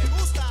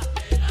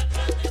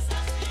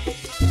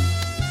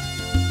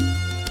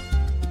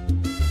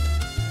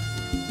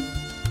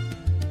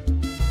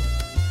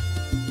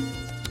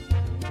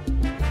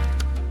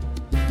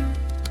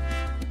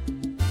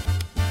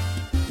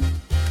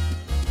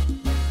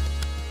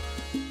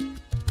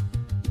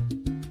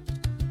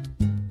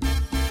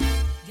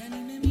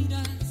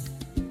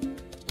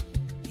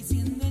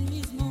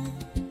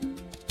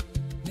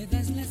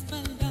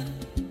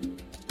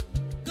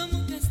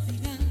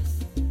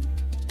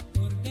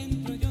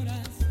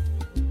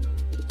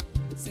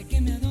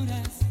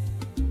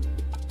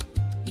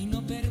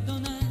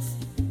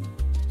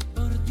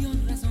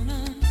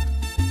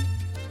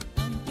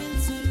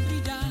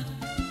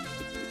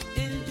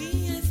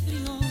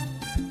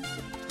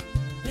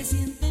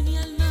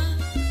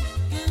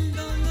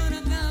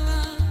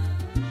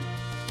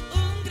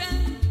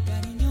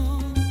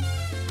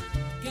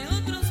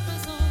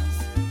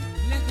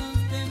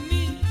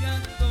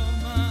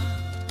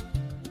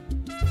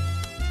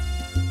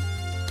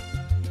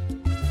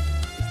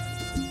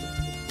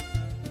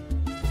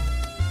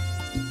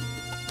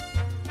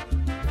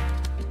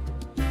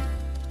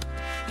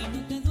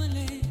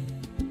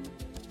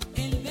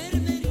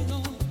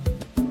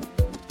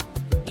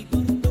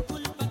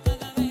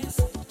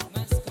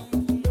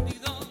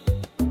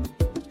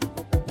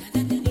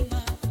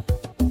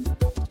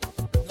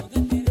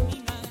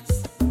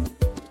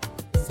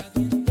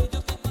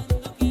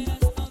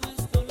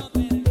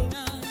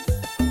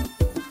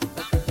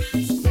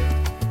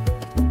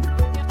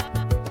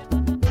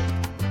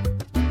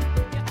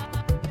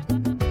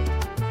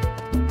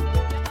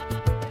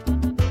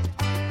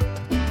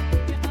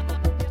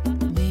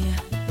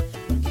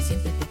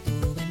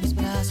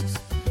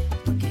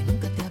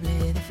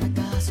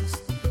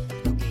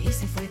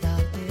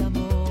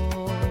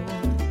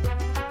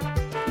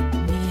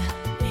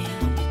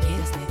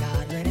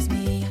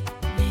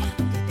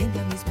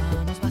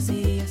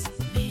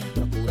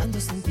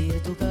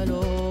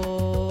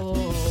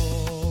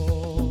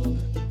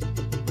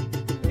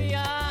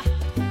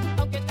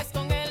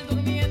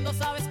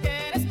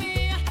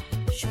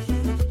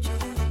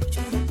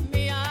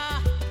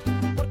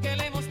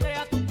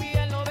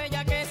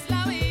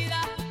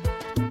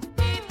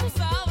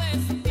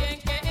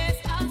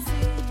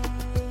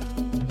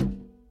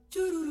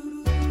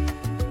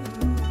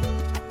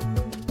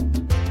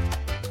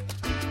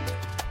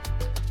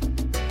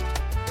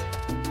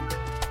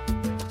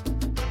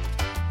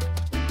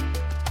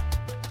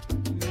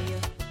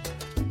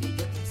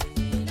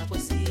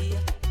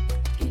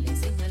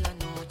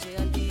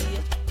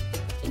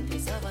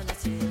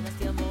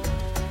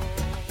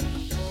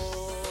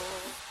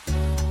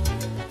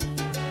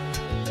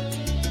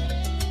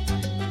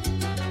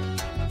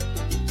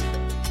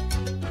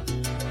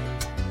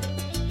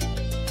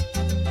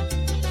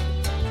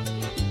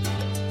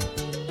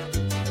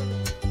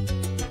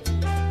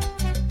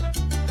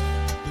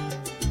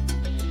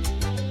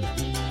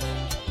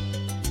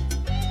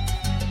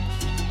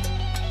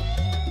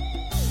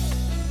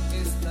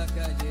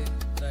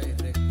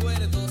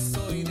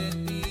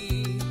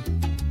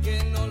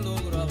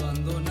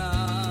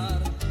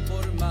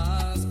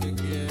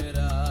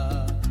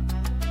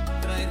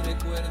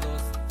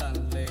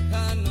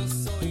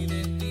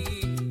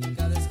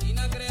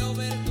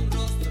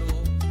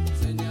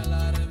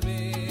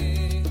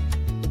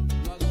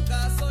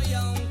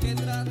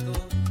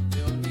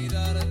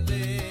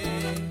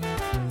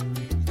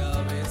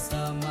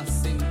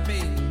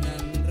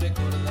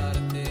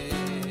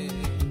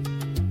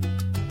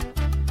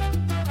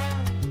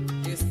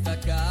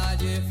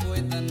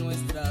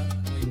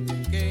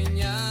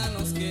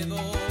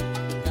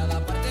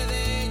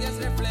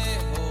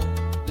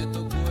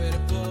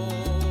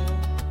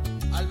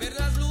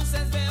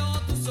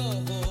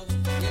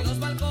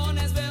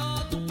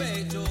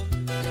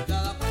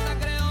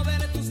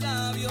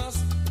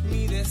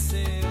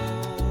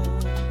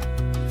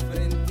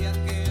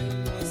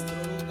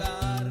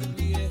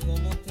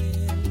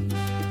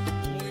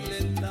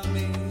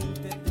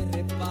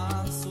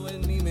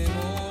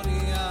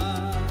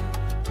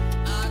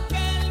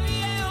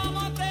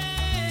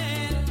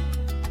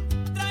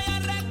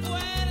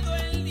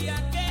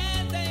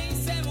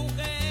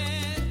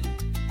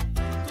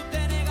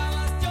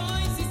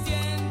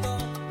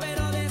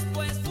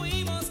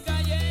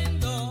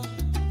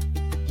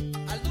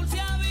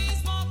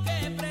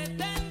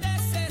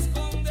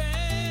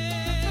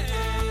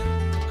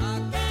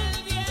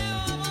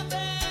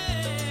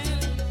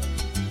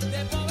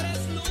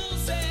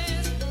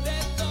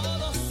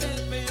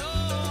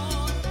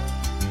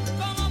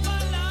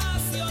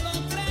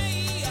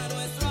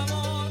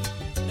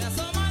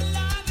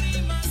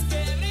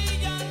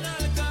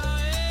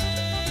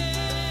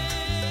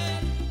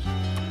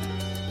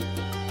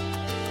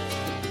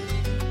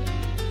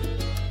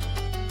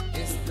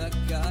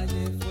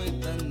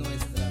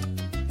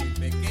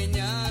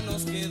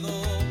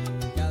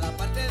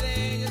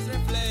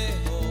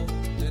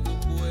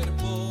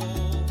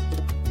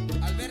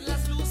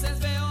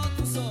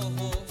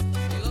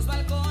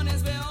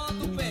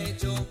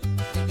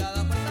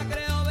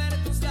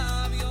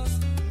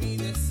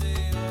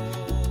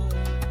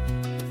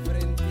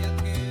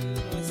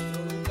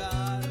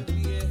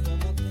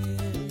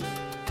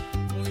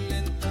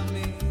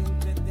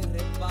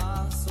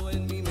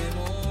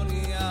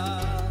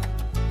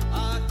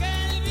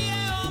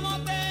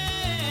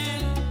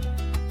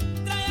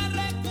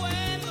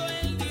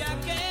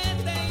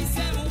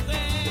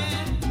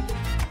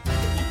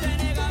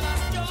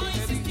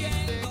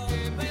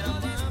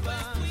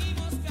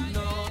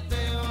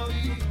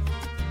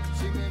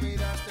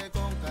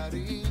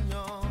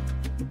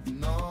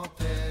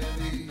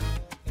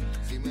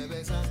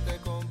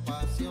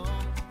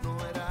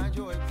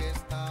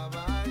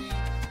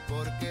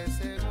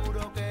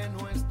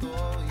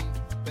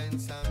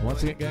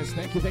Once again, guys,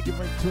 thank you for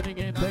tuning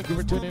in. Thank you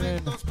for tuning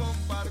in.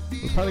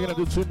 We're probably gonna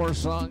do 2 more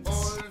songs,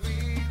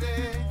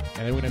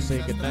 and then we're gonna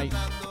say goodnight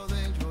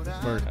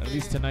for at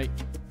least tonight.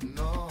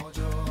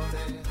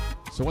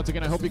 So once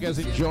again, I hope you guys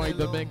enjoyed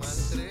the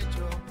mix,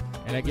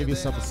 and I gave you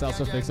some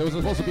salsa fix. It was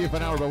supposed to be for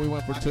an hour, but we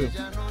went for 2.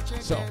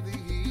 So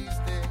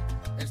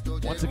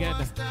once again,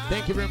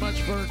 thank you very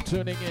much for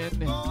tuning in.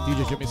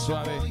 DJ Jimmy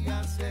Suave.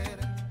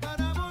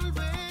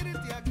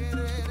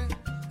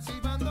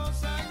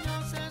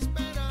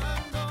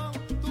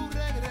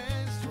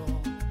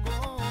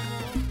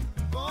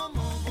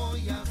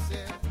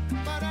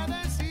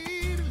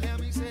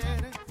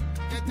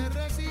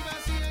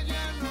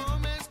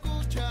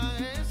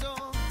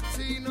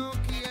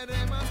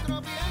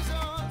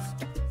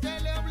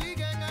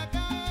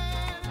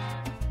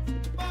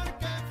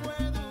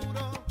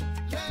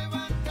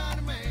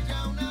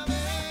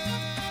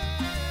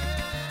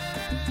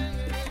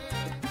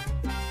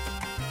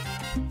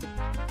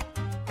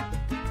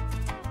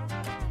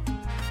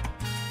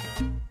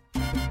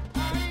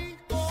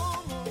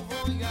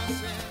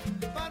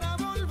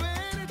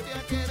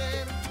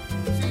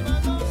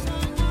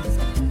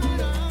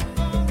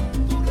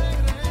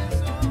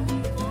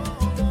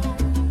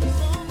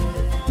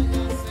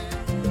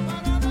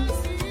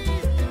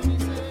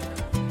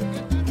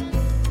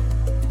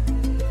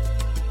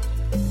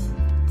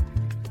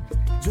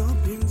 Yo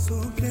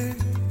pienso que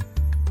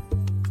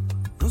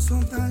no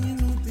son tan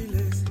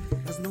inútiles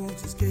las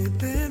noches que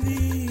te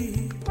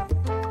di.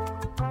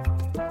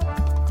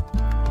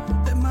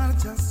 Te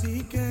marchas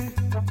y que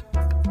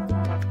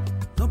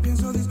no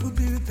pienso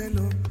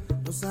discutírtelo,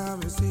 lo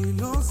sabes y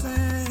lo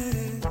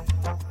sé.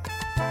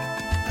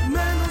 Al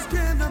menos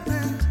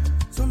quédate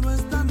solo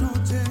esta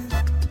noche.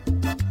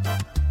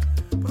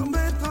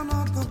 Prometo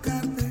no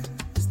tocarte,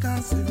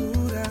 ¿estás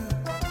segura?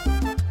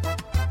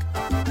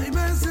 Hay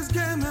veces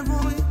que me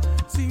voy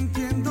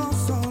sintiendo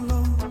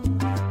solo,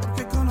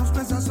 porque conozco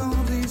esa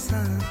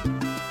sonrisa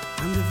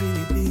tan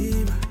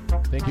definitiva.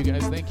 Thank you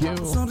guys, thank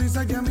you.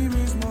 Sonrisa que a mí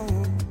mismo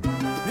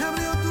me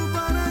abrió tu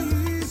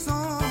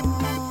paraíso.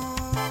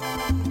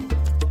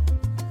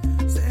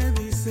 Se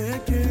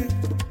dice que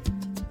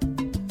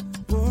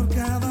por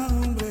cada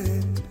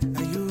hombre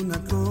hay una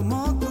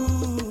como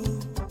tú,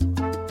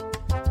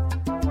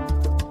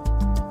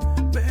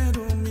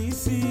 pero mi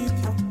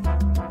sitio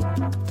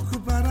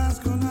ocuparás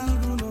con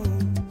alguno,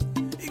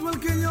 igual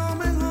que yo,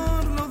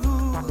 mejor lo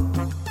dudo,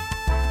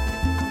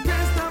 que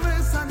esta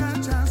vez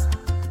agachas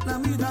la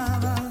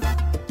mirada,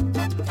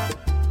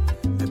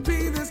 me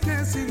pides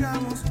que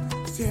sigamos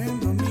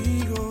siendo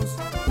amigos,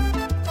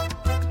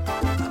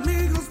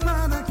 amigos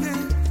para que,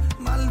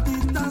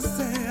 maldita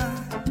sea,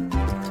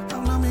 a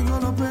un amigo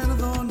lo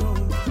perdono,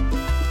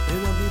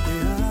 pero a ti te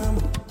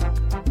amo,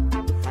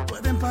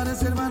 pueden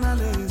parecer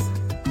banales,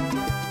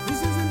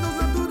 mis instintos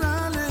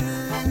naturales.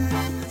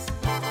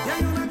 Y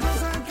hay una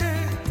cosa que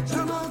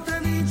yo no te he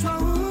dicho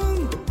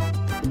aún,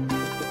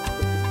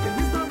 que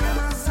mis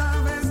problemas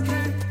sabes que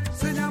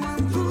se llaman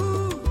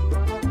tú.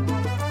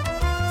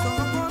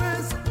 Solo por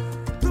eso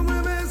tú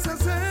me ves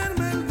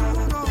hacerme el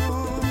duro,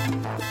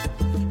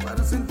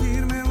 para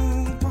sentirme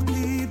un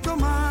poquito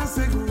más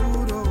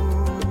seguro.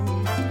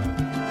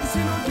 Y si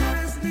no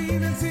quieres ni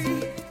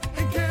decir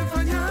en qué he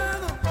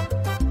fallado,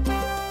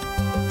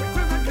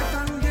 recuerda que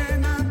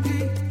también a ti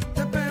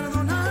te he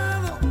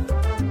perdonado.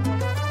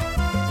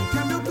 En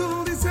cambio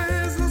tú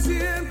dices lo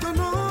siento,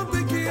 no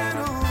te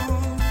quiero,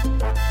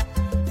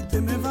 y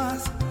te me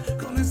vas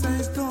con esa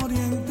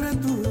historia entre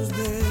tus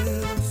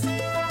dedos.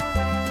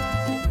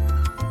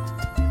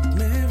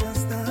 Me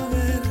basta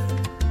ver,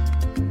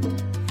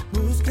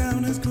 busca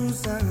una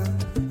excusa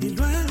y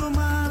luego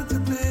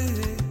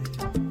márchate,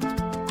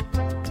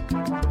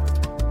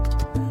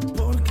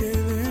 porque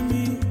de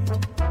mí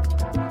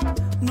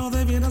no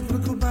debieras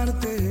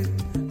preocuparte,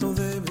 no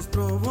debes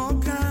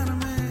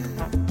provocarme.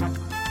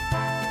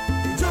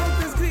 Y yo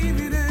te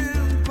escribiré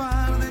un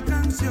par de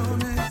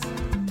canciones,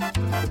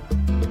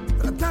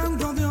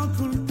 tratando de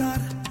ocultar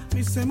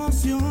mis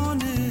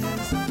emociones,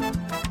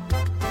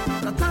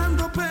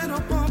 tratando pero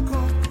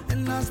poco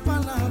en las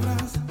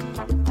palabras.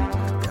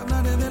 Te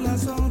hablaré de la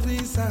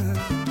sonrisa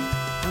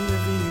tan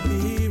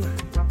definitiva,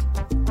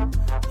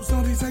 tu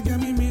sonrisa que a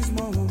mí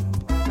mismo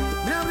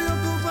me abrió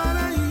tu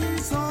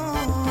paraíso.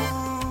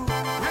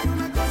 Hay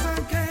una cosa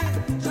que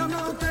yo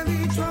no te he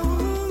dicho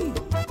aún,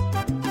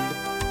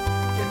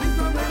 que mis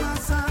problemas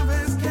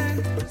sabes que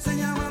se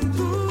llaman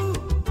tú.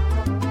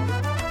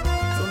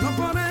 Solo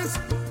por eso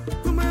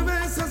tú me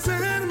ves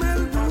hacerme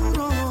el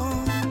duro,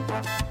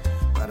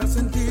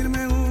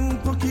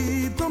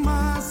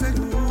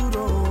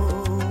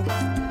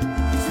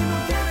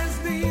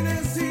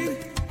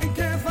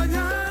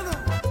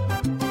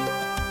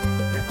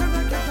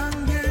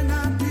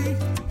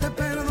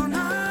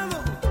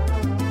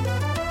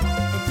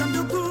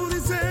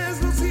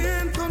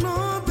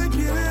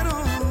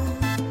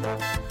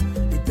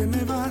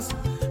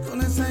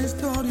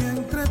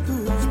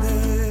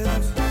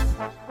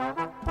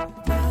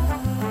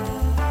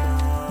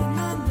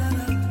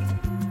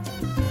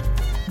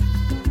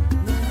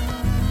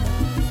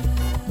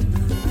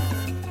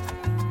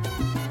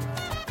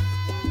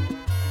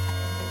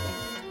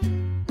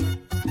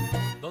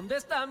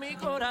 a mi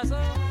corazón.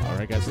 All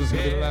right, guys, this is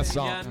gonna be the last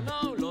Ya song.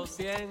 no lo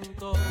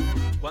siento.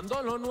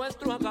 Cuando lo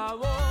nuestro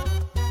acabó,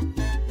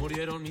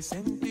 murieron mis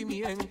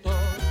sentimientos.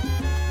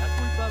 La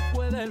culpa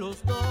fue de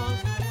los dos,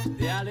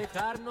 de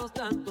alejarnos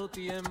tanto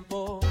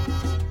tiempo.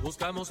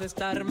 Buscamos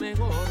estar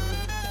mejor,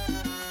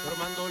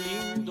 formando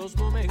lindos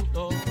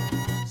momentos.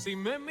 Si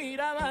me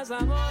mirabas,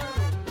 amor,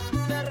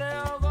 de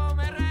reojo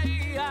me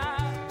reía.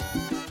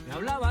 Me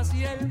hablaba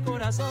así el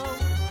corazón,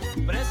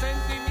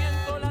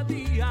 presentimiento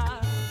latía.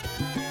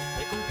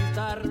 De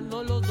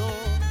conquistarnos los dos,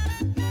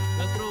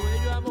 nuestro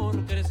bello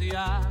amor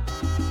crecía.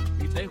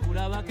 Y te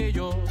juraba que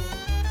yo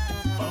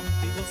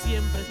contigo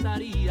siempre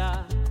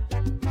estaría.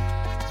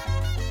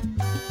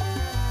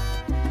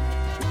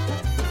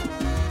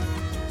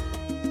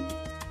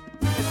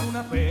 Es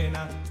una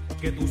pena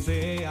que tú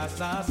seas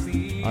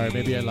así. All right,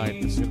 maybe I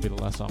lied. This is gonna be the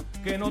last song.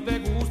 Que no te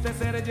guste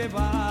ser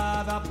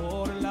llevada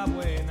por la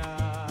buena.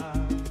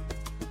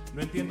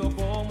 No entiendo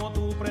cómo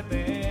tú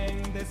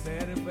pretendes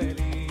ser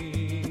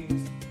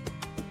feliz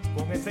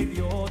con ese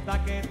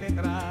idiota que te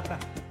trata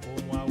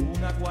como a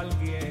una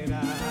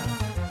cualquiera.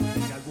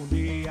 Si algún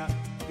día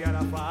te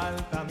hará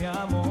falta mi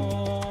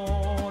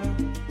amor,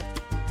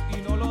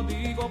 y no lo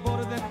digo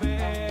por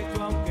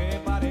despecho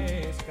aunque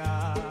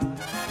parezca,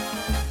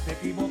 te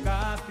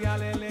equivocaste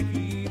al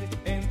elegir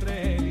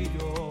entre él y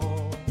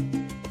yo,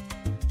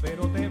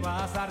 pero te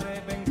vas a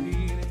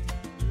arrepentir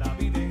la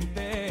vida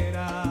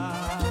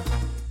entera.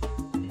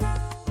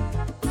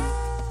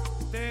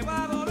 Te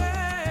va a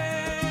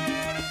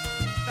doler,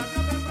 tarde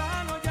o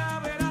temprano ya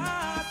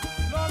verás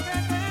lo que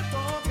te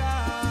toca.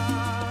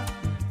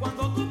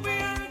 Cuando tu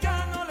piel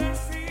ya no le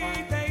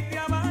excite y te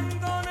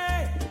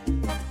abandone,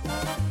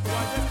 o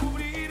al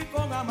descubrir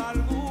con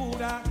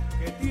amargura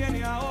que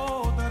tiene a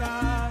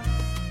otra.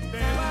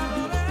 Te va a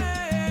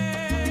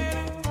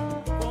doler,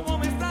 como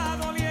me está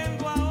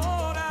doliendo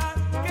ahora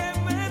que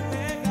me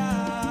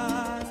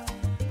dejas.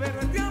 Pero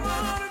este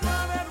amor no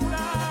ha de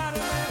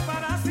durarme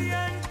para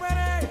siempre,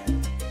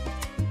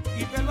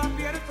 y te lo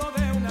advierto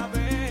de una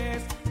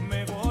vez,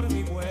 mejor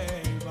ni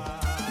vuelva.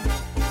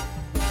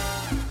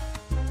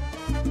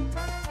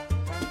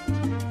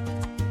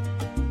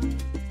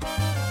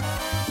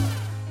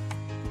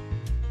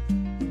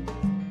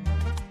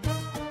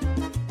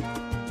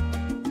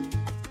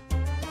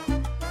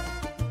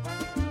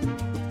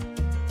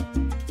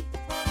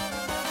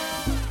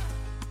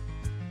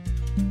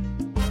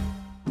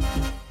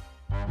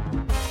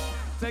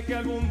 Sé que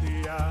algún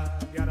día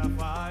te hará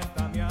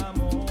falta mi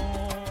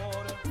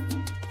amor,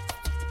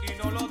 y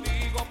no lo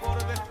digo por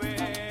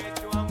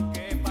despecho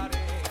aunque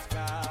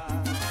parezca.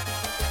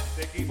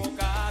 Te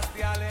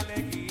equivocaste al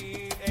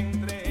elegir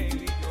entre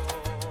él y yo,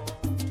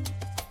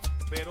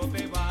 pero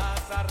te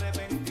vas a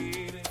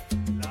arrepentir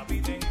la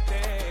vida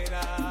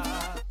entera.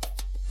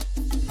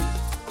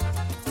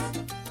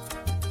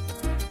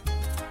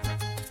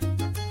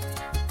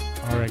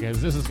 All right,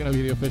 guys, this is gonna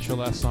be the official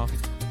last song.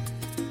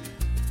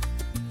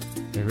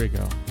 Here we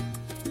go.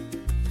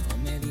 No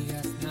me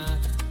digas nada,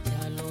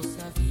 ya lo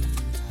sabía,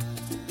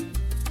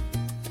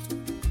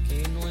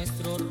 que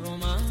nuestro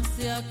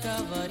romance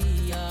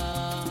acabaría.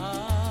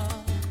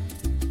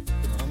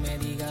 No me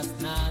digas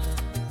nada,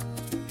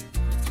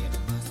 no quiero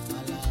más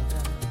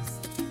palabras,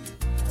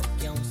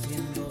 porque aun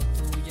siendo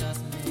tuyas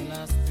me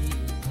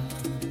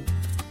lastiman.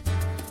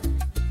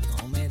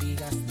 No me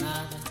digas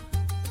nada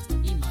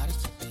y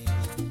márchate.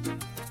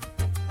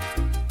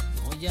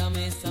 No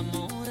llames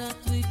amor a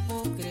tu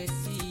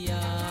hipocresía.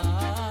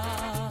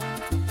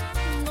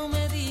 No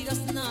me digas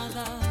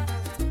nada,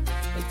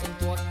 el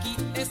tonto aquí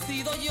he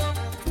sido yo.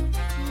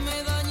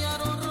 Me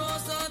dañaron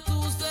rosa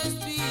tus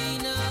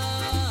espinas.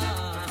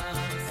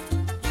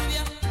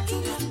 Lluvia,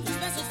 lluvia, tus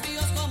besos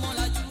fríos como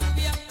la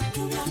lluvia,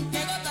 lluvia,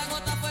 que gota a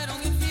gota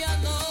fueron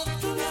enfriando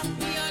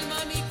mi alma,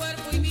 mi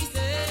cuerpo y mi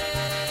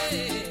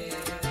ser.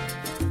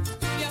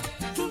 Lluvia,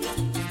 lluvia,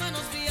 tus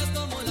manos frías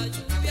como la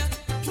lluvia,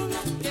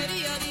 lluvia, que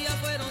día a día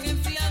fueron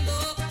enfriando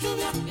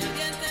mi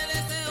ardiente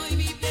deseo y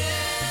mi piel.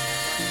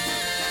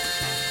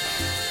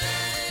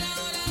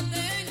 Ahora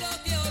tengo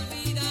que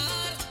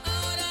olvidar,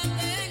 ahora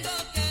tengo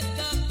que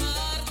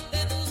escapar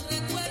de tus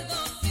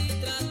recuerdos y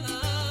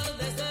tratar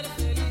de ser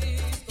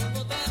feliz como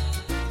tal.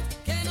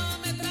 Que no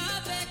me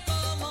trate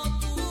como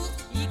tú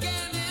y que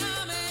me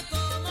ame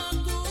como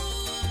tú.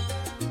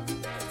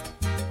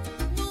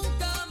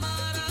 Nunca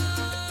amarás.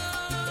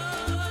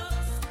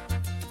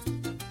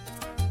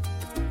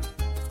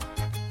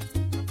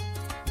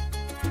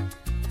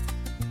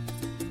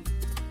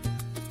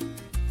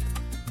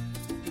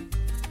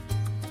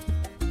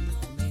 No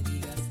me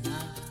digas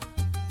nada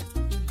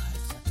y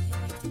márchate.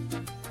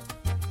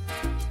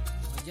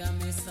 No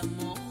llames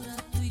amor a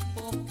tu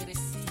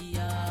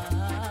hipocresía.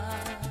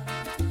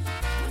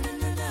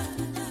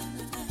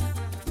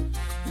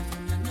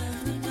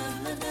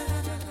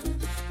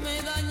 Me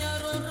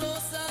dañaron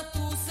rosa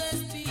tus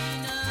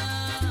espinas.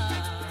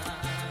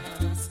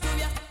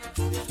 Lluvia,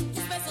 lluvia,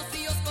 tus besos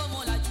fríos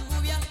como la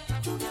lluvia,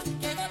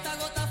 que gota a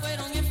gota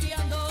fueron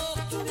enfriando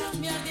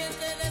mi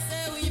ardiente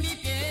deseo y mi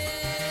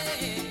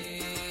piel.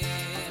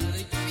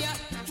 Lluvia,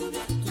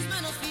 lluvia,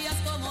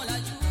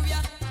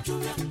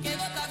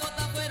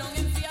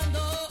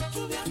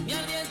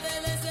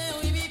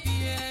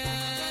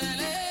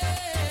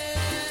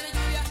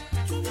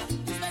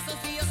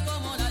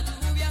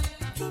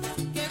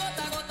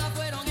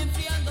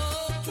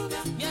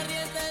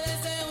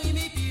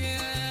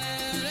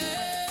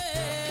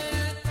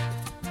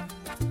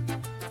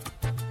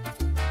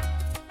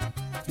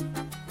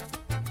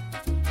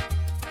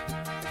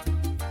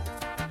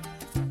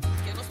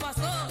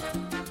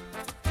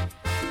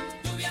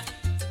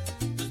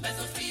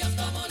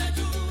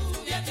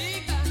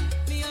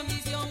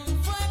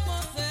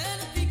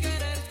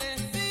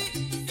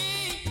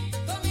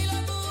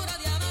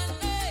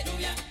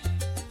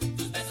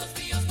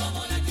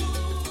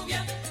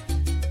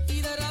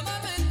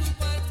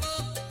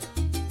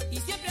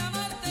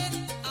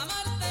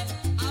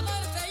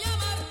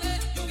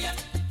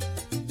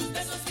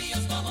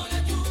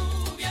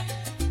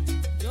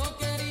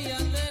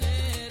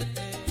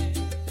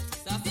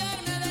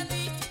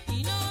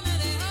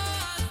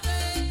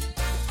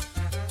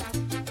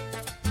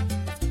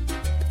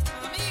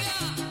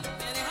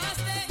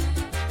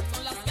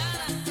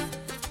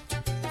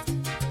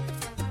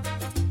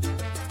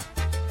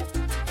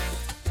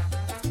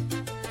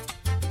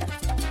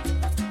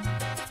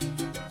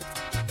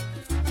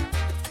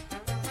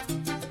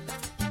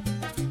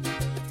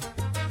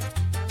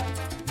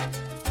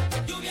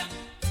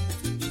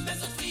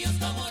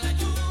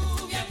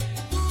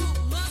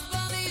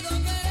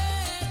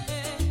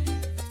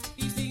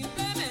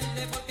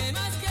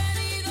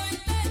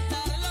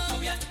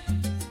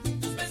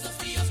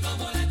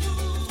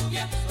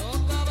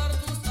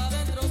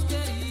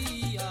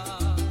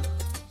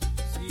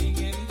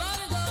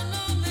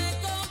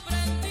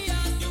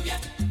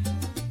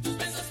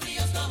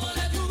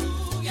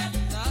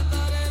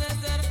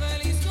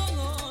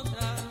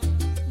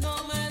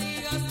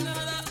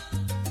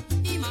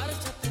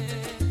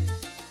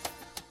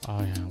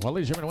 Well,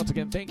 ladies and gentlemen, once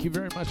again, thank you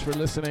very much for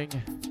listening.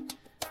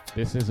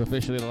 This is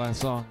officially the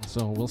last song,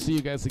 so we'll see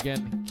you guys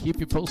again. Keep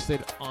you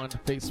posted on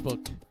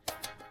Facebook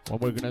when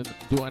we're going to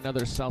do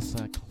another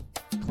salsa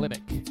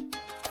clinic.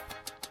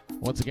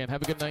 Once again,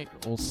 have a good night.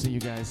 We'll see you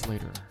guys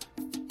later.